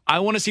I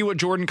want to see what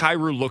Jordan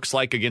Kyrou looks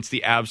like against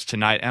the Avs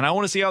tonight, and I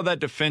want to see how that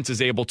defense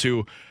is able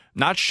to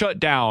not shut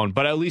down,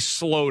 but at least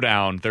slow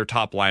down their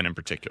top line in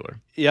particular.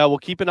 Yeah, we'll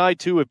keep an eye,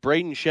 too, if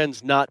Braden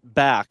Schen's not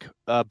back.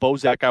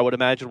 Bozak, I would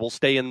imagine, will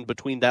stay in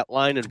between that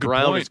line, and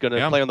Brown is going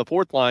to play on the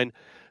fourth line.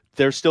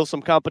 There's still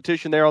some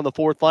competition there on the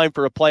fourth line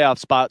for a playoff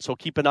spot, so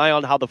keep an eye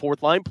on how the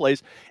fourth line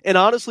plays. And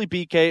honestly,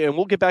 BK, and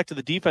we'll get back to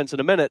the defense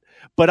in a minute,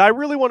 but I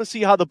really want to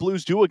see how the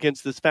Blues do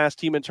against this fast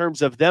team in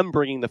terms of them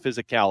bringing the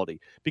physicality.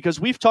 Because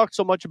we've talked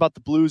so much about the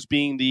Blues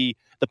being the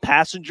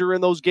passenger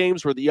in those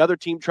games where the other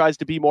team tries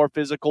to be more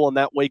physical and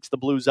that wakes the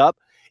Blues up.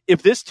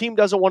 If this team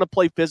doesn't want to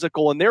play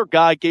physical and their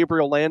guy,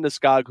 Gabriel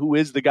Landeskog, who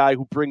is the guy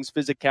who brings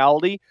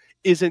physicality,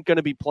 isn't going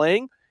to be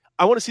playing,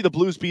 I want to see the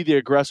Blues be the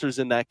aggressors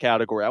in that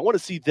category. I want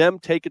to see them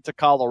take it to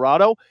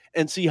Colorado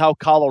and see how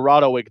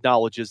Colorado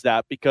acknowledges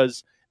that,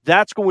 because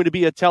that's going to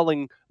be a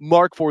telling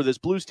mark for this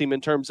Blues team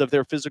in terms of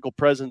their physical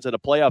presence in a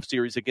playoff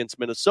series against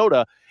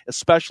Minnesota,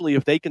 especially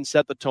if they can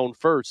set the tone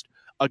first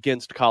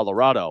against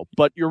Colorado.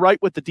 But you're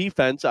right with the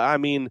defense. I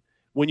mean,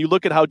 when you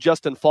look at how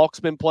Justin Falk's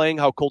been playing,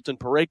 how Colton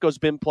Parayko's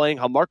been playing,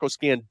 how Marco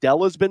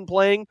Scandella's been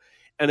playing,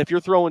 and if you're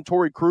throwing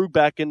Torrey Krug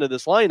back into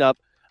this lineup,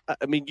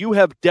 I mean, you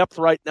have depth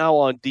right now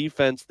on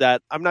defense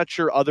that I'm not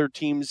sure other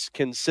teams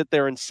can sit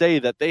there and say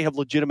that they have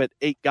legitimate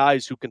 8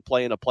 guys who can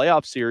play in a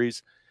playoff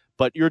series.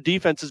 But your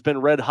defense has been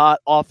red hot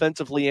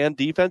offensively and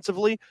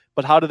defensively.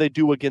 But how do they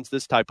do against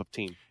this type of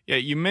team? Yeah,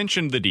 you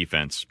mentioned the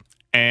defense,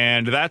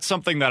 and that's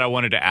something that I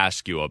wanted to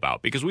ask you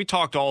about, because we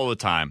talked all the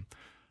time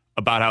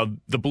about how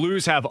the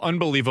Blues have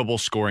unbelievable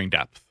scoring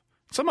depth.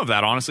 Some of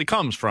that honestly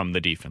comes from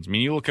the defense. I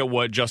mean, you look at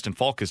what Justin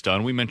Falk has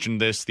done. We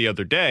mentioned this the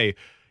other day.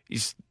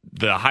 He's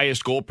the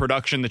highest goal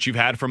production that you've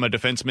had from a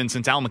defenseman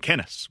since Al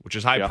McInnes, which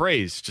is high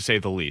praise, to say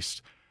the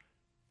least.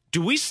 Do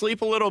we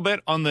sleep a little bit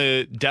on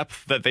the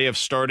depth that they have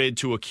started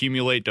to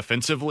accumulate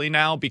defensively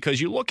now?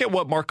 Because you look at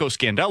what Marco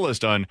Scandella has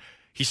done.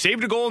 He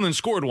saved a goal and then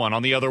scored one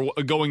on the other,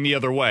 going the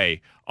other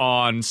way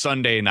on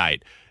Sunday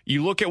night.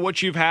 You look at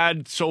what you've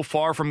had so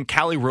far from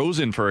Calle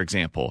Rosen, for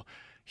example.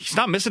 He's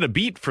not missing a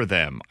beat for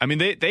them. I mean,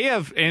 they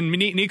have, and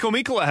Nico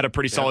Mikkola had a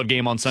pretty solid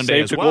game on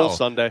Sunday as well. Saved a goal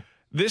Sunday.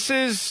 This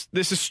is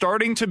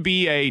starting to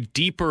be a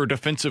deeper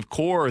defensive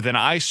core than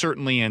I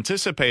certainly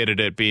anticipated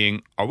it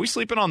being. Are we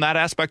sleeping on that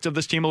aspect of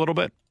this team a little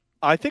bit?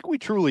 I think we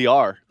truly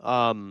are.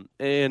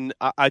 And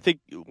I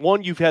think,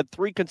 one, you've had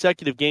 3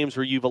 consecutive games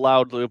where you've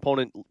allowed the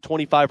opponent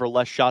 25 or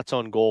less shots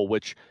on goal,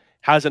 which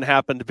hasn't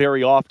happened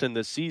very often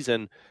this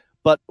season.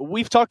 But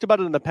we've talked about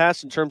it in the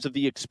past in terms of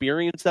the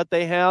experience that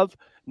they have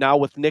now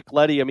with Nick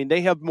Leddy. I mean,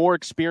 they have more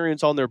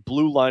experience on their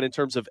blue line in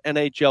terms of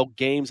NHL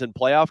games and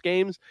playoff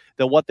games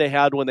than what they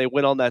had when they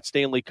went on that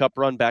Stanley Cup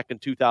run back in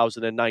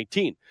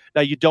 2019.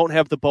 Now, you don't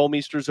have the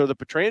Bouwmeesters or the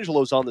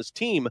Petrangelos on this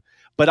team,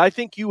 but I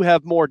think you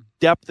have more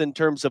depth in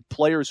terms of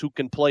players who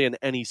can play in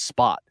any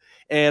spot.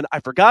 And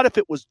I forgot if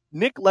it was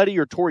Nick Leddy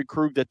or Torrey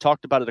Krug that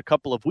talked about it a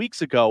couple of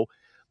weeks ago,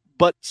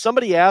 but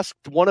somebody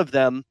asked one of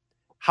them,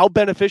 how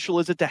beneficial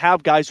is it to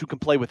have guys who can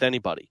play with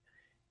anybody?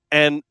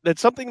 And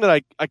that's something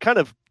that I kind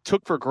of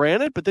took for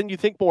granted, but then you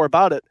think more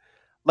about it.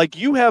 Like,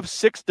 you have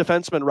 6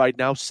 defensemen right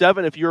now,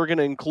 7 if you're going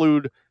to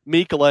include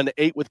Mikkola, and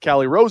 8 with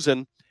Calle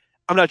Rosen.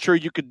 I'm not sure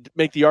you could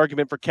make the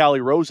argument for Calle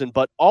Rosen,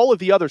 but all of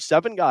the other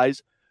 7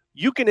 guys,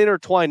 you can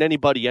intertwine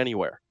anybody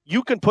anywhere.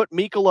 You can put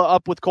Mikkola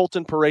up with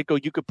Colton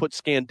Parayko. You could put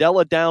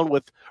Scandella down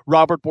with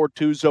Robert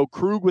Bortuzzo,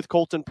 Krug with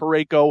Colton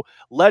Parayko,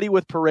 Leddy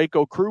with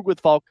Parayko, Krug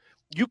with Falk.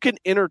 You can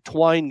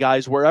intertwine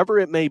guys wherever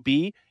it may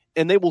be,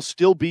 and they will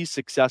still be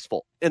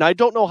successful. And I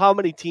don't know how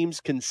many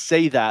teams can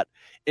say that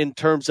in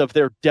terms of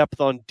their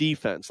depth on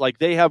defense. Like,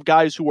 they have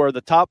guys who are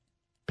the top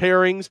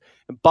pairings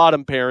and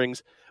bottom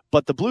pairings,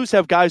 but the Blues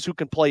have guys who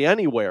can play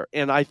anywhere.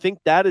 And I think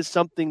that is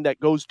something that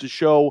goes to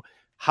show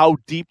how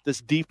deep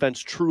this defense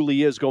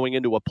truly is going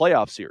into a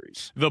playoff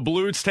series. The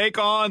Blues take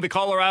on the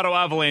Colorado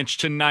Avalanche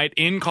tonight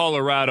in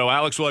Colorado.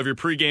 Alex will have your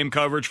pregame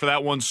coverage for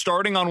that one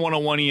starting on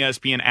 101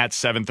 ESPN at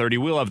 7:30.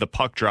 We'll have the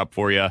puck drop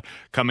for you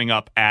coming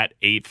up at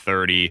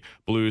 8:30.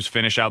 Blues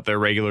finish out their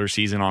regular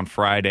season on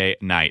Friday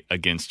night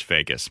against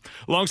Vegas.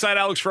 Alongside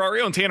Alex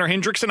Ferrario and Tanner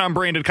Hendrickson, I'm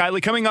Brandon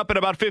Kiley. Coming up in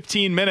about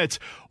 15 minutes,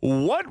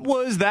 what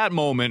was that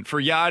moment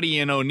for Yadi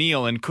and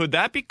O'Neill, and could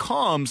that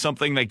become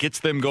something that gets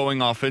them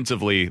going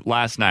offensively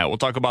last night? We'll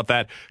talk about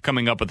that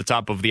coming up at the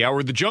top of the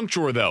hour. The Junk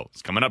Drawer, though,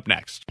 is coming up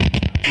next.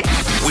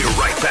 We're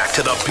right back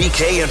to the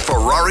BK and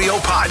Ferrario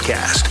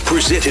podcast,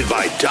 presented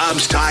by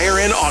Dobbs Tire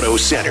and Auto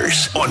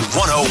Centers on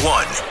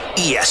 101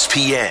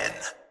 ESPN.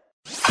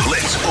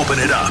 Let's open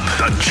it up.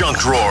 The Junk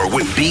Drawer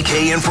with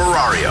BK and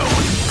Ferrario.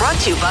 Brought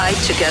to you by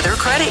Together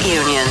Credit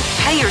Union.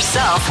 Pay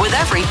yourself with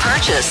every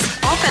purchase.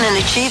 Open an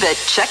Achieve It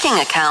checking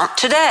account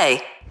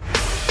today.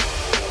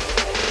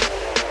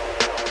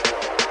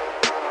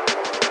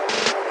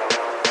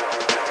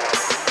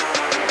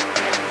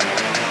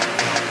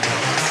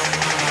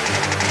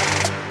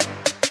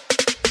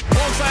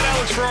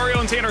 Ferrario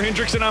and Tanner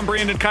Hendrickson. I'm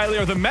Brandon Kiley.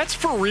 Are the Mets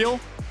for real?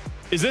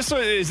 Is this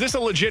a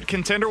legit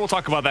contender? We'll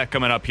talk about that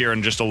coming up here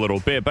in just a little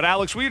bit. But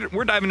Alex,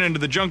 we're diving into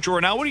the Junk Drawer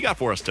now. What do you got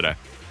for us today?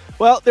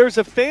 Well, there's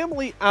a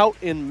family out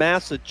in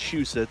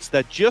Massachusetts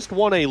that just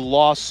won a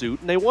lawsuit,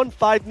 and they won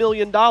 $5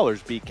 million,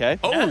 BK.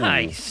 Oh,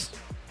 nice.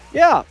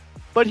 Yeah,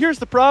 but here's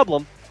the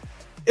problem.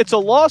 It's a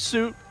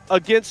lawsuit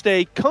against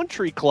a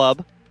country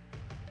club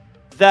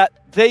that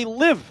they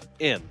live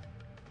in.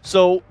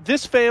 So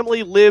this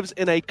family lives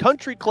in a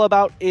country club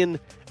out in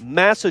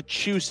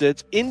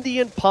Massachusetts,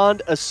 Indian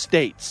Pond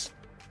Estates.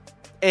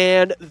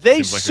 And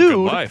they Seems like a sued.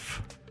 good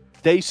life.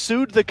 They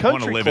sued the I want to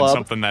country live club. in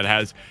something that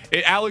has.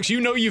 Alex,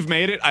 you know you've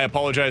made it. I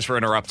apologize for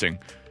interrupting.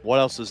 What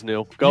else is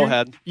new? Go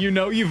ahead. You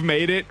know you've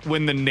made it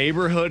when the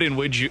neighborhood in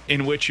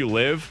which you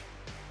live,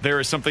 there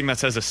is something that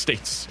says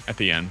estates at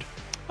the end.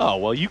 Oh,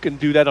 well, you can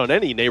do that on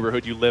any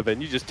neighborhood you live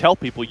in. You just tell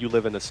people you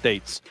live in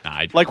estates.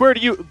 Like, where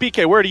do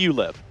you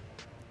live?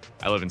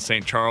 I live in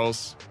St.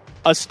 Charles.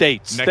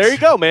 Estates. There you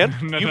go, man.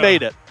 You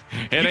made it.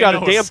 You got a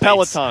damn estates.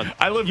 Peloton.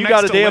 I live you next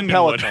got a to damn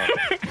Lindenwood.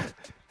 Peloton.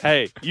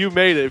 Hey, you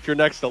made it if you're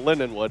next to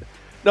Lindenwood.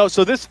 No,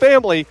 so this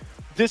family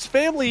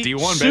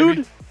D1,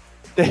 sued.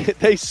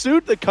 They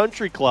sued the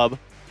country club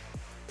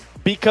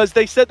because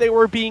they said they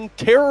were being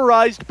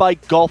terrorized by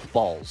golf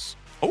balls.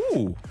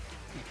 Ooh.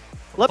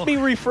 Let me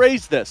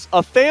rephrase this.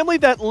 A family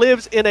that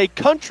lives in a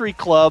country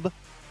club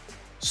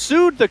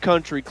sued the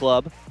country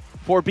club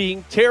for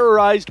being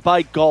terrorized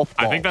by golf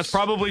balls. I think that's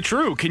probably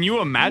true. Can you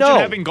imagine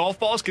having golf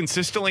balls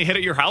consistently hit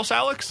at your house,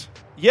 Alex?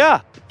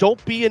 Yeah.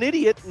 Don't be an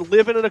idiot and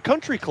live in a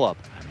country club.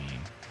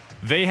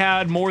 They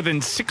had more than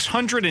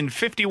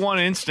 651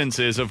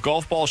 instances of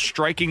golf balls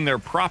striking their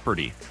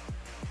property.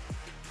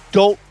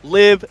 Don't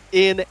live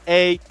in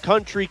a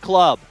country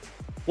club.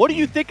 What do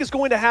you think is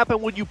going to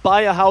happen when you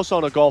buy a house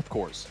on a golf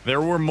course? There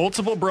were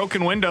multiple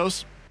broken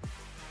windows.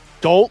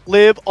 Don't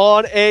live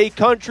on a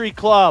country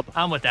club.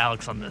 I'm with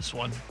Alex on this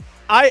one.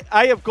 I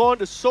have gone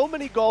to so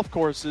many golf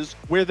courses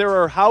where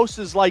there are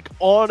houses like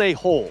on a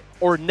hole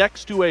or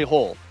next to a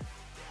hole.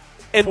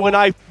 And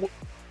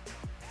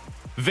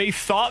They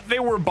thought they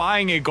were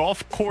buying a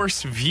golf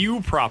course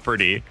view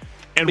property,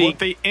 and what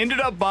they ended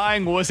up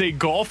buying was a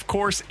golf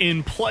course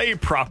in play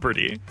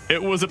property.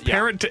 It was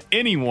apparent to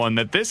anyone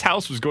that this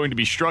house was going to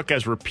be struck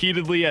as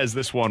repeatedly as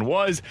this one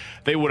was.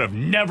 They would have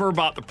never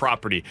bought the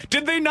property.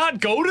 Did they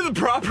not go to the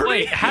property?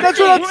 Wait, that's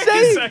what I'm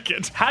saying.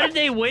 Second. How did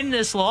they win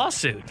this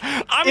lawsuit?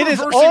 I'm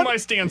reversing my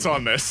stance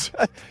on this.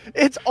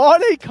 It's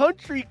on a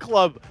country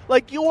club.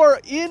 Like, you are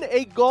in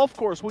a golf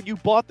course when you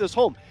bought this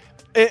home.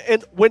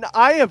 And when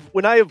I have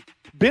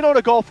been on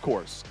a golf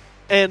course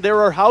and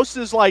there are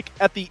houses like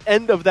at the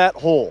end of that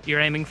hole. You're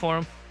aiming for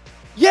them?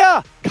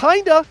 Yeah,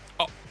 kinda.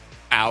 Oh,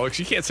 Alex,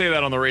 you can't say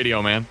that on the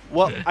radio, man.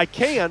 Well, I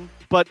can,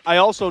 but I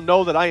also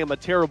know that I am a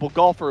terrible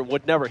golfer and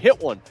would never hit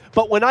one.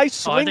 But when I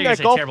swing I that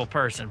a golf, terrible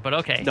person, but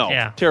okay. No,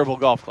 yeah. terrible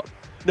golf club.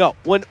 No,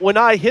 when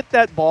I hit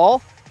that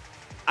ball,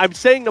 I'm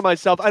saying to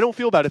myself, I don't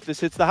feel bad if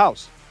this hits the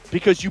house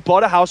because you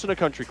bought a house in a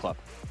country club.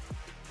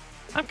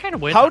 I'm kind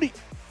of with How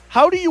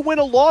do you win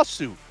a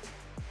lawsuit?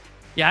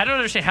 Yeah, I don't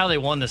understand how they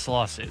won this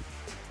lawsuit.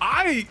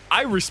 I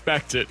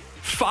respect it.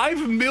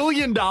 $5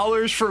 million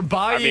for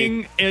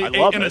buying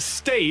an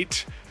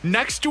estate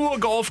next to a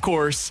golf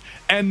course,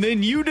 and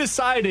then you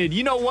decided,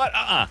 you know what?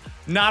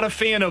 Not a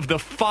fan of the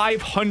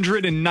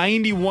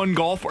 651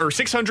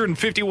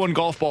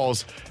 golf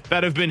balls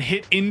that have been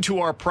hit into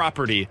our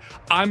property.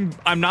 I'm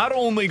not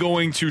only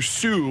going to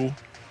sue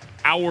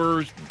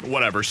our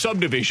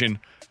subdivision.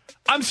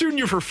 I'm suing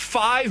you for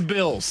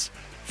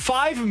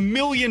 $5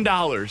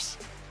 million.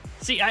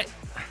 See, I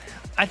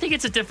think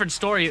it's a different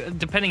story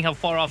depending how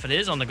far off it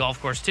is on the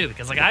golf course too.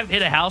 Because I've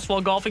hit a house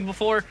while golfing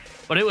before,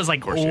 but it was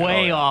like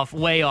way off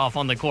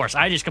on the course.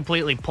 I just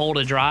completely pulled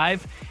a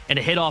drive and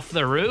it hit off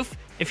the roof.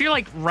 If you're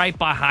like right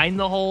behind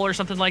the hole or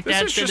something like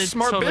that, is just then it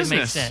smart totally business.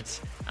 makes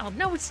sense. Oh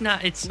no, it's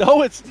not.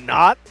 No, it's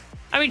not.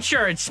 I mean,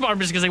 sure, it's smart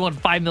business because they won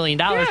 $5 million,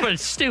 but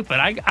it's stupid.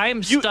 I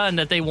am stunned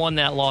that they won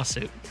that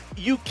lawsuit.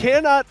 You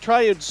cannot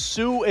try and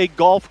sue a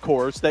golf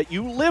course that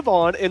you live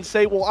on and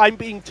say, well, I'm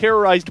being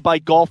terrorized by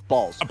golf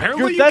balls.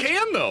 Apparently you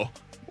can, though.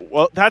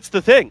 Well, that's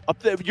the thing.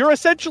 You're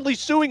essentially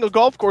suing a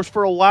golf course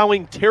for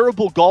allowing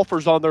terrible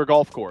golfers on their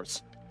golf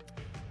course.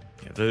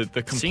 Yeah,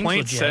 the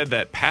complaint said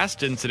that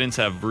past incidents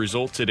have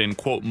resulted in,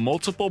 quote,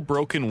 multiple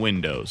broken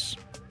windows,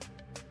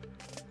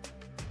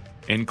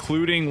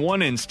 including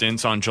one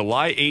instance on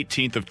July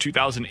 18th of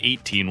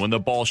 2018 when the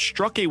ball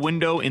struck a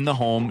window in the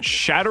home,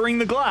 shattering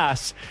the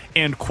glass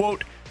and,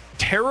 quote,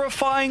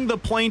 terrifying the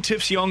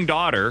plaintiff's young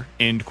daughter,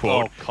 end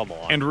quote, come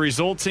on, and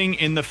resulting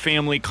in the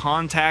family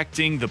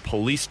contacting the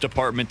police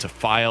department to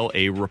file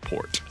a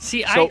report.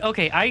 See,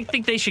 I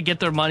think they should get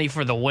their money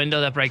for the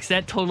window that breaks.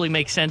 That totally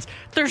makes sense.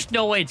 There's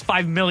no way it's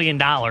 $5 million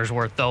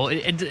worth, though.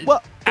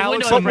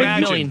 Alex,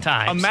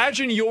 times.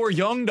 Imagine your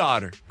young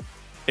daughter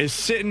is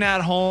sitting at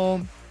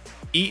home,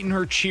 eating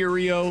her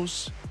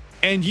Cheerios,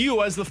 and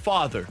you as the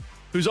father,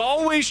 who's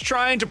always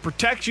trying to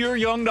protect your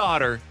young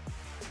daughter,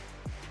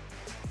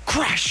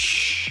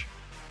 crash!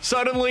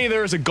 Suddenly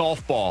there's a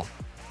golf ball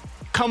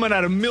coming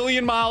at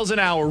 1,000,000 miles an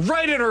hour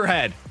right in her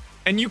head,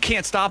 and you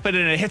can't stop it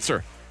and it hits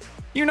her.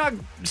 You're not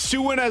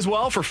suing as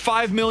well for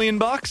 $5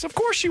 million? Of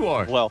course you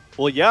are. Well,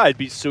 yeah, I'd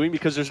be suing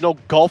because there's no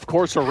golf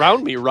course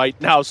around me right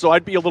now, so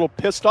I'd be a little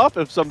pissed off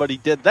if somebody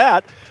did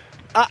that.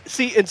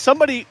 See, and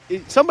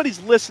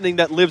somebody's listening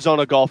that lives on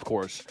a golf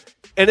course.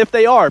 And if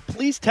they are,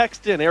 please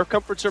text in Air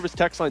Comfort Service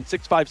text line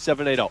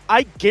 65780.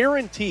 I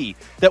guarantee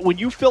that when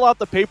you fill out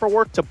the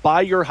paperwork to buy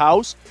your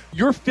house,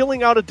 you're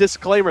filling out a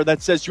disclaimer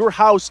that says your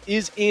house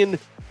is in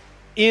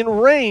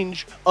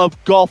range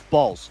of golf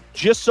balls,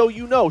 just so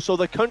you know. So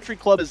the country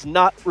club is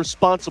not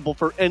responsible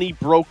for any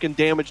broken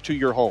damage to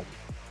your home.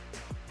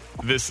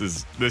 This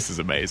is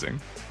amazing.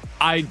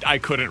 I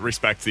couldn't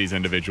respect these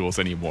individuals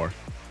anymore.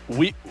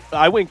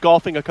 I went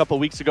golfing a couple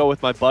weeks ago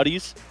with my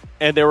buddies,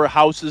 and there were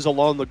houses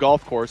along the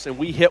golf course, and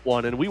we hit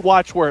one, and we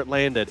watched where it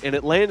landed, and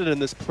it landed in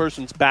this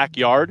person's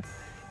backyard,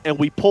 and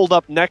we pulled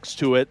up next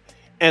to it,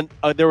 and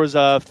there was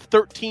a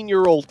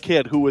 13-year-old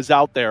kid who was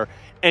out there,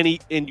 and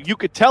you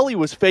could tell he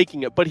was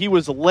faking it, but he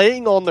was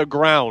laying on the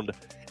ground,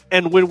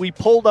 and when we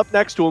pulled up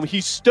next to him,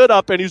 he stood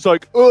up, and he's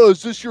like, "Oh,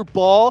 is this your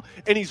ball?"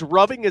 And he's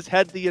rubbing his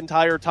head the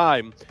entire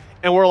time,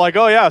 and we're like,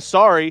 "Oh, yeah,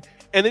 sorry,"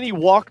 and then he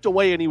walked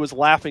away, and he was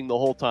laughing the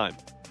whole time.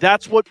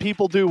 That's what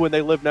people do when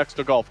they live next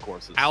to golf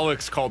courses.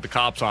 Alex called the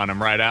cops on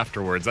him right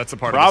afterwards. That's a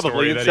part Probably, of the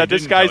story and that said he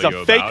this didn't guy's tell you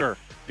a faker. About,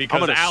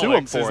 because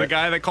Alex is the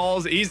guy that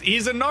calls.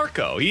 He's a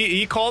narco.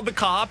 He called the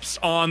cops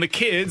on the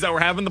kids that were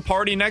having the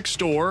party next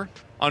door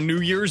on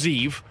New Year's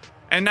Eve.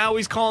 And now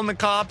he's calling the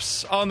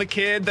cops on the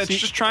kid that's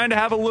just trying to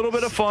have a little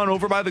bit of fun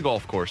over by the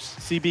golf course.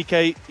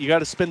 CBK, you got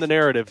to spin the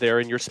narrative there,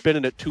 and you're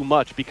spinning it too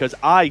much because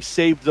I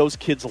saved those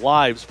kids'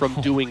 lives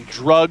from doing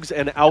drugs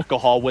and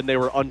alcohol when they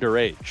were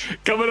underage.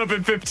 Coming up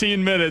in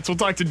 15 minutes, we'll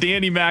talk to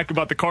Danny Mac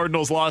about the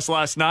Cardinals' loss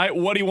last night,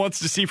 what he wants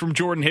to see from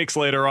Jordan Hicks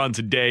later on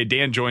today.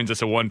 Dan joins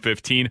us at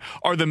 1:15.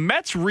 Are the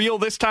Mets real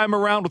this time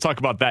around? We'll talk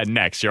about that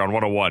next here on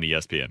 101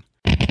 ESPN.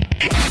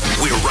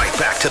 We're right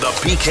back to the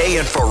BK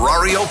and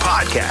Ferrario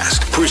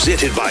podcast,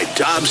 presented by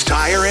Dobbs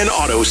Tire and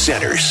Auto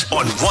Centers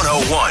on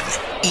 101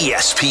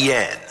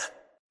 ESPN.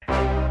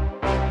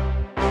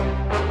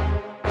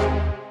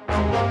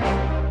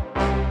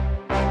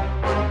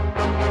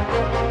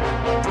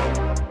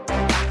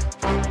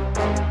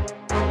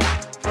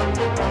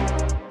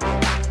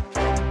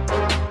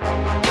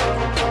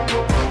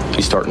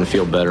 He's starting to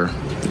feel better,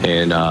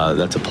 and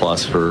that's a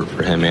plus for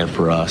him and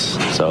for us.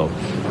 So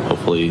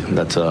hopefully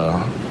that's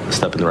a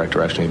step in the right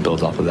direction. He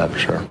builds off of that for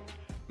sure.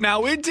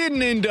 Now, it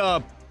didn't end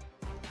up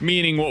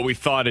meaning what we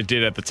thought it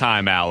did at the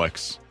time,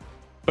 Alex.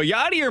 But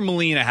Yadier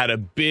Molina had a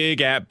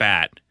big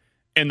at-bat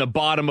in the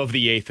bottom of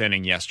the 8th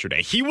inning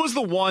yesterday. He was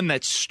the one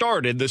that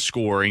started the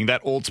scoring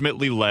that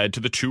ultimately led to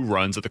the 2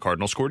 runs that the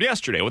Cardinals scored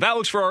yesterday. With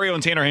Alex Ferrario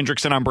and Tanner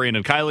Hendrickson, I'm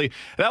Brandon Kiley.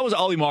 That was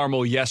Ollie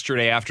Marmol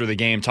yesterday after the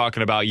game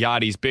talking about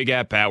Yadi's big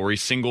at-bat where he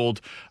singled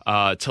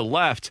to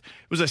left.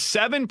 It was a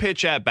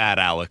 7-pitch at-bat,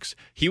 Alex.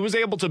 He was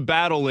able to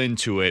battle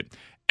into it,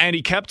 and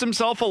he kept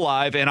himself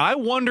alive. And I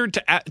wondered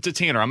to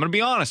Tanner, I'm going to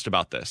be honest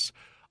about this.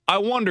 I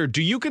wonder,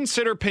 do you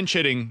consider pinch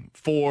hitting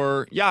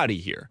for Yadi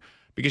here?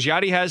 Because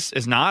Yadi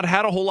has not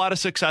had a whole lot of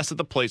success at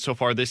the plate so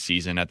far this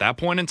season. At that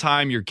point in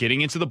time, you're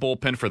getting into the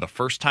bullpen for the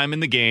first time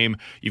in the game.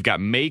 You've got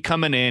May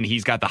coming in.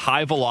 He's got the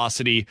high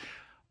velocity.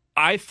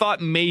 I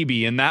thought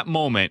maybe in that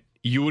moment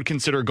you would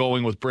consider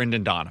going with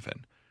Brendan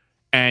Donovan.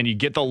 And you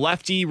get the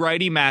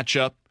lefty-righty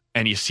matchup,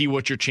 and you see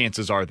what your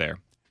chances are there.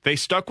 They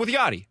stuck with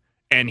Yadi,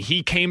 and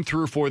he came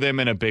through for them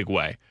in a big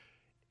way.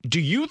 Do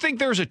you think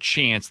there's a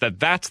chance that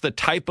that's the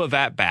type of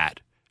at-bat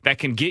that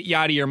can get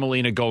Yadier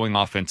Molina going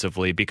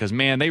offensively? Because,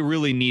 man, they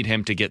really need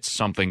him to get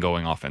something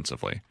going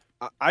offensively.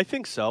 I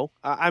think so.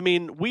 I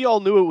mean, we all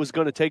knew it was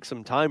going to take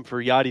some time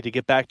for Yadi to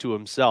get back to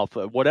himself.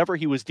 Whatever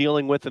he was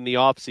dealing with in the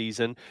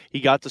offseason,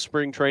 he got to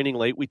spring training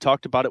late. We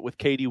talked about it with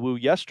Katie Wu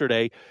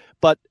yesterday.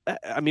 But,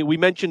 I mean, we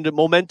mentioned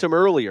momentum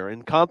earlier,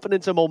 and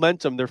confidence and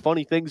momentum, they're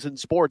funny things in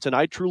sports, and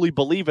I truly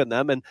believe in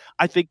them, and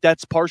I think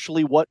that's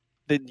partially what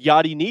that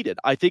Yadi needed.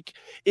 I think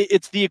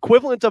it's the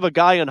equivalent of a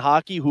guy in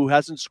hockey who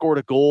hasn't scored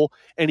a goal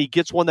and he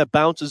gets one that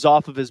bounces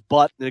off of his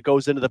butt and it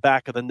goes into the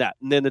back of the net.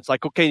 And then it's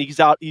like, okay, he's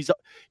out.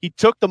 He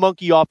took the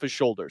monkey off his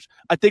shoulders.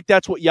 I think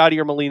that's what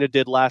Yadier Molina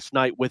did last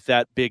night with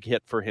that big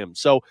hit for him.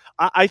 So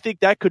I think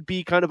that could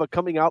be kind of a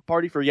coming out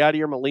party for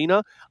Yadier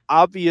Molina.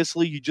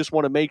 Obviously, you just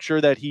want to make sure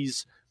that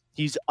he's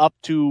up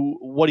to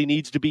what he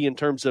needs to be in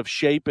terms of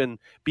shape and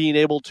being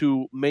able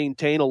to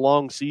maintain a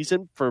long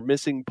season for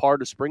missing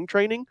part of spring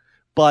training.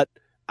 But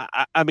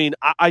I mean,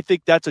 I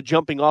think that's a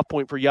jumping off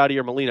point for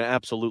Yadier Molina.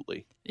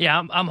 Absolutely.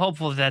 Yeah, I'm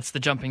hopeful that's the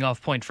jumping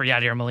off point for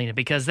Yadier Molina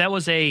because that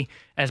was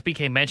as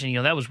BK mentioned,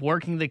 that was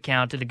working the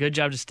count, did a good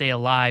job to stay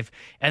alive.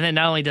 And then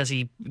not only does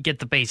he get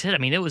the base hit, I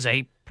mean, it was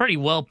a pretty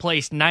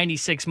well-placed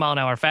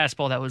 96-mile-an-hour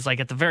fastball that was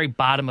like at the very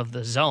bottom of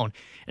the zone.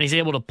 And he's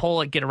able to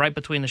pull it, get it right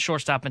between the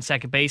shortstop and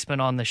second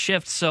baseman on the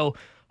shift. So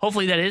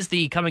hopefully that is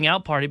the coming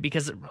out party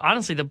because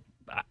honestly,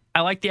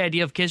 I like the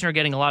idea of Kisner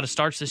getting a lot of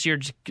starts this year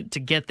to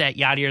get that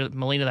Yadier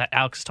Molina that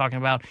Alex is talking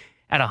about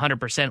at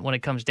 100% when it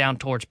comes down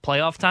towards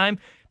playoff time.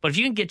 But if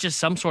you can get just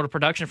some sort of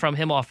production from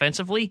him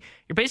offensively,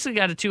 you're basically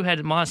got a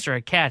two-headed monster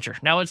at catcher.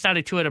 Now, it's not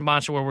a two-headed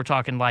monster where we're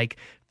talking like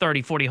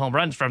 30, 40 home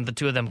runs from the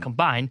two of them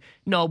combined.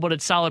 No, but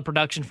it's solid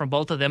production from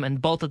both of them,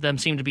 and both of them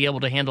seem to be able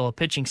to handle a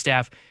pitching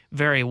staff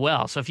very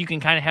well. So if you can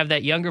kind of have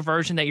that younger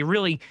version that you're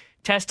really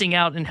testing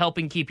out and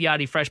helping keep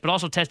Yadi fresh, but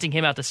also testing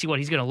him out to see what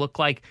he's going to look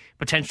like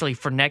potentially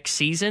for next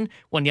season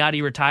when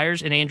Yadi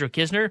retires and Andrew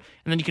Kisner.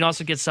 And then you can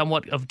also get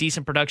somewhat of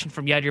decent production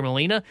from Yadier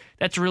Molina.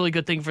 That's a really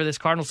good thing for this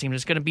Cardinals team.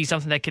 It's going to be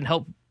something that can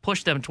help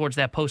push them towards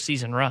that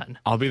postseason run.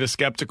 I'll be the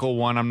skeptical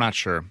one. I'm not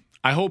sure.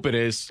 I hope it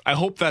is. I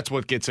hope that's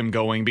what gets him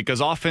going,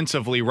 because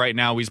offensively right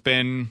now he's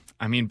been,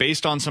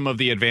 based on some of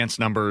the advanced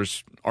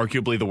numbers,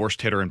 arguably the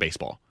worst hitter in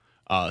baseball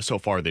so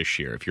far this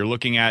year. If you're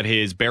looking at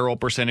his barrel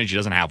percentage, he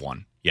doesn't have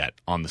one yet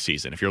on the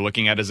season. If you're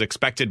looking at his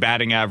expected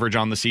batting average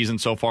on the season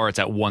so far, it's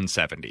at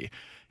 170.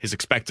 His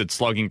expected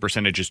slugging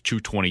percentage is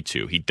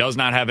 222. He does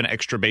not have an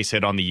extra base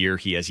hit on the year.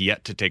 He has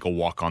yet to take a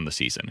walk on the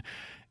season.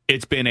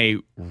 It's been a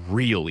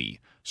really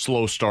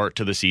slow start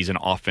to the season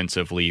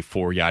offensively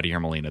for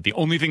Yadier Molina. The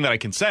only thing that I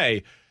can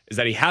say is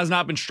that he has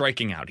not been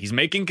striking out. He's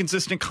making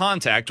consistent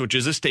contact, which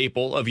is a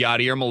staple of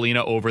Yadier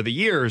Molina over the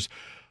years,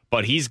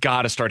 but he's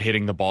got to start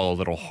hitting the ball a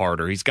little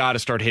harder. He's got to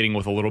start hitting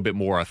with a little bit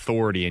more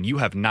authority, and you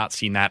have not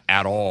seen that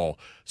at all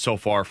so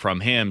far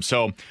from him.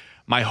 So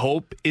my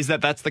hope is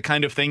that that's the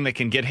kind of thing that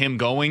can get him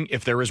going.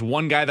 If there is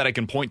one guy that I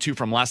can point to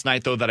from last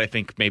night, though, that I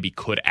think maybe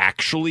could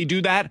actually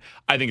do that,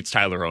 I think it's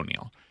Tyler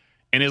O'Neill.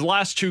 In his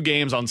last two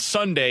games on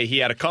Sunday, he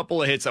had a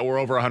couple of hits that were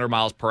over 100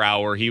 miles per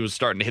hour. He was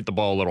starting to hit the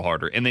ball a little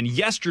harder. And then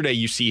yesterday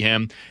you see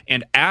him,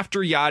 and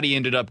after Yadi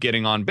ended up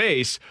getting on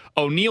base,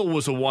 O'Neill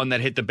was the one that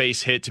hit the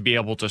base hit to be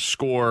able to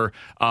score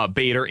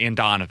Bader and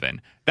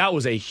Donovan. That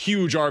was a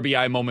huge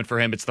RBI moment for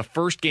him. It's the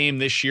first game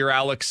this year,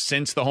 Alex,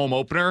 since the home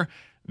opener,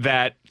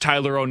 that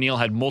Tyler O'Neill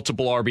had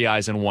multiple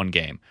RBIs in one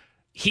game.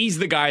 He's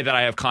the guy that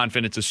I have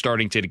confidence is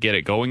starting to get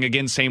it going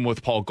again. Same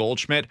with Paul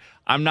Goldschmidt.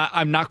 I'm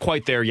not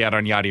quite there yet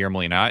on Yadier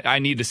Molina. I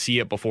need to see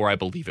it before I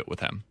believe it with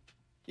him.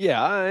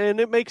 Yeah,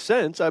 and it makes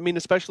sense.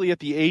 Especially at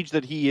the age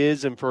that he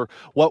is and for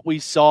what we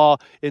saw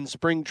in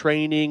spring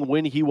training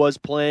when he was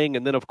playing,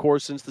 and then, of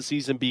course, since the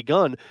season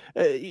begun,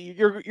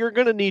 you're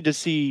going to need to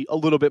see a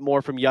little bit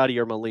more from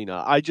Yadier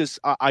Molina.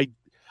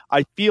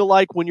 I feel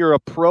like when you're a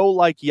pro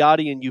like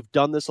Yadi and you've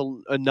done this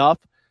enough,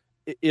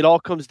 it all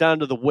comes down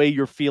to the way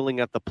you're feeling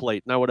at the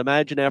plate. And I would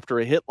imagine after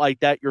a hit like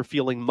that, you're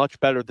feeling much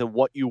better than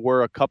what you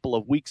were a couple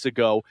of weeks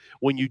ago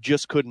when you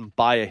just couldn't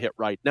buy a hit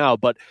right now.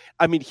 But,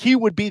 he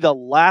would be the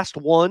last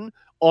one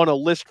on a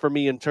list for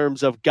me in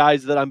terms of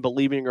guys that I'm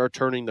believing are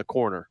turning the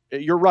corner.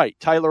 You're right.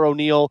 Tyler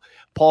O'Neill,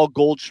 Paul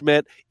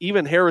Goldschmidt,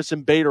 even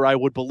Harrison Bader, I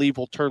would believe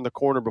will turn the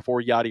corner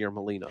before Yadier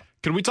Molina.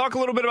 Can we talk a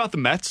little bit about the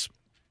Mets?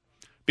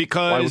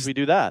 Because why would we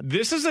do that?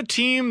 This is a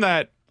team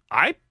that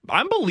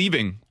I'm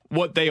believing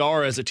what they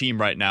are as a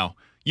team right now.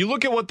 You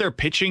look at what their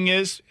pitching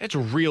is, it's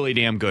really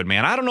damn good,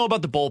 man. I don't know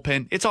about the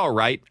bullpen. It's all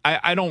right.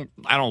 I don't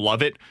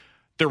love it.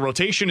 Their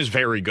rotation is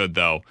very good,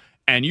 though.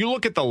 And you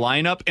look at the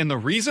lineup, and the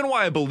reason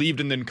why I believed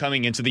in them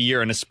coming into the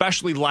year, and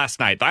especially last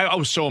night, I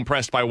was so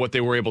impressed by what they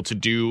were able to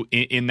do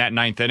in that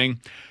ninth inning.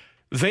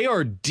 They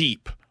are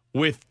deep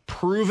with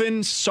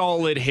proven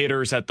solid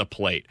hitters at the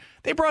plate.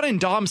 They brought in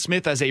Dom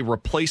Smith as a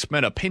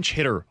replacement, a pinch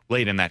hitter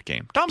late in that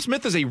game. Dom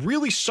Smith is a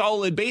really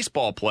solid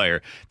baseball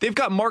player. They've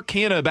got Mark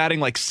Canha batting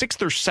like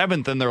 6th or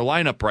 7th in their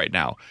lineup right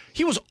now.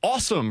 He was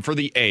awesome for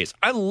the A's.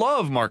 I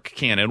love Mark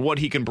Canha and what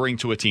he can bring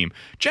to a team.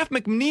 Jeff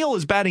McNeil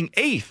is batting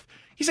 8th.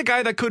 He's a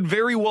guy that could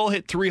very well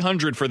hit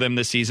 300 for them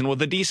this season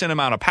with a decent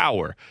amount of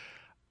power.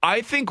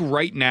 I think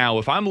right now,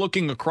 if I'm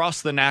looking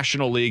across the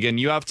National League and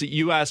you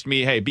asked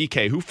me, hey,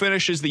 BK, who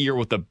finishes the year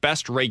with the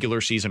best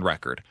regular season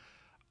record?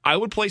 I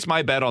would place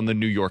my bet on the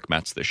New York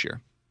Mets this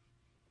year.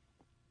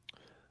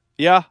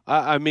 Yeah,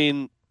 a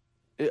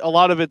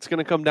lot of it's going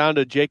to come down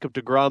to Jacob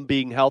deGrom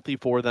being healthy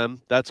for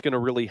them. That's going to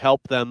really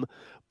help them.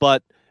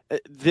 But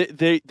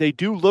they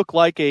do look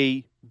like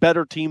a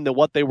better team than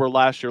what they were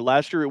last year.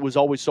 Last year, it was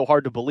always so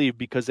hard to believe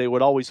because they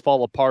would always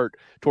fall apart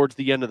towards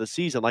the end of the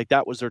season. Like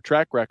that was their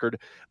track record.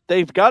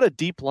 They've got a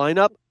deep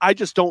lineup. I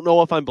just don't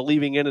know if I'm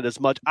believing in it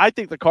as much. I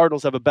think the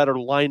Cardinals have a better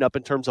lineup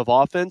in terms of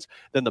offense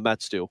than the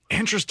Mets do.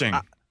 Interesting.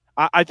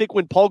 I think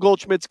when Paul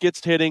Goldschmidt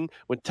gets to hitting,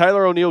 when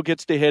Tyler O'Neill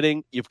gets to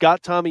hitting, you've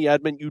got Tommy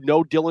Edman. You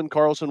know Dylan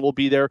Carlson will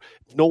be there.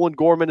 Nolan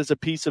Gorman is a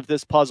piece of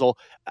this puzzle.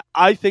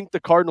 I think the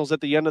Cardinals at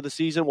the end of the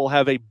season will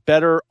have a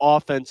better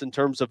offense in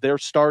terms of their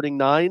starting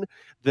 9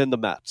 than the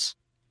Mets.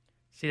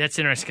 See, that's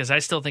interesting because I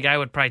still think I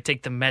would probably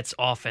take the Mets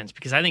offense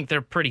because I think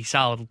they're pretty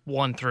solid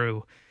 1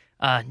 through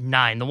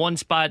 9. The one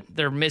spot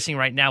they're missing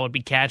right now would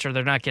be catcher.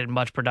 They're not getting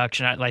much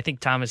production. I think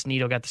Thomas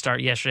Nido got the start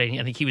yesterday.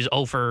 I think he was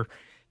 0 for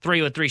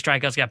 3 with 3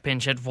 strikeouts, got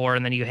pinch hit for,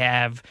 and then you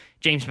have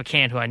James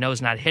McCann, who I know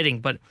is not hitting,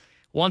 but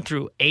 1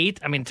 through 8,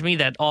 to me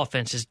that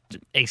offense is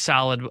a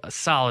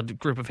solid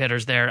group of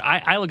hitters there.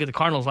 I look at the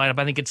Cardinals lineup,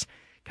 I think it's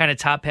kind of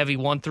top-heavy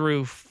 1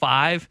 through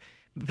 5,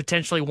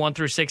 potentially 1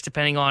 through 6,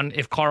 depending on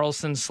if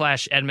Carlson /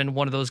 Edman,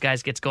 one of those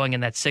guys gets going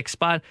in that 6th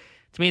spot.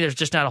 To me, there's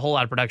just not a whole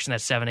lot of production in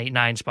that 7, 8,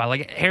 9 spot.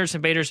 Like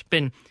Harrison Bader's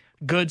been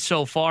good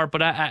so far,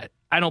 but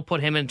I don't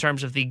put him in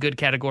terms of the good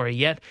category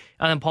yet.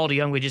 And then Paul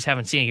DeJong, we just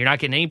haven't seen it. You're not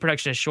getting any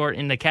production at short.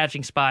 In the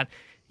catching spot,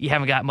 you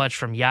haven't got much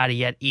from Yadi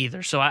yet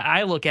either. So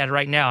I look at it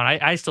right now,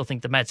 and I still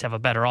think the Mets have a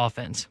better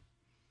offense.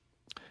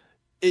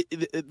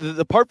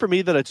 The part for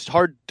me that it's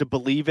hard to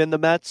believe in the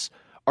Mets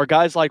are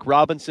guys like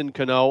Robinson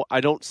Cano. I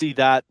don't see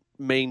that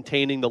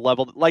maintaining the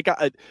level. Like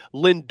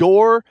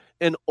Lindor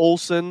and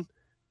Olsen,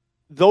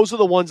 those are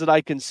the ones that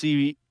I can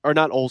see, or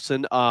not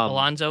Olsen.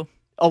 Alonso,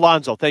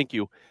 thank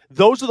you.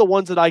 Those are the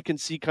ones that I can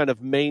see kind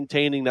of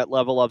maintaining that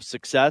level of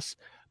success.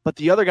 But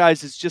the other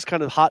guys, it's just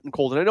kind of hot and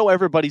cold. And I know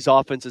everybody's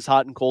offense is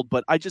hot and cold,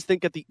 but I just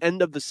think at the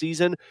end of the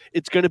season,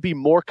 it's going to be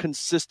more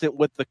consistent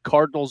with the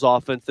Cardinals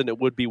offense than it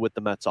would be with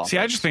the Mets offense. See,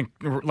 I just think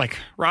like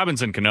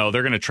Robinson Cano,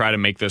 they're going to try to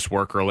make this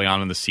work early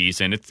on in the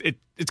season.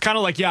 It's kind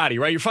of like Yadi,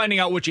 right? You're finding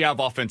out what you have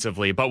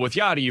offensively, but with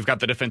Yadi, you've got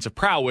the defensive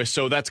prowess,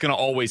 so that's going to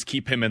always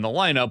keep him in the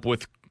lineup.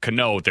 With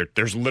Cano,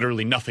 there's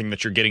literally nothing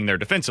that you're getting there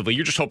defensively.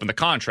 You're just hoping the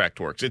contract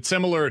works. It's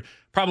similar,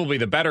 probably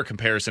the better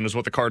comparison is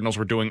what the Cardinals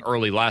were doing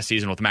early last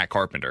season with Matt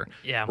Carpenter.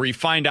 Yeah. Where you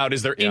find out,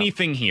 is there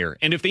anything here?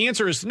 And if the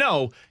answer is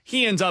no,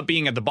 he ends up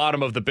being at the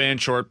bottom of the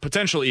bench or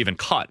potentially even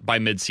cut by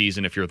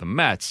midseason if you're the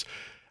Mets.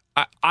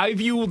 I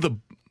view the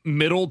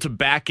middle to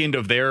back end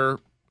of their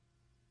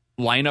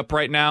lineup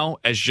right now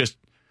as just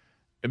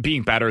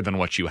being better than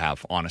what you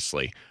have,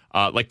 honestly.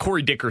 Like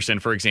Corey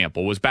Dickerson, for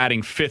example, was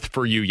batting fifth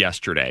for you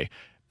yesterday.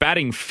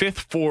 Batting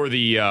fifth for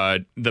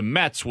the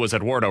Mets was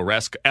Eduardo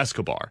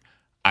Escobar.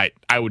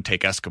 I would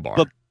take Escobar.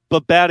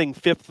 But batting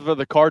fifth for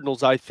the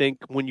Cardinals, I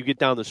think, when you get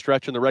down the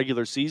stretch in the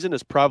regular season,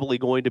 is probably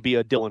going to be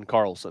a Dylan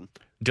Carlson.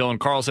 Dylan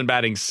Carlson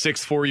batting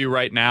sixth for you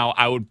right now.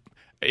 I would,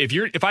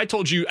 if I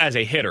told you as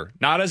a hitter,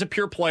 not as a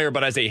pure player,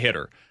 but as a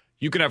hitter,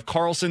 you could have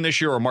Carlson this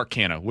year or Mark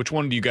Canha. Which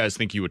one do you guys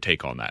think you would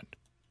take on that?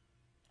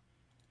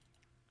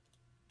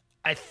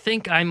 I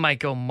think I might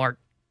go Mark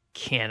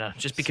Canha,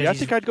 just because I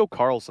think I'd go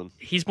Carlson.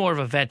 He's more of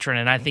a veteran,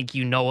 and I think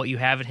you know what you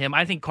have in him.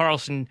 I think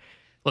Carlson,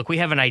 look, we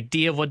have an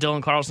idea of what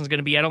Dylan Carlson's going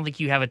to be. I don't think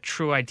you have a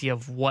true idea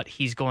of what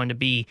he's going to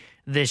be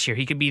this year.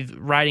 He could be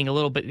riding a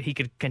little bit. He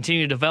could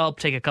continue to develop,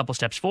 take a couple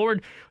steps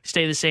forward,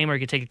 stay the same, or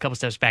he could take a couple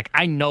steps back.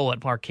 I know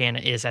what Mark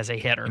Canha is as a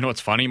hitter. You know what's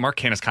funny? Mark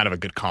Canha's kind of a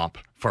good comp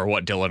for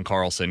what Dylan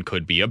Carlson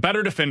could be. A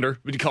better defender,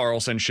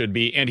 Carlson should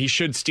be, and he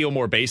should steal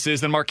more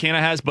bases than Mark Canha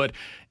has, but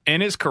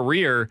in his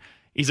career,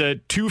 he's a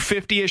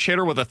 250-ish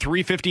hitter with a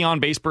 350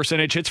 on-base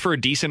percentage, hits for a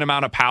decent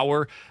amount of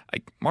power.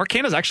 Mark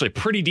Canha's actually a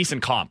pretty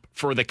decent comp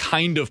for the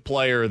kind of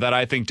player that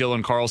I think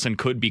Dylan Carlson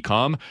could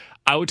become.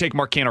 I would take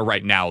Mark Canha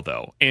right now,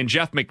 though. And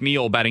Jeff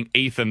McNeil batting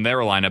eighth in their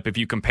lineup, if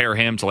you compare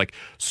him to like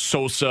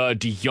Sosa,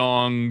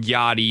 DeYoung,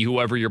 Yadi,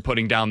 whoever you're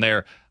putting down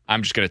there,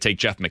 I'm just going to take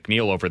Jeff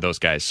McNeil over those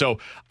guys. So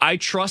I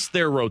trust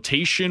their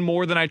rotation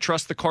more than I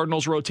trust the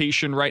Cardinals'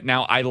 rotation right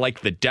now. I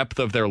like the depth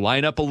of their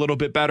lineup a little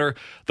bit better.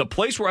 The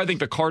place where I think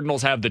the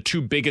Cardinals have the two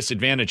biggest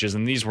advantages,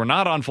 and these were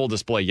not on full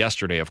display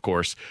yesterday, of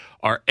course,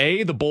 are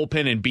A, the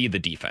bullpen, and B, the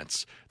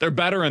defense. They're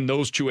better in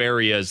those two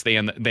areas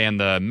than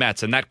the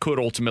Mets, and that could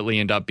ultimately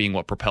end up being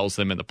what propels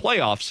them in the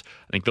playoffs.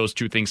 I think those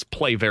two things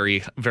play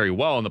very, very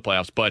well in the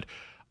playoffs, but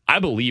I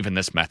believe in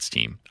this Mets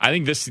team. I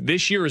think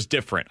this year is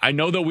different. I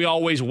know that we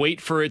always wait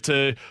for it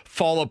to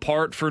fall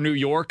apart for New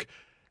York.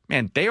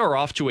 Man, they are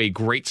off to a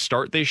great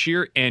start this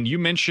year. And you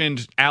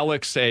mentioned,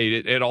 Alex,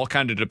 it all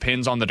kind of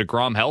depends on the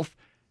DeGrom health.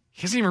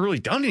 He hasn't even really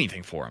done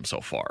anything for him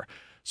so far.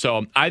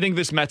 So I think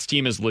this Mets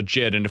team is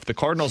legit. And if the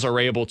Cardinals are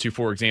able to,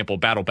 for example,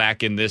 battle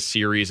back in this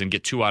series and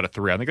get 2 out of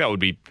 3, I think that would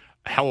be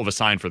a hell of a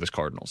sign for this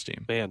Cardinals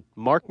team. Man,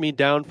 mark me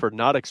down for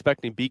not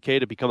expecting BK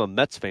to become a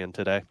Mets fan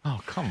today.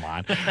 Oh, come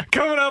on.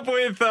 Coming up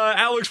with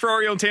Alex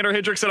Ferrario and Tanner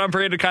Hendrickson, I'm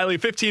Brandon Kiley.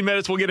 15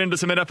 minutes, we'll get into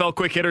some NFL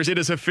quick hitters. It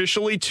is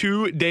officially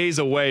 2 days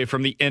away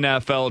from the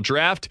NFL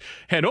draft.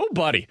 And oh,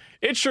 buddy,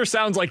 it sure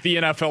sounds like the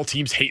NFL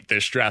teams hate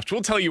this draft.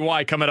 We'll tell you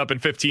why coming up in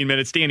 15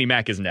 minutes. Danny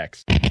Mac is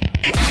next.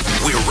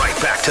 We're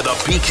right back to the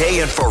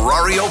BK and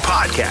Ferrario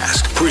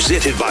podcast,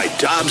 presented by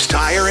Dobbs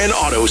Tire and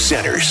Auto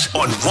Centers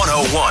on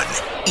 101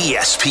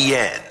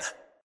 ESPN.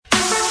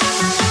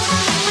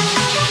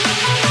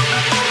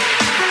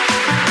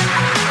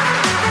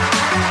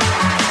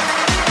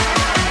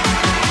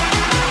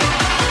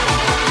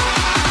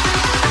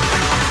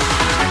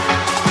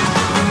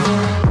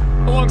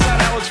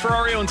 Alongside Alex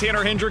Ferrario and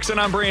Tanner Hendrickson,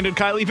 I'm Brandon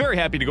Kiley. Very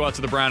happy to go out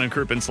to the Brown and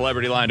Crouppen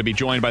Celebrity Line to be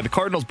joined by the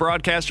Cardinals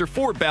broadcaster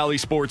for Bally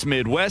Sports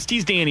Midwest.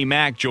 He's Danny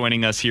Mac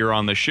joining us here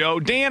on the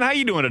show. Dan, how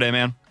you doing today,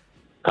 man?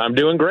 I'm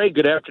doing great.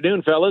 Good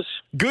afternoon, fellas.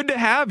 Good to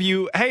have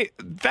you. Hey,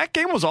 that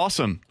game was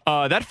awesome.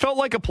 That felt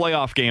like a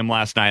playoff game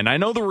last night. And I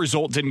know the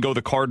result didn't go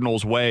the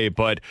Cardinals' way,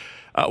 but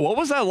what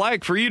was that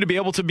like for you to be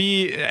able to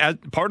be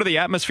part of the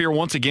atmosphere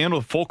once again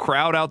with a full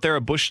crowd out there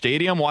at Busch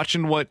Stadium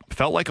watching what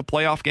felt like a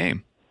playoff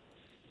game?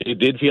 It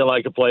did feel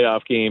like a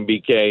playoff game,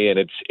 BK, and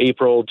it's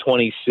April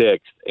 26th,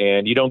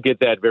 and you don't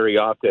get that very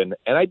often.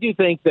 And I do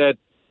think that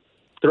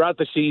throughout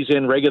the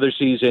season, regular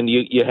season,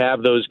 you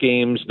have those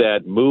games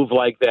that move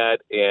like that,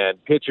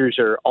 and pitchers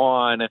are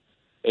on,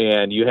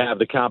 and you have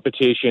the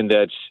competition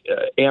that's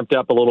amped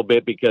up a little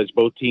bit because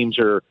both teams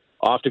are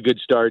off to good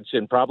starts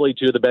and probably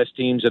two of the best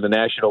teams in the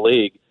National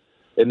League.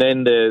 And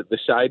then the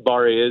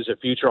sidebar is a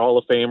future Hall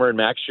of Famer and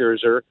Max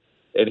Scherzer,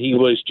 and he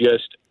was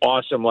just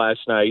awesome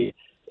last night.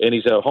 And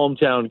he's a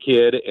hometown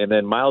kid. And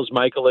then Miles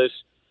Mikolas,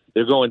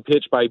 they're going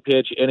pitch by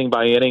pitch, inning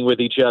by inning with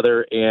each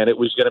other. And it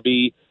was going to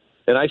be,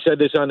 and I said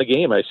this on the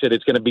game, I said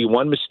it's going to be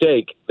one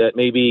mistake that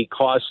maybe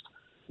cost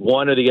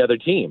one or the other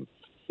team.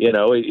 You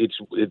know,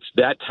 it's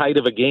that tight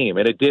of a game.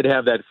 And it did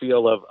have that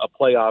feel of a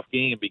playoff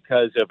game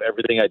because of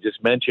everything I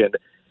just mentioned.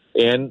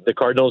 And the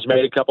Cardinals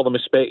made a couple of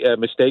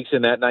mistakes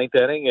in that ninth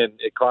inning, and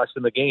it cost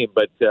them the game.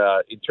 But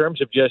in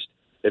terms of just,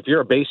 if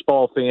you're a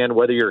baseball fan,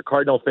 whether you're a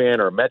Cardinal fan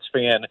or a Mets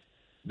fan,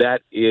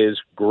 that is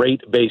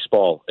great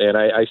baseball. And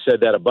I said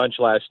that a bunch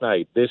last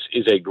night. This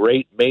is a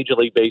great Major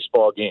League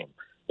Baseball game.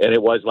 And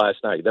it was last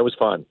night. That was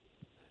fun.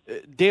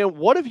 Dan,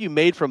 what have you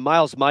made from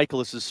Miles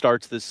Mikolas'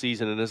 starts this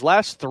season? In his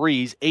last three,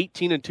 he's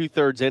 18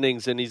 2/3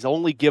 innings, and he's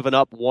only given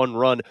up one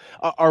run.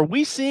 Are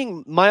we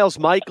seeing Miles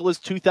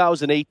Mikolas'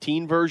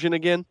 2018 version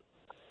again?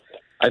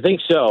 I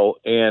think so,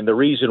 and the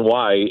reason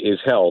why is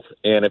health.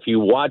 And if you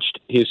watched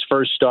his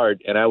first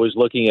start, and I was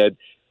looking at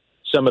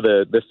some of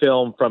the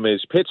film from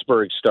his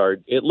Pittsburgh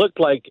start, it looked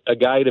like a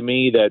guy to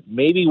me that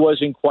maybe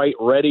wasn't quite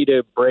ready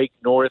to break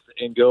north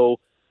and go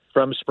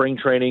from spring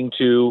training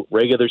to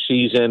regular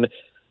season.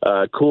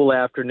 Cool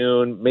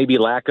afternoon, maybe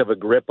lack of a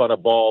grip on a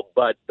ball.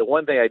 But the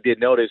one thing I did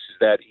notice is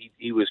that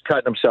he was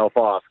cutting himself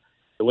off.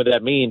 And what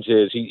that means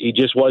is he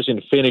just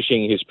wasn't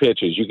finishing his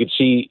pitches. You could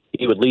see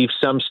he would leave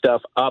some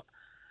stuff up.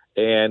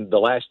 And the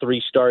last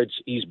three starts,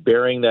 he's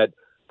burying that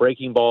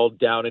breaking ball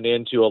down and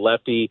into a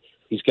lefty.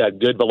 He's got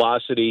good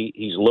velocity.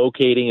 He's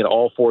locating in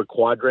all four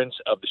quadrants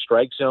of the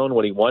strike zone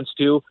when he wants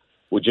to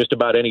with just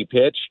about any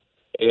pitch.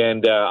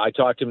 And I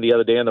talked to him the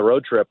other day on the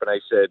road trip, and I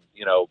said,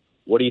 you know,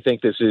 what do you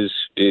think this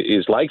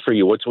is like for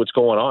you? What's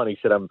going on? He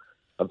said, I'm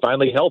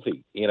finally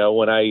healthy. You know,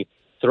 when I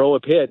throw a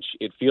pitch,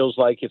 it feels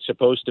like it's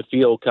supposed to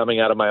feel coming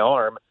out of my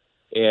arm.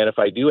 And if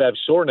I do have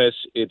soreness,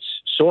 it's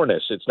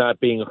soreness. It's not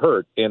being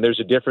hurt. And there's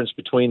a difference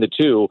between the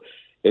two.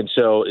 And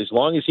so as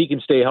long as he can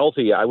stay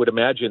healthy, I would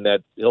imagine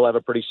that he'll have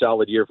a pretty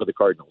solid year for the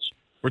Cardinals.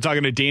 We're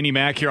talking to Danny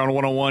Mac here on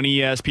 101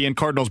 ESPN,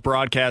 Cardinals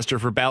broadcaster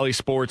for Bally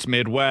Sports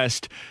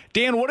Midwest.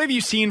 Dan, what have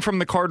you seen from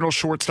the Cardinals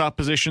shortstop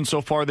position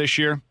so far this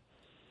year?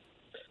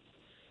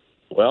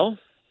 Well,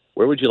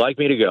 where would you like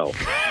me to go?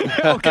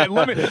 Okay,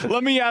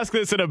 let me ask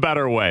this in a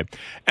better way.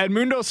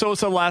 Edmundo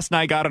Sosa last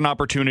night got an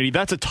opportunity.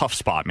 That's a tough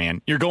spot,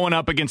 man. You're going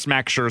up against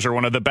Max Scherzer,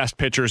 one of the best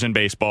pitchers in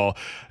baseball,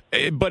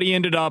 but he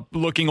ended up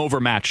looking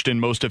overmatched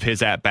in most of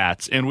his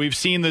at-bats. And we've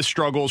seen the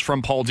struggles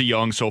from Paul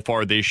DeJong so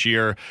far this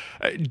year.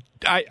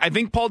 I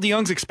think Paul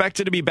DeJong's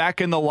expected to be back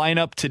in the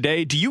lineup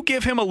today. Do you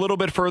give him a little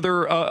bit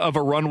further of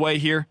a runway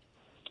here?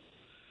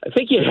 I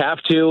think you have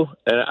to,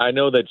 and I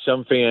know that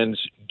some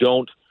fans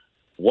don't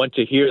want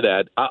to hear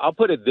that. I'll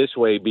put it this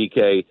way,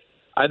 BK.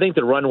 I think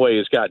the runway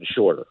has gotten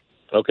shorter.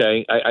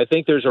 Okay, I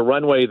think there's a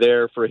runway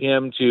there for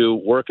him to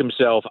work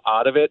himself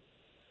out of it,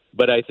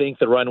 but I think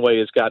the runway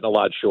has gotten a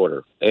lot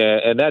shorter,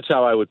 and that's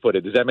how I would put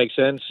it. Does that make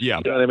sense? Yeah.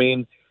 You know what I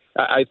mean?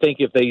 I think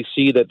if they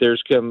see that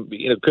there's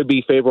could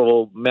be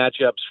favorable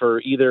matchups for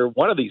either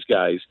one of these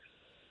guys,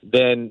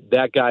 then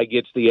that guy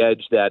gets the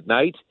edge that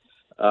night.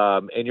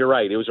 And you're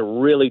right; it was a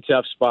really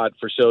tough spot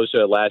for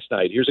Sosa last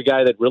night. Here's a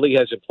guy that really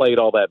hasn't played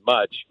all that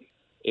much.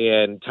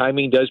 And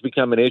timing does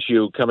become an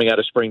issue coming out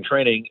of spring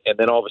training. And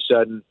then all of a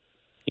sudden,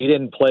 he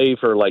didn't play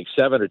for like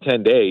 7 or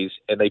 10 days,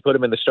 and they put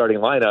him in the starting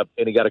lineup,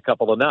 and he got a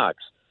couple of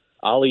knocks.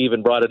 Ollie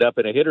even brought it up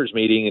in a hitters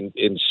meeting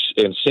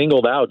and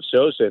singled out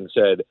Sosa and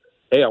said,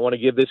 hey, I want to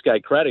give this guy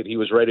credit. He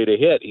was ready to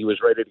hit. He was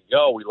ready to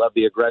go. We love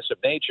the aggressive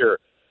nature.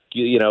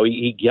 You know,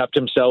 he kept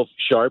himself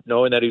sharp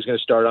knowing that he was going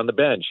to start on the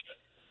bench.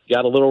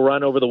 Got a little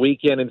run over the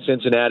weekend in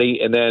Cincinnati,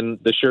 and then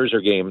the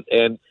Scherzer game.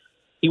 And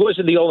he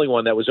wasn't the only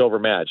one that was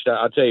overmatched.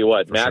 I'll tell you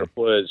what, Matt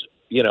was,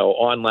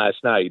 on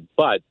last night.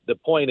 But the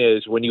point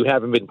is, when you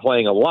haven't been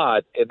playing a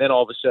lot, and then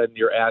all of a sudden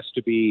you're asked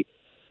to be,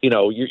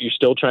 you're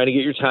still trying to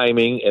get your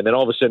timing, and then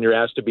all of a sudden you're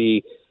asked to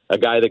be a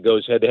guy that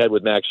goes head-to-head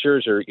with Max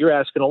Scherzer, you're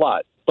asking a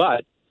lot.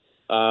 But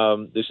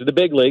this is the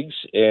big leagues,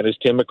 and as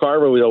Tim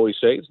McCarver would always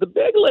say, it's the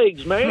big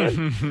leagues,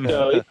 man.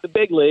 So it's the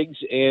big leagues,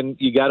 and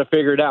you got to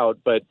figure it out.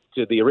 But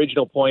to the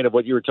original point of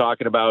what you were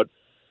talking about,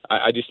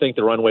 I just think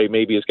the runway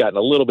maybe has gotten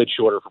a little bit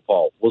shorter for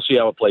Paul. We'll see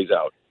how it plays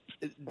out.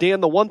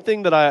 Dan, the one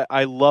thing that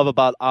I love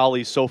about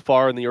Ollie so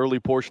far in the early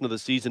portion of the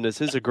season is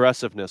his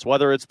aggressiveness,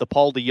 whether it's the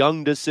Paul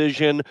DeJong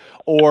decision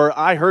or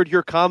I heard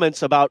your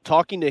comments about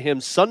talking to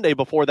him Sunday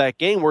before that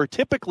game where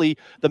typically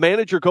the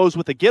manager goes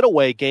with a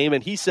getaway game,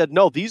 and he said,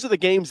 no, these are the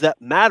games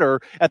that matter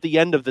at the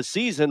end of the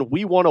season.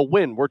 We want to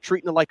win. We're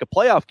treating it like a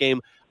playoff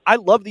game. I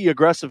love the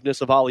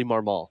aggressiveness of Ollie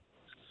Marmol.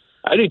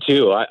 I do,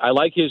 too. I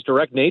like his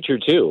direct nature,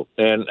 too.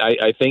 And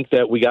I think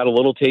that we got a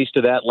little taste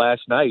of that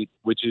last night,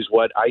 which is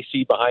what I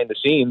see behind the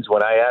scenes.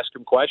 When I ask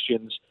him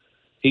questions,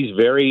 he's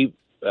very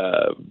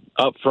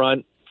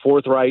upfront,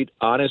 forthright,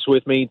 honest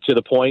with me, to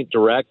the point,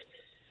 direct.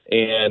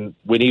 And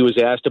when he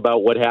was asked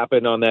about what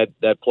happened on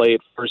that play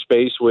at first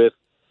base with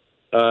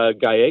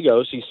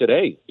Gallegos, he said,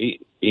 hey,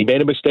 he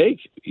made a mistake.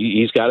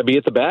 He's got to be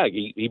at the bag.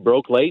 He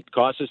broke late,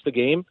 cost us the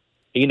game.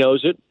 He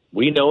knows it.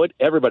 We know it.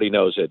 Everybody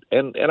knows it.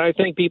 And I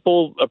think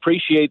people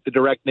appreciate the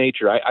direct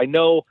nature. I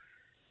know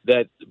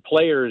that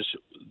players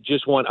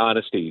just want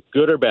honesty,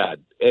 good or bad.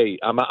 Hey,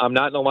 I'm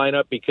not in the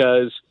lineup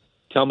because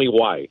tell me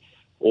why.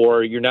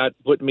 Or you're not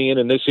putting me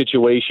in this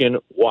situation,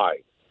 why?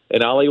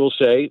 And Ollie will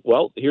say,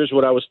 well, here's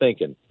what I was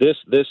thinking. This,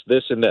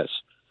 and this.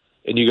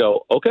 And you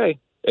go, okay.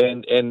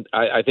 And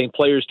I think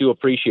players do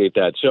appreciate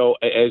that. So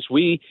as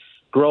we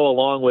grow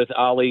along with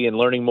Ollie and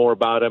learning more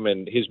about him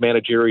and his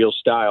managerial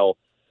style,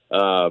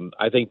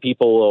 I think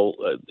people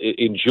will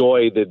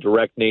enjoy the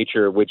direct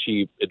nature which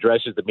he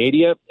addresses the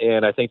media,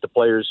 and I think the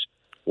players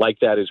like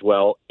that as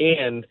well.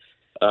 And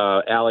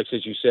Alex,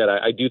 as you said,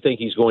 I do think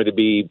he's going to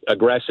be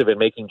aggressive in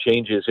making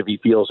changes if he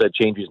feels that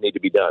changes need to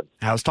be done.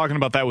 I was talking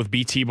about that with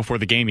BT before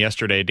the game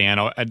yesterday, Dan,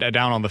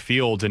 down on the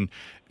field, and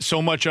so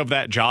much of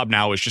that job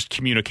now is just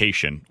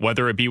communication,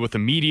 whether it be with the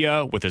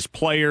media, with his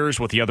players,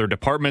 with the other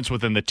departments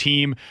within the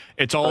team.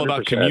 It's all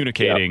about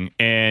communicating, yep.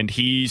 And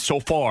he, so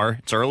far,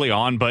 it's early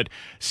on, but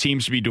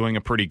seems to be doing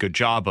a pretty good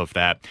job of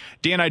that.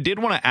 Dan, I did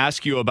want to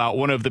ask you about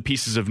one of the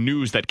pieces of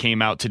news that came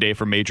out today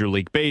from Major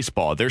League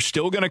Baseball. They're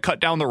still going to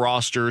cut down the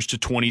rosters to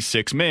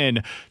 26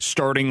 men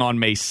starting on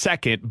May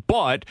 2nd,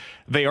 but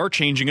they are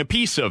changing a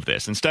piece of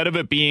this. Instead of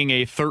it being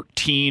a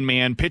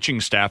 13-man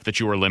pitching staff that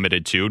you are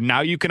limited to,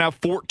 now you can have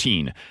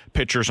 14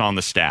 pitchers on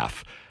the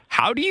staff.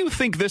 How do you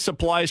think this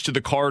applies to the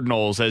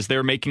Cardinals as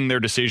they're making their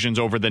decisions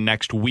over the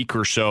next week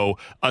or so,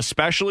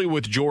 especially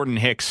with Jordan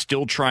Hicks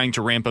still trying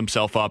to ramp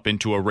himself up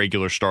into a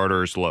regular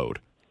starter's load?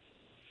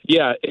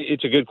 Yeah,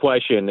 it's a good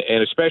question,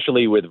 and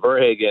especially with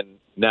Verhagen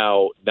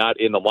now not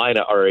in the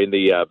lineup or in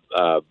the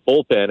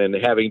bullpen and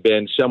having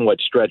been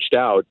somewhat stretched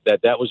out,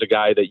 that was a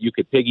guy that you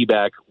could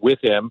piggyback with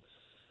him.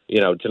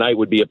 You know, tonight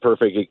would be a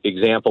perfect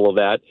example of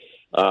that.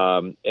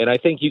 And I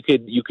think you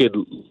could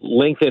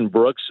lengthen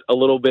Brooks a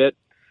little bit.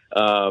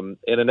 And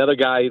another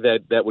guy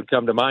that would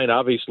come to mind,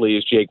 obviously,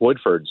 is Jake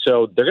Woodford.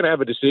 So they're going to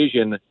have a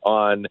decision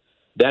on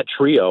that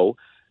trio,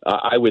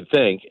 I would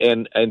think.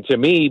 And to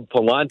me,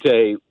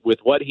 Pallante, with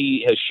what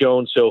he has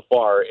shown so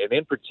far, and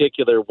in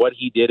particular what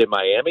he did in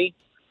Miami,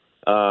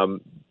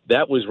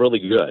 that was really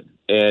good.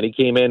 And he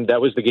came in,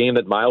 that was the game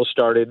that Miles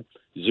started,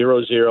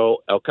 0-0,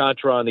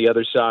 Alcantara on the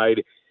other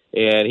side,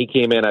 and he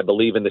came in, I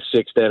believe, in the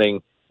sixth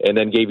inning, and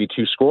then gave you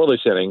two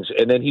scoreless innings.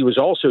 And then he was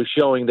also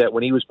showing that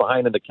when he was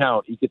behind in the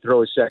count, he could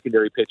throw his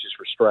secondary pitches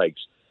for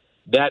strikes.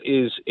 That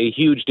is a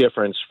huge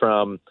difference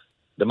from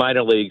the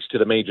minor leagues to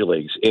the major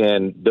leagues.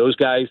 And those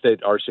guys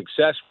that are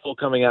successful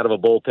coming out of a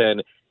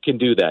bullpen can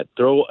do that.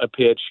 Throw a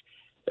pitch,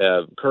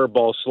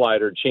 curveball,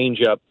 slider,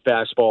 changeup,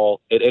 fastball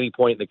at any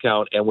point in the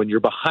count, and when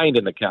you're behind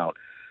in the count.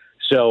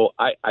 So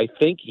I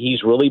think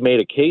he's really made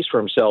a case for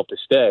himself to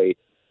stay.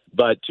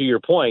 But to your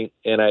point,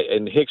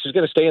 and Hicks is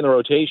going to stay in the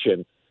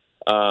rotation,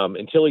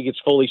 until he gets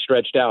fully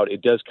stretched out,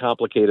 it does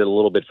complicate it a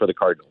little bit for the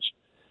Cardinals.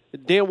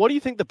 Dan, what do you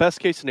think the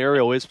best case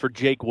scenario is for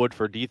Jake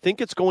Woodford? Do you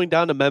think it's going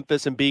down to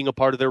Memphis and being a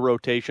part of their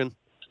rotation?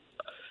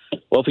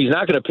 Well, if he's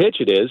not going to pitch,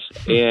 it is.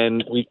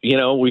 And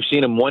we've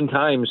seen him one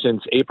time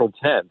since April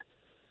 10th.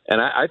 And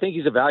I think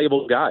he's a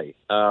valuable guy.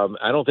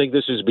 I don't think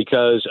this is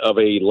because of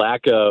a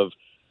lack of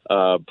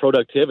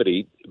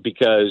productivity,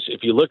 because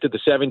if you looked at the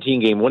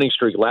 17-game winning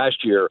streak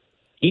last year,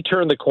 he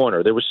turned the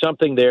corner. There was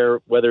something there,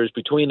 whether it's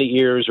between the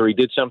ears or he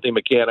did something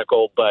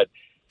mechanical, but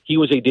he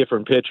was a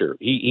different pitcher.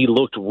 He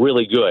looked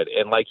really good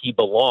and like he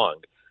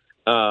belonged.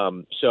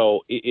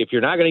 So if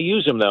you're not going to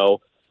use him,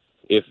 though,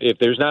 if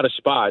there's not a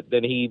spot,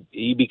 then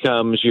he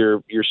becomes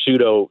your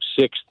pseudo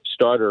sixth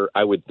starter,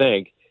 I would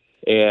think,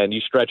 and you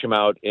stretch him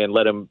out and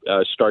let him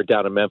start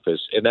down in Memphis.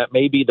 And that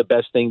may be the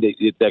best thing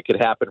that could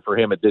happen for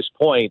him at this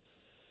point,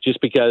 just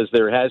because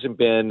there hasn't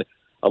been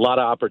a lot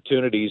of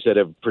opportunities that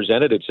have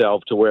presented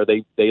itself to where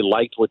they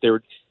liked what they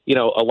were.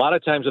 A lot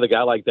of times with a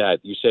guy like that,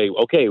 you say,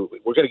 okay,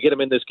 we're going to get him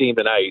in this game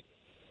tonight,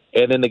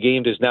 and then the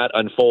game does not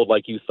unfold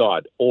like you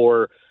thought,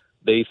 or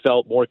they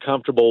felt more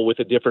comfortable with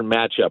a different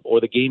matchup,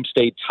 or the game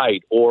stayed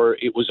tight, or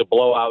it was a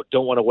blowout,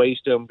 don't want to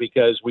waste him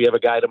because we have a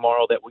guy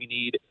tomorrow that we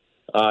need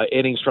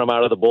innings from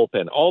out of the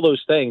bullpen, all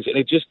those things. And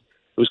it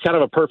was kind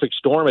of a perfect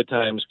storm at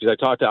times, because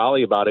I talked to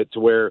Ollie about it, to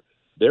where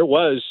there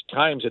was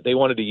times that they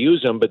wanted to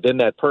use him, but then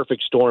that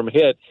perfect storm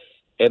hit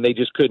and they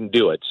just couldn't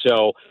do it.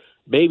 So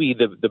maybe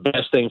the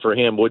best thing for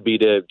him would be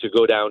to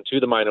go down to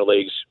the minor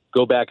leagues,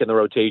 go back in the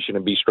rotation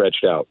and be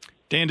stretched out.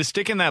 Dan, to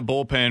stick in that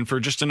bullpen for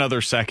just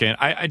another second,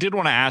 I did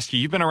want to ask you,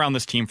 you've been around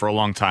this team for a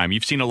long time.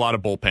 You've seen a lot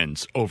of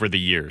bullpens over the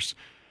years.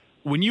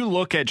 When you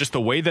look at just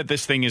the way that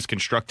this thing is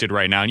constructed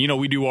right now, and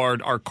we do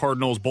our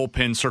Cardinals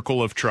bullpen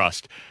circle of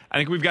trust, I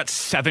think we've got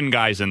 7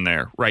 guys in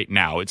there right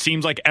now. It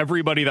seems like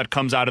everybody that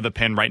comes out of the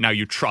pen right now,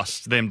 you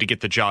trust them to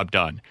get the job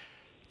done.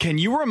 Can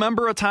you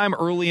remember a time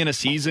early in a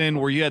season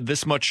where you had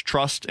this much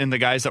trust in the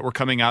guys that were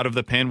coming out of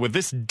the pen with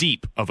this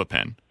deep of a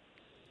pen?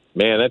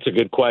 Man, that's a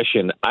good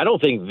question. I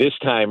don't think this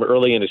time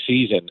early in a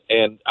season,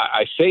 and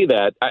I say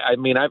that,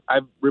 I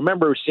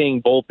remember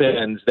seeing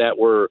bullpens that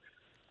were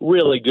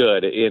really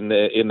good in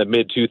the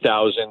mid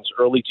 2000s,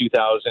 early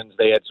 2000s.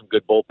 They had some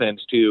good bullpens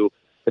too,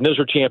 and those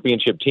were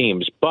championship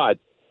teams. But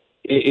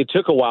it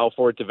took a while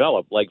for it to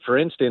develop. Like, for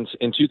instance,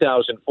 in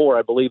 2004,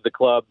 I believe the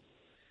club,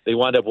 they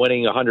wound up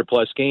winning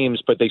 100-plus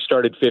games, but they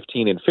started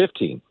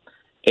 15-15.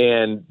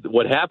 And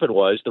what happened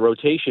was the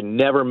rotation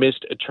never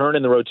missed a turn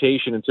in the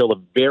rotation until the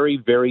very,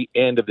 very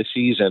end of the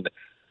season,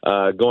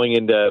 going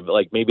into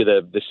like maybe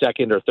the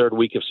second or third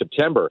week of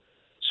September.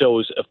 So it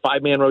was a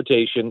 5-man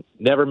rotation,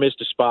 never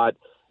missed a spot,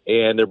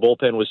 and their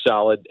bullpen was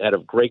solid, had a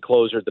great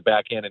closer at the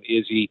back end in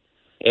Izzy,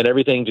 and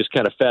everything just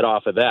kind of fed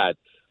off of that,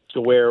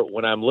 to where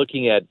when I'm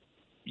looking at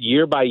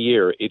year by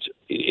year, it's,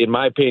 in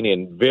my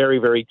opinion, very,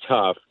 very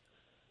tough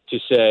to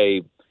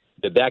say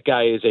that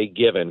guy is a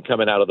given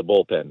coming out of the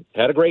bullpen.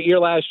 Had a great year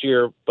last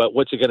year, but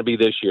what's it going to be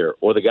this year?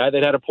 Or the guy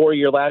that had a poor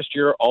year last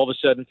year all of a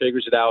sudden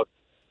figures it out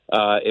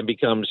and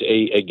becomes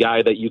a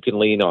guy that you can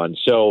lean on.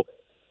 So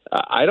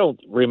I don't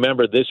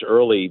remember this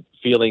early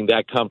feeling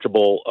that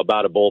comfortable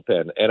about a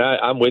bullpen. And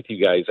I'm with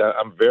you guys.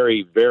 I'm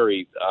very,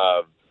 very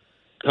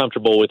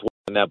comfortable with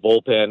that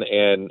bullpen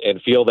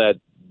and feel that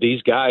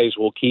these guys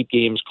will keep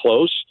games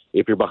close.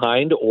 If you're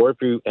behind or if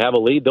you have a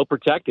lead, they'll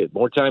protect it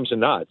more times than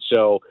not.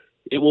 So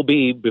it will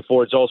be,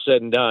 before it's all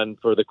said and done,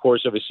 for the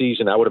course of a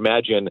season, I would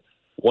imagine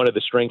one of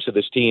the strengths of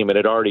this team, and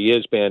it already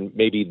is been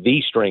maybe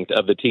the strength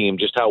of the team,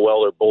 just how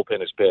well their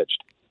bullpen is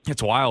pitched.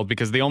 It's wild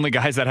because the only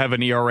guys that have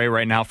an ERA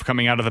right now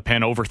coming out of the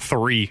pen over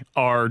 3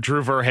 are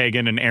Drew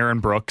Verhagen and Aaron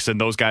Brooks, and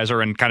those guys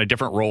are in kind of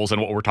different roles than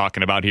what we're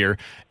talking about here.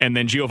 And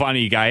then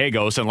Giovanni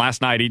Gallegos, and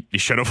last night he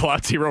should have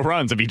allowed 0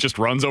 runs if he just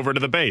runs over to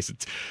the base.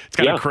 It's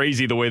kind of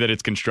crazy the way that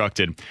it's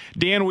constructed.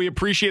 Dan, we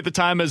appreciate the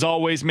time as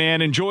always,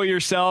 man. Enjoy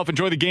yourself.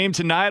 Enjoy the game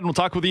tonight, and we'll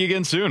talk with you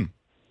again soon.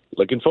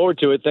 Looking forward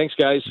to it. Thanks,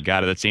 guys.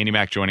 Got it. That's Danny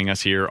Mac joining us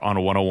here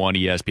on 101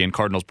 ESPN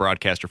Cardinals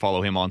broadcaster.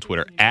 Follow him on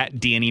Twitter at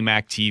Danny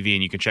Mac TV,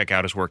 and you can check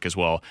out his work as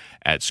well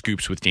at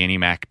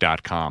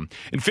scoopswithdannymac.com.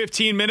 In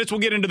 15 minutes,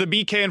 we'll get into the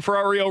BK and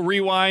Ferrario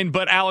rewind,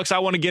 but Alex, I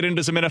want to get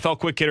into some NFL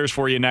quick hitters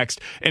for you next,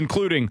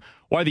 including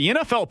why the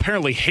NFL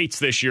apparently hates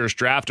this year's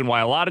draft and why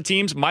a lot of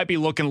teams might be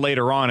looking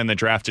later on in the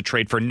draft to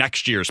trade for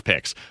next year's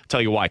picks. I'll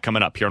tell you why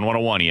coming up here on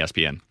 101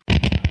 ESPN.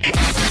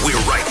 We're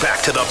right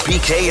back to the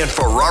BK and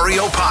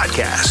Ferrario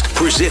podcast,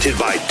 presented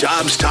by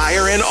Dobbs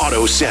Tire and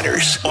Auto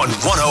Centers on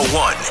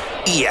 101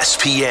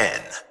 ESPN.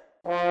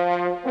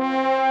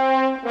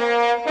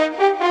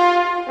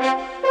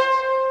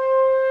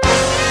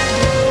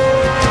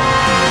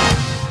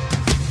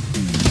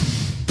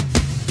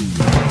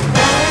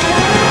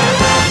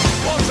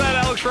 Alongside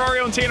Alex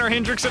Ferrario and Tanner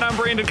Hendrickson, I'm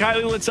Brandon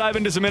Kiley. Let's dive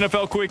into some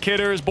NFL quick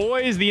hitters.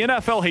 Boys, the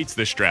NFL hates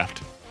this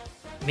draft.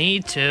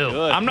 Me too.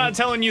 Good. I'm not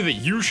telling you that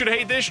you should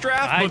hate this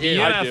draft, but the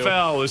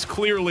NFL is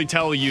clearly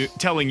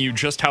telling you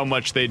just how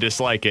much they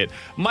dislike it.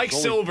 Mike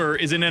Silver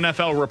is an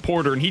NFL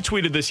reporter, and he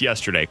tweeted this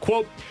yesterday.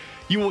 Quote,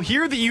 "You will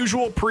hear the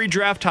usual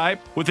pre-draft hype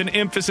with an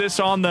emphasis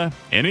on the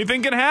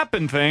anything can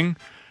happen thing.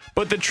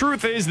 But the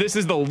truth is this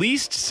is the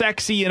least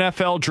sexy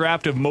NFL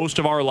draft of most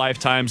of our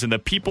lifetimes, and the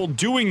people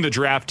doing the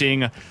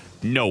drafting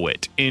know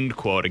it." End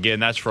quote. Again,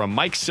 that's from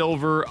Mike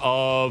Silver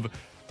of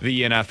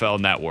the NFL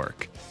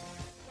Network.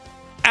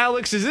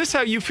 Alex, is this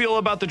how you feel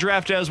about the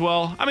draft as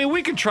well? I mean,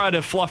 we could try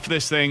to fluff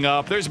this thing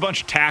up. There's a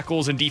bunch of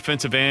tackles and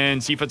defensive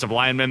ends, defensive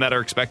linemen that are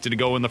expected to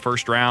go in the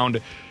first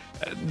round.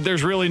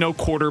 There's really no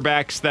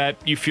quarterbacks that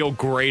you feel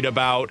great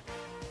about.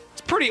 It's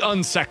pretty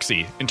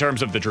unsexy in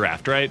terms of the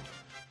draft, right?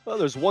 Well,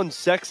 there's one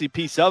sexy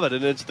piece of it,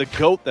 and it's the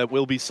GOAT that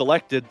will be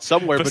selected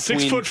somewhere between...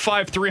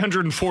 6'5",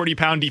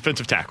 340-pound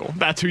defensive tackle.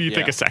 That's who you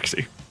think is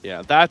sexy.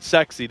 Yeah, that's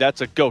sexy. That's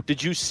a GOAT.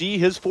 Did you see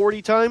his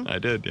 40 time? I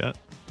did, yeah.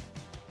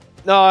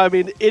 No, I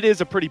mean, it is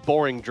a pretty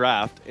boring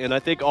draft, and I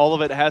think all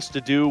of it has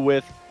to do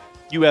with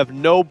you have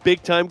no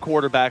big-time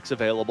quarterbacks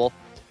available.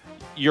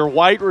 Your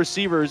wide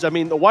receivers, I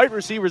mean, the wide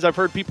receivers, I've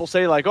heard people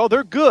say, like, oh,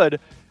 they're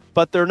good,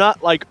 but they're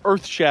not, like,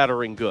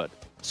 earth-shattering good.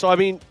 So, I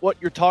mean, what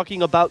you're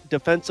talking about,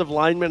 defensive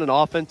linemen and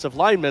offensive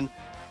linemen,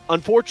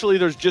 unfortunately,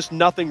 there's just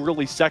nothing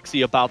really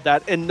sexy about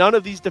that, and none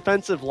of these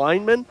defensive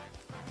linemen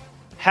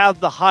have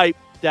the hype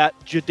that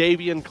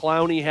Jadeveon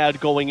Clowney had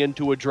going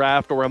into a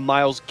draft or a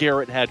Myles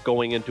Garrett had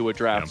going into a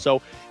draft. Yeah.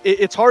 So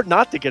it's hard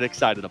not to get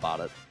excited about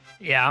it.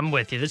 Yeah, I'm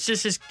with you. This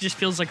just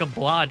feels like a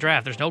blah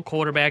draft. There's no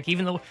quarterback.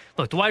 Even though,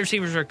 look, the wide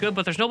receivers are good,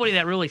 but there's nobody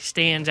that really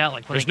stands out.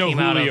 Like when there's no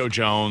Julio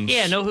Jones.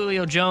 Yeah, no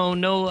Julio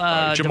Jones. No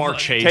Jamar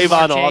Chase.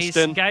 Tavon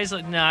Austin. Guys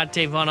like not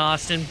Tavon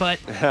Austin, but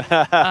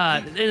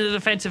the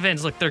defensive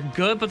ends, look, they're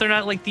good, but they're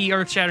not like the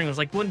earth-shattering ones.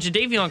 Like when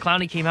Jadeveon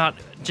Clowney came out,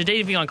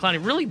 Jadeveon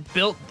Clowney really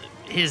built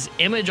his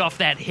image off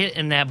that hit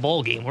in that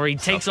bowl game where he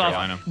takes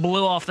off,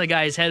 blew off the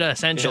guy's head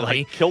essentially.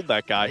 Yeah, killed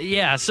that guy.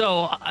 Yeah,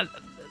 so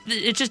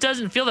it just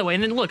doesn't feel that way.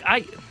 And then look,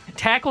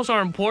 tackles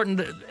are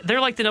important. They're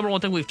like the number one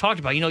thing we've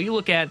talked about. You know, you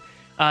look at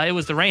it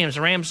was the Rams.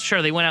 The Rams,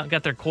 sure, they went out and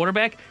got their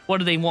quarterback. What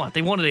did they want?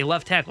 They wanted a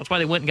left tackle. That's why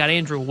they went and got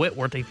Andrew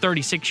Whitworth, a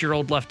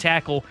 36-year-old left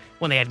tackle,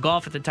 when they had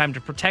Goff at the time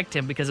to protect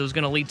him because it was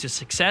going to lead to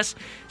success.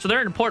 So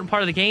they're an important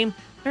part of the game.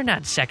 They're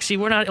not sexy.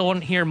 We're not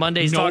on here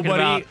Mondays talking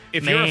about,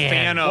 if you're a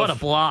fan of what a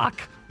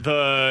block.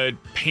 the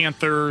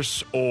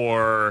Panthers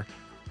or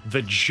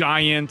the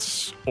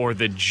Giants or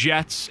the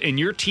Jets and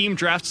your team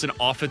drafts an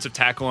offensive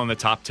tackle in the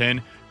top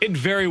 10, it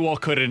very well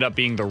could end up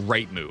being the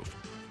right move.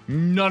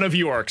 None of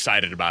you are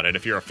excited about it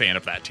if you're a fan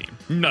of that team.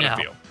 None of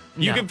you.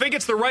 You can think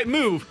it's the right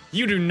move.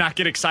 You do not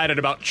get excited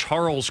about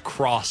Charles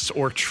Cross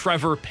or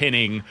Trevor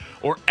Penning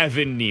or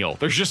Evan Neal.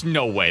 There's just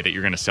no way that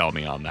you're going to sell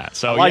me on that.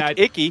 So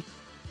Icky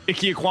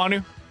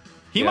Ekwonu.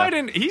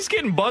 He's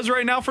getting buzz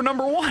right now for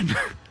number 1.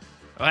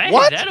 Hey,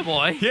 what? That a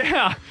boy.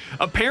 Yeah.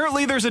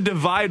 Apparently there's a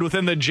divide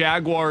within the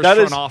Jaguars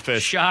front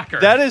office. Shocker.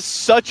 That is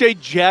such a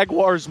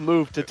Jaguars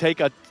move to take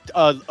an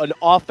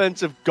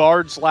offensive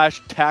guard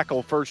 /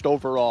 tackle first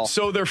overall.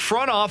 So their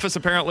front office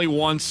apparently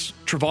wants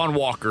Travon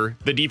Walker,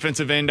 the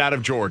defensive end out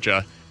of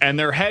Georgia, and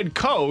their head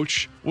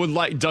coach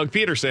Doug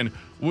Peterson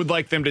would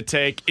like them to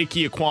take Ike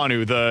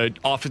Ekwonu, the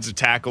offensive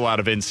tackle out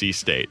of NC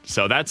State.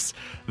 So that's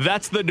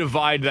the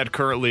divide that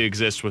currently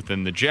exists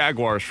within the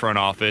Jaguars front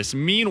office.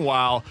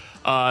 Meanwhile,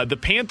 the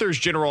Panthers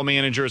general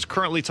manager is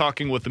currently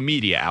talking with the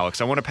media, Alex.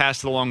 I want to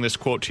pass along this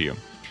quote to you.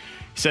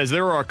 He says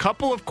there are a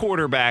couple of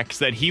quarterbacks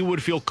that he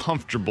would feel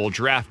comfortable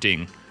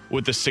drafting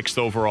with the 6th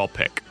overall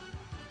pick.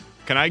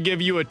 Can I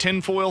give you a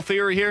tinfoil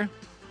theory here?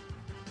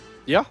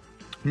 Yeah.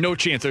 No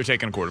chance they're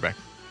taking a quarterback.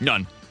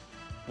 None.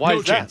 Why no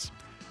is chance. that?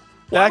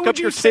 Back up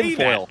your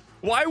tinfoil.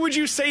 Why would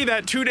you say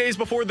that 2 days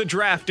before the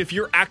draft if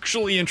you're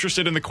actually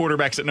interested in the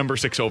quarterbacks at number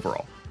 6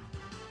 overall?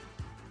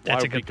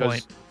 That's a good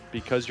point.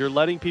 Because you're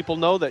letting people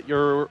know that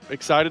you're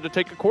excited to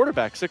take a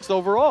quarterback 6th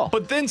overall.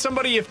 But then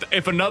somebody,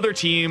 if another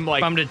team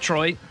like from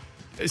Detroit,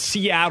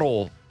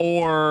 Seattle,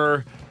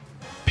 or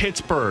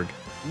Pittsburgh.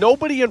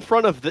 Nobody in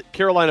front of the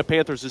Carolina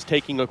Panthers is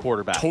taking a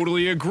quarterback.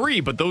 Totally agree,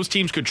 but those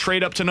teams could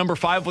trade up to number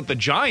 5 with the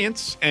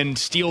Giants and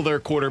steal their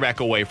quarterback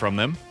away from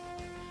them.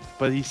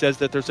 But he says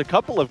that there's a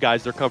couple of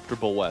guys they're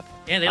comfortable with.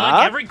 Yeah, they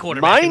like every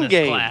quarterback in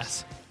this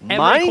class.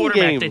 Every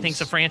quarterback they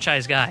think's a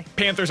franchise guy.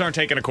 Panthers aren't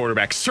taking a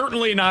quarterback.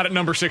 Certainly not at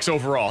number 6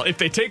 overall. If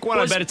they take one,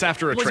 I bet it's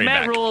after a trade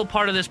back. Was Matt Rule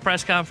part of this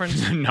press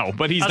conference? No,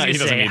 but he's not. He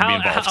doesn't need to be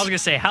involved. I was going to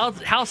say,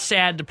 how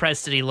sad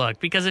depressed did he look?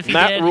 Because if he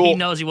he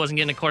knows he wasn't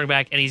getting a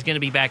quarterback, and he's going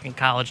to be back in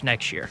college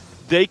next year.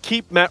 They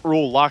keep Matt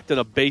Rule locked in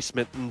a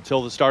basement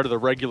until the start of the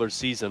regular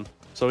season,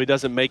 so he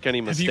doesn't make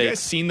any mistakes. Have you guys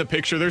seen the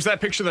picture? There's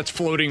that picture that's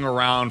floating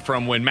around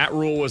from when Matt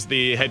Rule was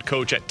the head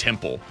coach at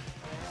Temple.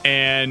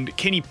 And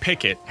Kenny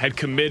Pickett had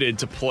committed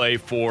to play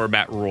for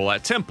Matt Rule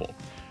at Temple,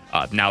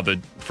 now the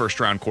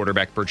first-round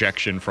quarterback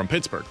projection from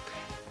Pittsburgh.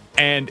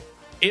 And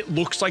it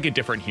looks like a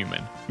different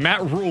human.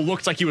 Matt Rule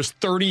looks like he was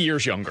 30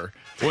 years younger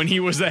when he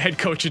was the head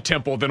coach at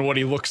Temple than what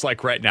he looks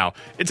like right now.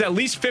 It's at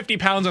least 50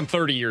 pounds and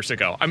 30 years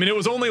ago. I mean, it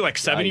was only like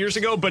 7 years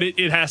ago, but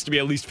it has to be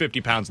at least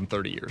 50 pounds and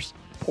 30 years.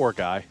 Poor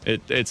guy.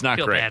 It's not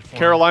great.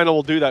 Carolina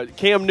will do that.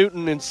 Cam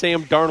Newton and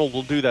Sam Darnold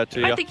will do that to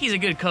you. I think he's a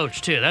good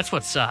coach, too. That's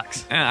what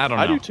sucks. I don't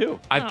know. I do, too.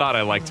 I thought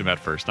I liked him at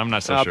first. I'm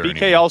not so sure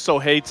BK anymore. also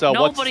hates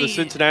what's the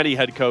Cincinnati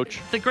head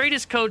coach? The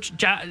greatest coach,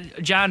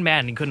 John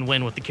Madden, couldn't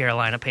win with the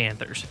Carolina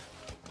Panthers.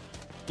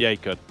 Yeah, he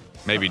could.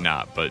 Maybe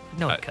not, but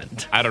no, he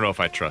couldn't. I don't know if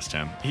I trust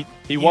him.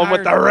 He won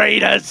with the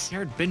Raiders. He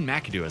hired Ben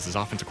McAdoo as his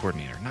offensive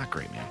coordinator. Not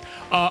great, man.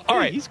 All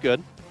right. He's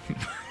good.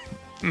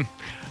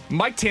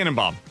 Mike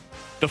Tannenbaum,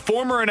 the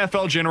former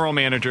NFL general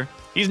manager,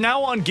 he's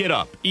now on Get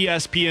Up,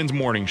 ESPN's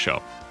morning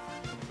show.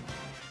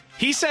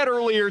 He said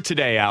earlier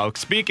today, Alex,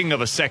 speaking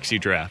of a sexy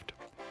draft,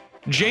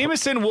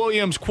 Jameson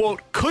Williams,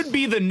 quote, could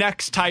be the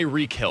next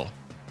Tyreek Hill.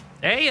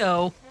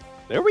 Heyo.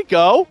 There we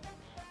go.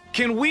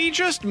 Can we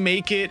just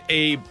make it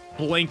a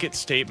blanket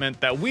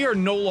statement that we are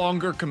no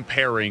longer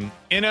comparing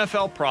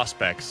NFL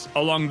prospects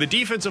along the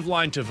defensive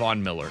line to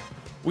Von Miller?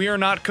 We are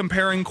not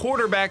comparing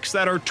quarterbacks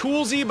that are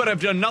toolsy but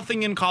have done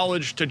nothing in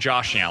college to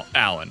Josh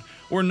Allen.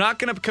 We're not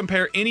going to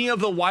compare any of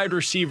the wide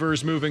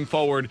receivers moving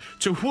forward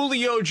to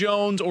Julio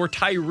Jones or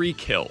Tyreek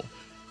Hill.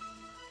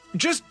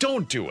 Just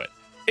don't do it.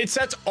 It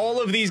sets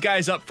all of these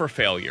guys up for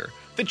failure.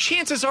 The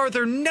chances are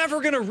they're never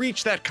going to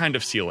reach that kind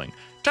of ceiling.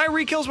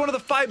 Tyreek Hill's one of the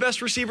 5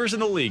 best receivers in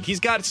the league.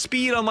 He's got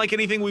speed unlike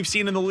anything we've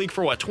seen in the league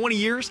for, 20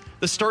 years?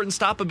 The start and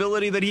stop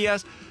ability that he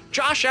has.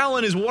 Josh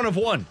Allen is one of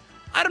one.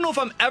 I don't know if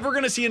I'm ever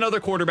going to see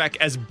another quarterback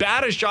as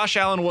bad as Josh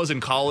Allen was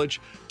in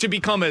college to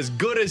become as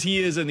good as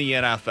he is in the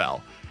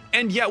NFL.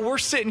 And yet we're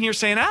sitting here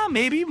saying,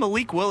 maybe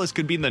Malik Willis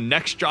could be the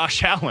next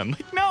Josh Allen.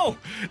 Like, no,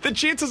 the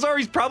chances are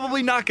he's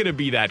probably not going to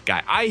be that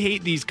guy. I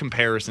hate these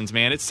comparisons,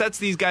 man. It sets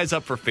these guys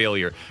up for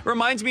failure.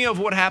 Reminds me of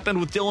what happened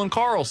with Dylan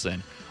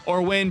Carlson.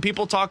 Or when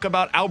people talk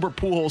about Albert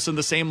Pujols in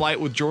the same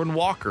light with Jordan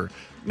Walker.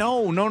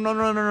 No.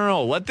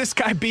 Let this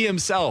guy be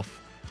himself.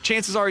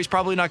 Chances are he's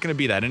probably not going to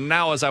be that. And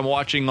now as I'm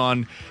watching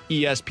on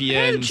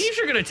ESPN, the Chiefs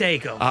are going to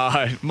take him.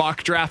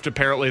 Mock draft,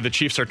 apparently the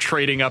Chiefs are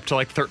trading up to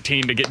like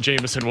 13 to get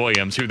Jameson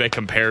Williams, who they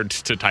compared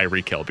to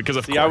Tyreek Hill. Because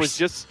of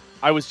course.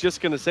 I was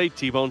just going to say,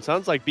 T-Bone,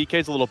 sounds like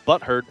BK's a little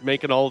butthurt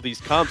making all of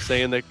these comps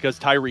saying that because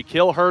Tyreek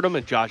Hill hurt him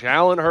and Josh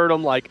Allen hurt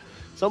him, like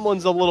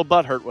someone's a little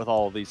butthurt with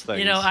all of these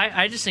things.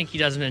 I just think he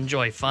doesn't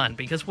enjoy fun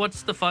because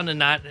what's the fun in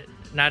not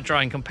not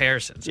drawing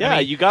comparisons. Yeah,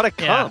 you got to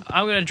comp.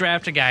 I'm going to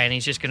draft a guy, and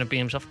he's just going to be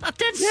himself.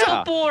 That's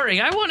so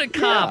boring. I want to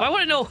comp. Yeah. I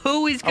want to know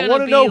who he's going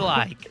to be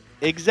like.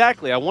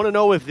 Exactly. I want to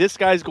know if this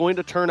guy's going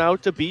to turn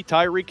out to be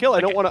Tyreek Hill.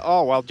 I don't want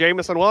to,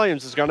 Jamison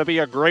Williams is going to be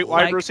a great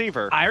wide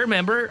receiver. I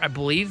remember, I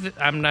believe,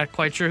 I'm not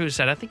quite sure who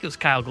said it, I think it was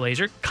Kyle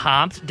Glazer,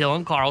 comped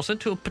Dylan Carlson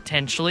to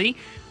potentially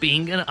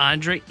being an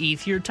Andre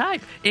Ethier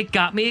type. It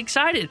got me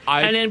excited.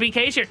 And then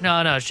BK's here.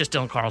 No, it's just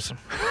Dylan Carlson.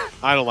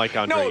 I don't like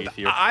Andre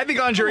Ethier. I think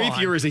Andre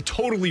Ethier is a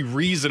totally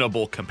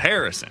reasonable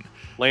comparison.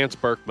 Lance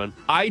Berkman.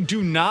 I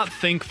do not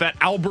think that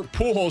Albert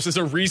Pujols is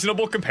a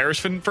reasonable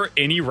comparison for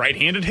any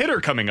right-handed hitter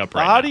coming up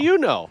right now. How do you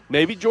know?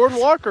 Maybe Jordan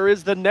Walker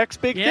is the next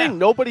big thing.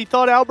 Nobody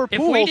thought Albert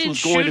Pujols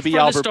was going to be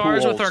Albert Pujols. If we didn't shoot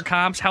for the stars with our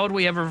comps, how would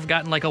we ever have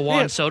gotten like a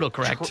Juan Soto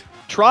correct?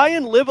 Try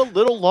and live a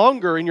little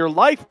longer in your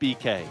life,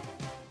 BK.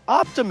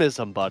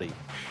 Optimism, buddy.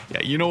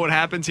 Yeah, you know what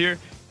happens here?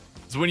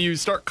 Is when you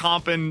start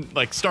comping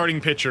like starting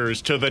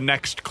pitchers to the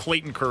next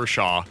Clayton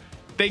Kershaw,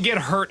 they get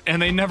hurt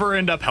and they never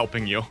end up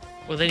helping you.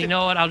 Well, then you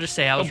know what? I'll just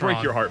say I was wrong.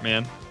 Break your heart,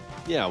 man.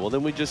 Yeah, well,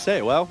 then we just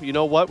say, well, you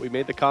know what? We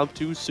made the comp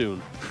too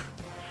soon.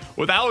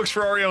 With Alex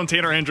Ferrario and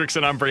Tanner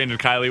Hendrickson, I'm Brandon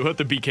Kiley. We'll hit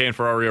the BK and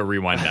Ferrario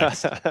rewind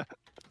next.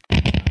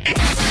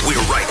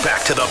 We're right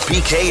back to the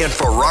BK and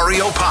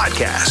Ferrario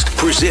podcast,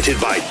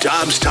 presented by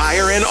Dobbs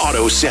Tire and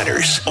Auto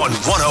Centers on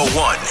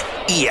 101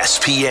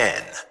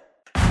 ESPN.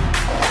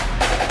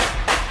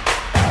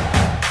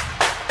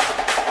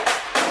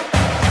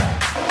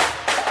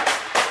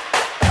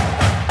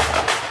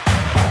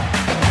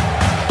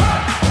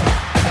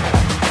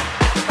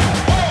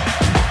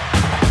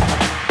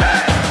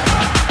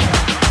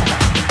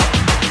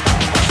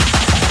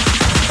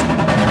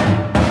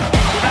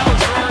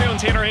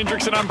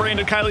 I'm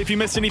Brandon Kiley. If you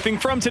missed anything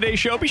from today's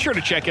show, be sure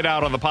to check it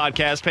out on the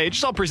podcast page.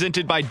 It's all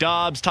presented by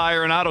Dobbs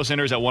Tire and Auto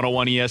Centers at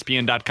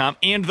 101ESPN.com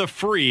and the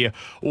free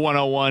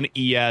 101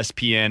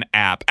 ESPN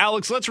app.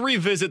 Alex, let's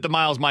revisit the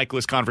Miles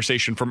Mikolas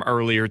conversation from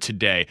earlier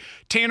today.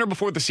 Tanner,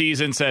 before the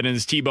season, said in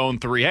his T-Bone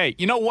 3, hey,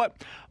 you know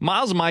what?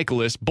 Miles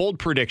Mikolas, bold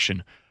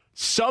prediction,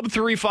 sub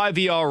 3.5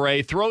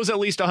 ERA, throws at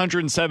least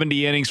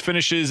 170 innings,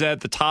 finishes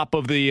at the top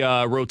of the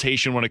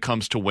rotation when it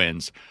comes to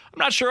wins. I'm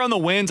not sure on the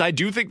wins. I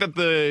do think that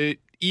the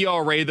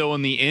ERA, though,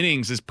 in the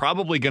innings is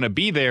probably going to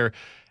be there.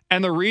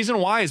 And the reason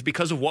why is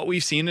because of what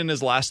we've seen in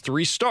his last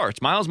 3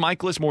 starts. Miles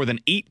Mikolas, more than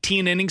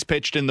 18 innings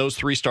pitched in those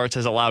 3 starts,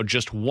 has allowed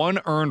just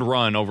 1 earned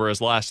run over his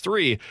last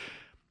 3.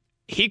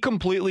 He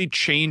completely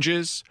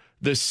changes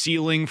the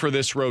ceiling for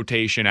this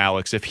rotation,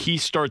 Alex. If he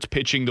starts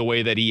pitching the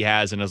way that he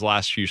has in his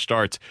last few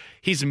starts,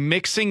 he's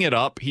mixing it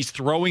up. He's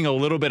throwing a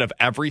little bit of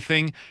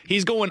everything.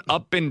 He's going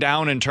up and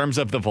down in terms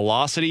of the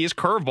velocity. His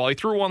curveball, he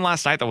threw one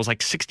last night that was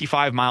like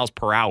 65 miles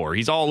per hour.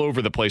 He's all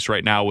over the place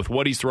right now with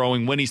what he's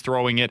throwing, when he's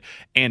throwing it,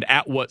 and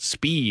at what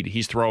speed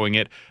he's throwing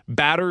it.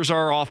 Batters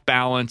are off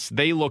balance.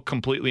 They look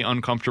completely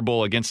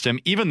uncomfortable against him.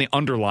 Even the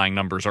underlying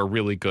numbers are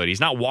really good.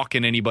 He's not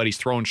walking anybody. He's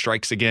throwing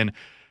strikes again.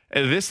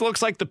 This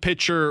looks like the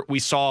pitcher we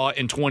saw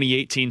in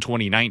 2018,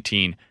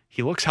 2019.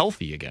 He looks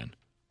healthy again.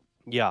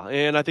 Yeah,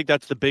 and I think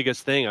that's the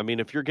biggest thing. I mean,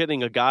 if you're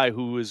getting a guy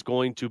who is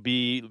going to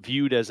be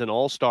viewed as an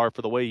all-star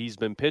for the way he's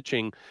been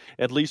pitching,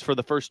 at least for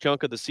the first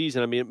chunk of the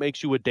season, I mean, it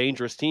makes you a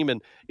dangerous team.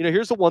 And, you know,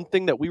 here's the one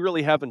thing that we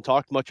really haven't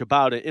talked much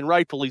about, and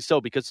rightfully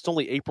so, because it's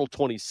only April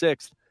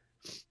 26th.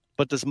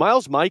 But does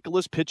Miles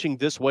Mikolas pitching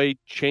this way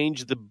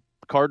change the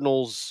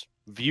Cardinals'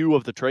 view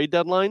of the trade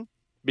deadline?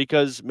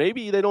 Because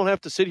maybe they don't have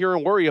to sit here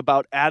and worry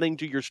about adding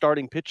to your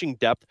starting pitching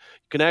depth.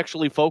 You can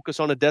actually focus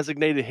on a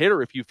designated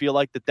hitter if you feel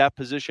like that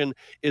position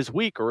is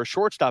weak, or a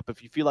shortstop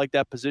if you feel like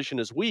that position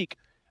is weak.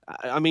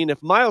 I mean,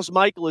 if Miles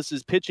Mikolas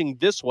is pitching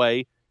this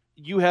way,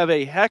 you have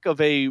a heck of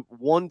a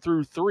 1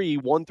 through 3,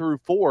 1 through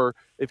 4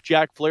 if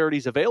Jack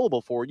Flaherty's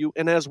available for you.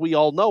 And as we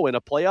all know, in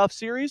a playoff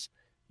series,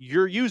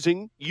 you're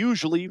using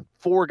usually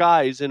 4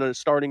 guys in a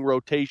starting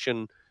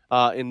rotation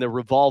in the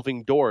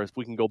revolving door, if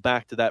we can go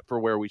back to that for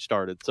where we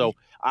started. So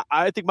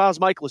I think Miles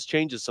Mikolas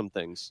changes some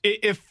things.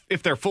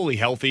 If they're fully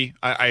healthy,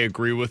 I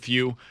agree with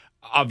you.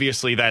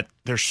 Obviously, that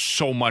there's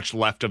so much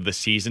left of the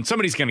season.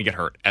 Somebody's going to get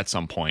hurt at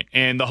some point.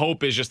 And the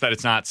hope is just that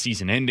it's not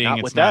season ending.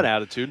 Not with that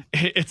attitude.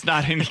 It's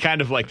not any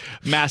kind of like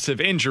massive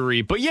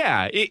injury. But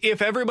yeah,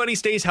 if everybody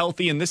stays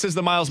healthy and this is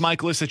the Miles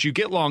Mikolas that you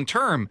get long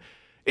term,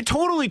 it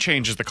totally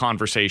changes the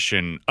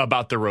conversation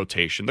about the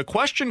rotation. The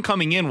question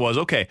coming in was,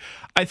 okay,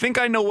 I think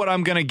I know what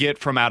I'm going to get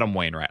from Adam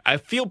Wainwright. I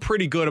feel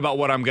pretty good about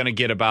what I'm going to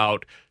get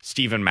about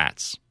Steven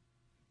Matz.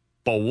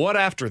 But what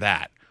after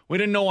that? We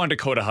didn't know on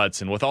Dakota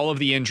Hudson. With all of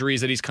the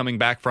injuries that he's coming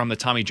back from, the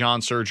Tommy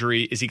John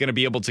surgery, is he going to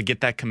be able to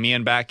get that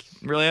command back?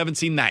 Really haven't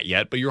seen that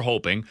yet, but you're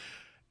hoping.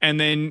 And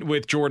then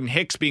with Jordan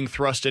Hicks being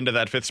thrust into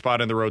that 5th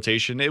spot in the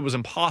rotation, it was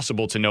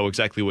impossible to know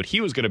exactly what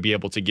he was going to be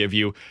able to give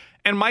you.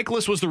 And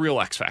Mikolas was the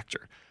real X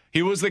factor.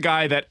 He was the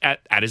guy that,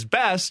 at his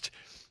best,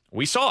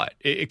 we saw it.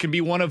 It can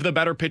be one of the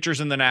better pitchers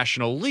in the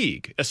National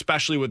League,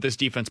 especially with this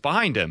defense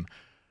behind him.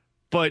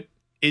 But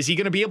is he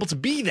going to be able to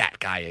be that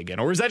guy again?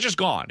 Or is that just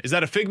gone? Is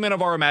that a figment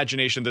of our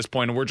imagination at this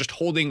point, and we're just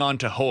holding on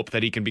to hope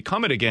that he can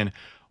become it again?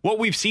 what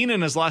we've seen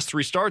in his last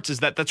 3 starts is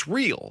that that's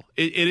real.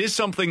 It is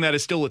something that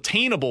is still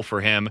attainable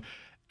for him.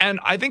 And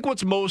I think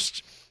what's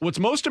most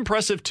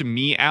impressive to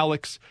me,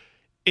 Alex,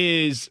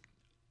 is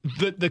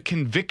the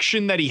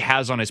conviction that he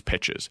has on his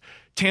pitches.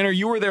 Tanner,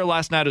 you were there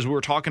last night as we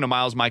were talking to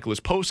Miles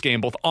Mikolas postgame,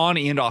 both on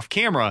and off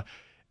camera.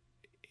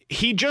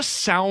 He just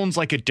sounds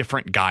like a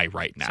different guy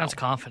right now. Sounds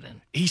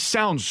confident. He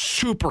sounds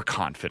super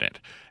confident.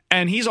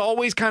 And he's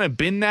always kind of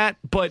been that,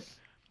 but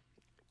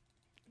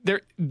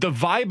the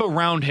vibe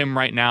around him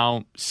right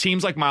now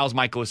seems like Miles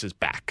Mikolas is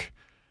back.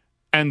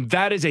 And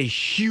that is a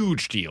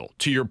huge deal,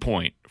 to your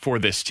point, for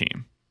this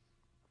team.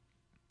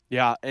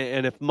 Yeah,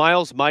 and if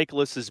Miles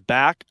Mikolas is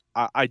back,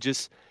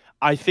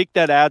 I think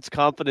that adds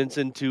confidence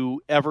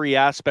into every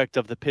aspect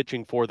of the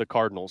pitching for the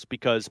Cardinals,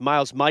 because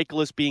Miles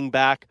Mikolas being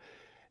back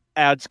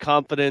adds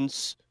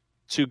confidence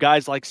to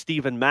guys like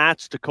Steven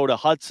Matz, Dakota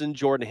Hudson,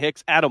 Jordan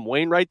Hicks, Adam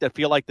Wainwright that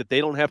feel like that they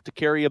don't have to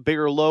carry a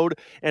bigger load,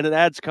 and it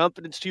adds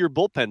confidence to your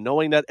bullpen,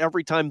 knowing that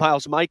every time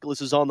Miles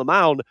Mikolas is on the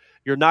mound,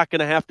 you're not going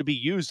to have to be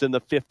used in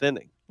the 5th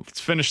inning. Let's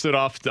finish it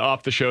off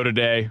the show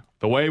today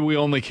the way we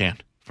only can.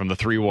 From the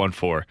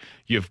 314,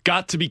 you've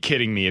got to be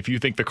kidding me if you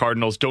think the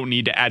Cardinals don't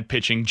need to add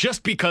pitching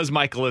just because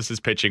Mikolas is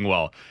pitching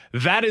well.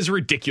 That is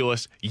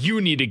ridiculous.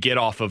 You need to get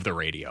off of the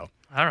radio.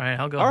 All right,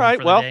 I'll go. All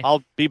right, well,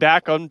 I'll be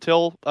back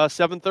until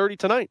 7:30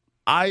 tonight.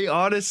 I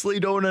honestly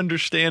don't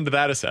understand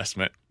that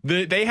assessment.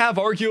 They have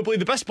arguably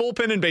the best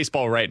bullpen in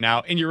baseball right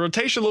now, and your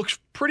rotation looks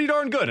pretty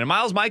darn good. And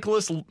Miles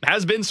Mikolas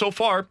has been so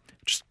far,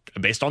 just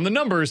based on the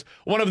numbers,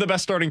 one of the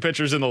best starting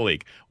pitchers in the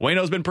league.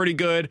 Waino's been pretty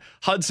good.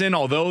 Hudson,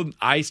 although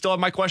I still have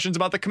my questions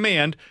about the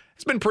command,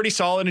 has been pretty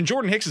solid. And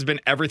Jordan Hicks has been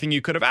everything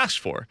you could have asked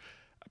for.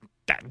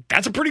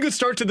 That's a pretty good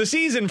start to the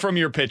season from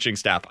your pitching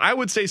staff. I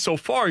would say so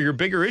far your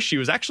bigger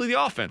issue is actually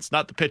the offense,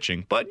 not the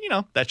pitching. But,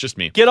 that's just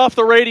me. Get off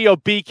the radio,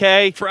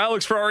 BK. For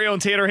Alex Ferrario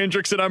and Tanner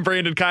Hendrickson, I'm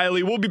Brandon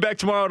Kiley. We'll be back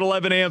tomorrow at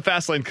 11 a.m.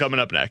 Fastlane coming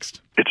up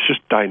next. It's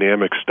just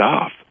dynamic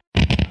stuff.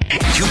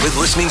 You've been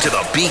listening to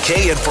the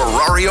BK and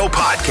Ferrario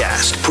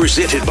podcast,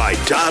 presented by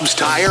Dobbs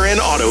Tire and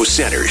Auto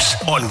Centers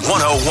on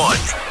 101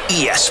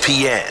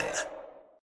 ESPN.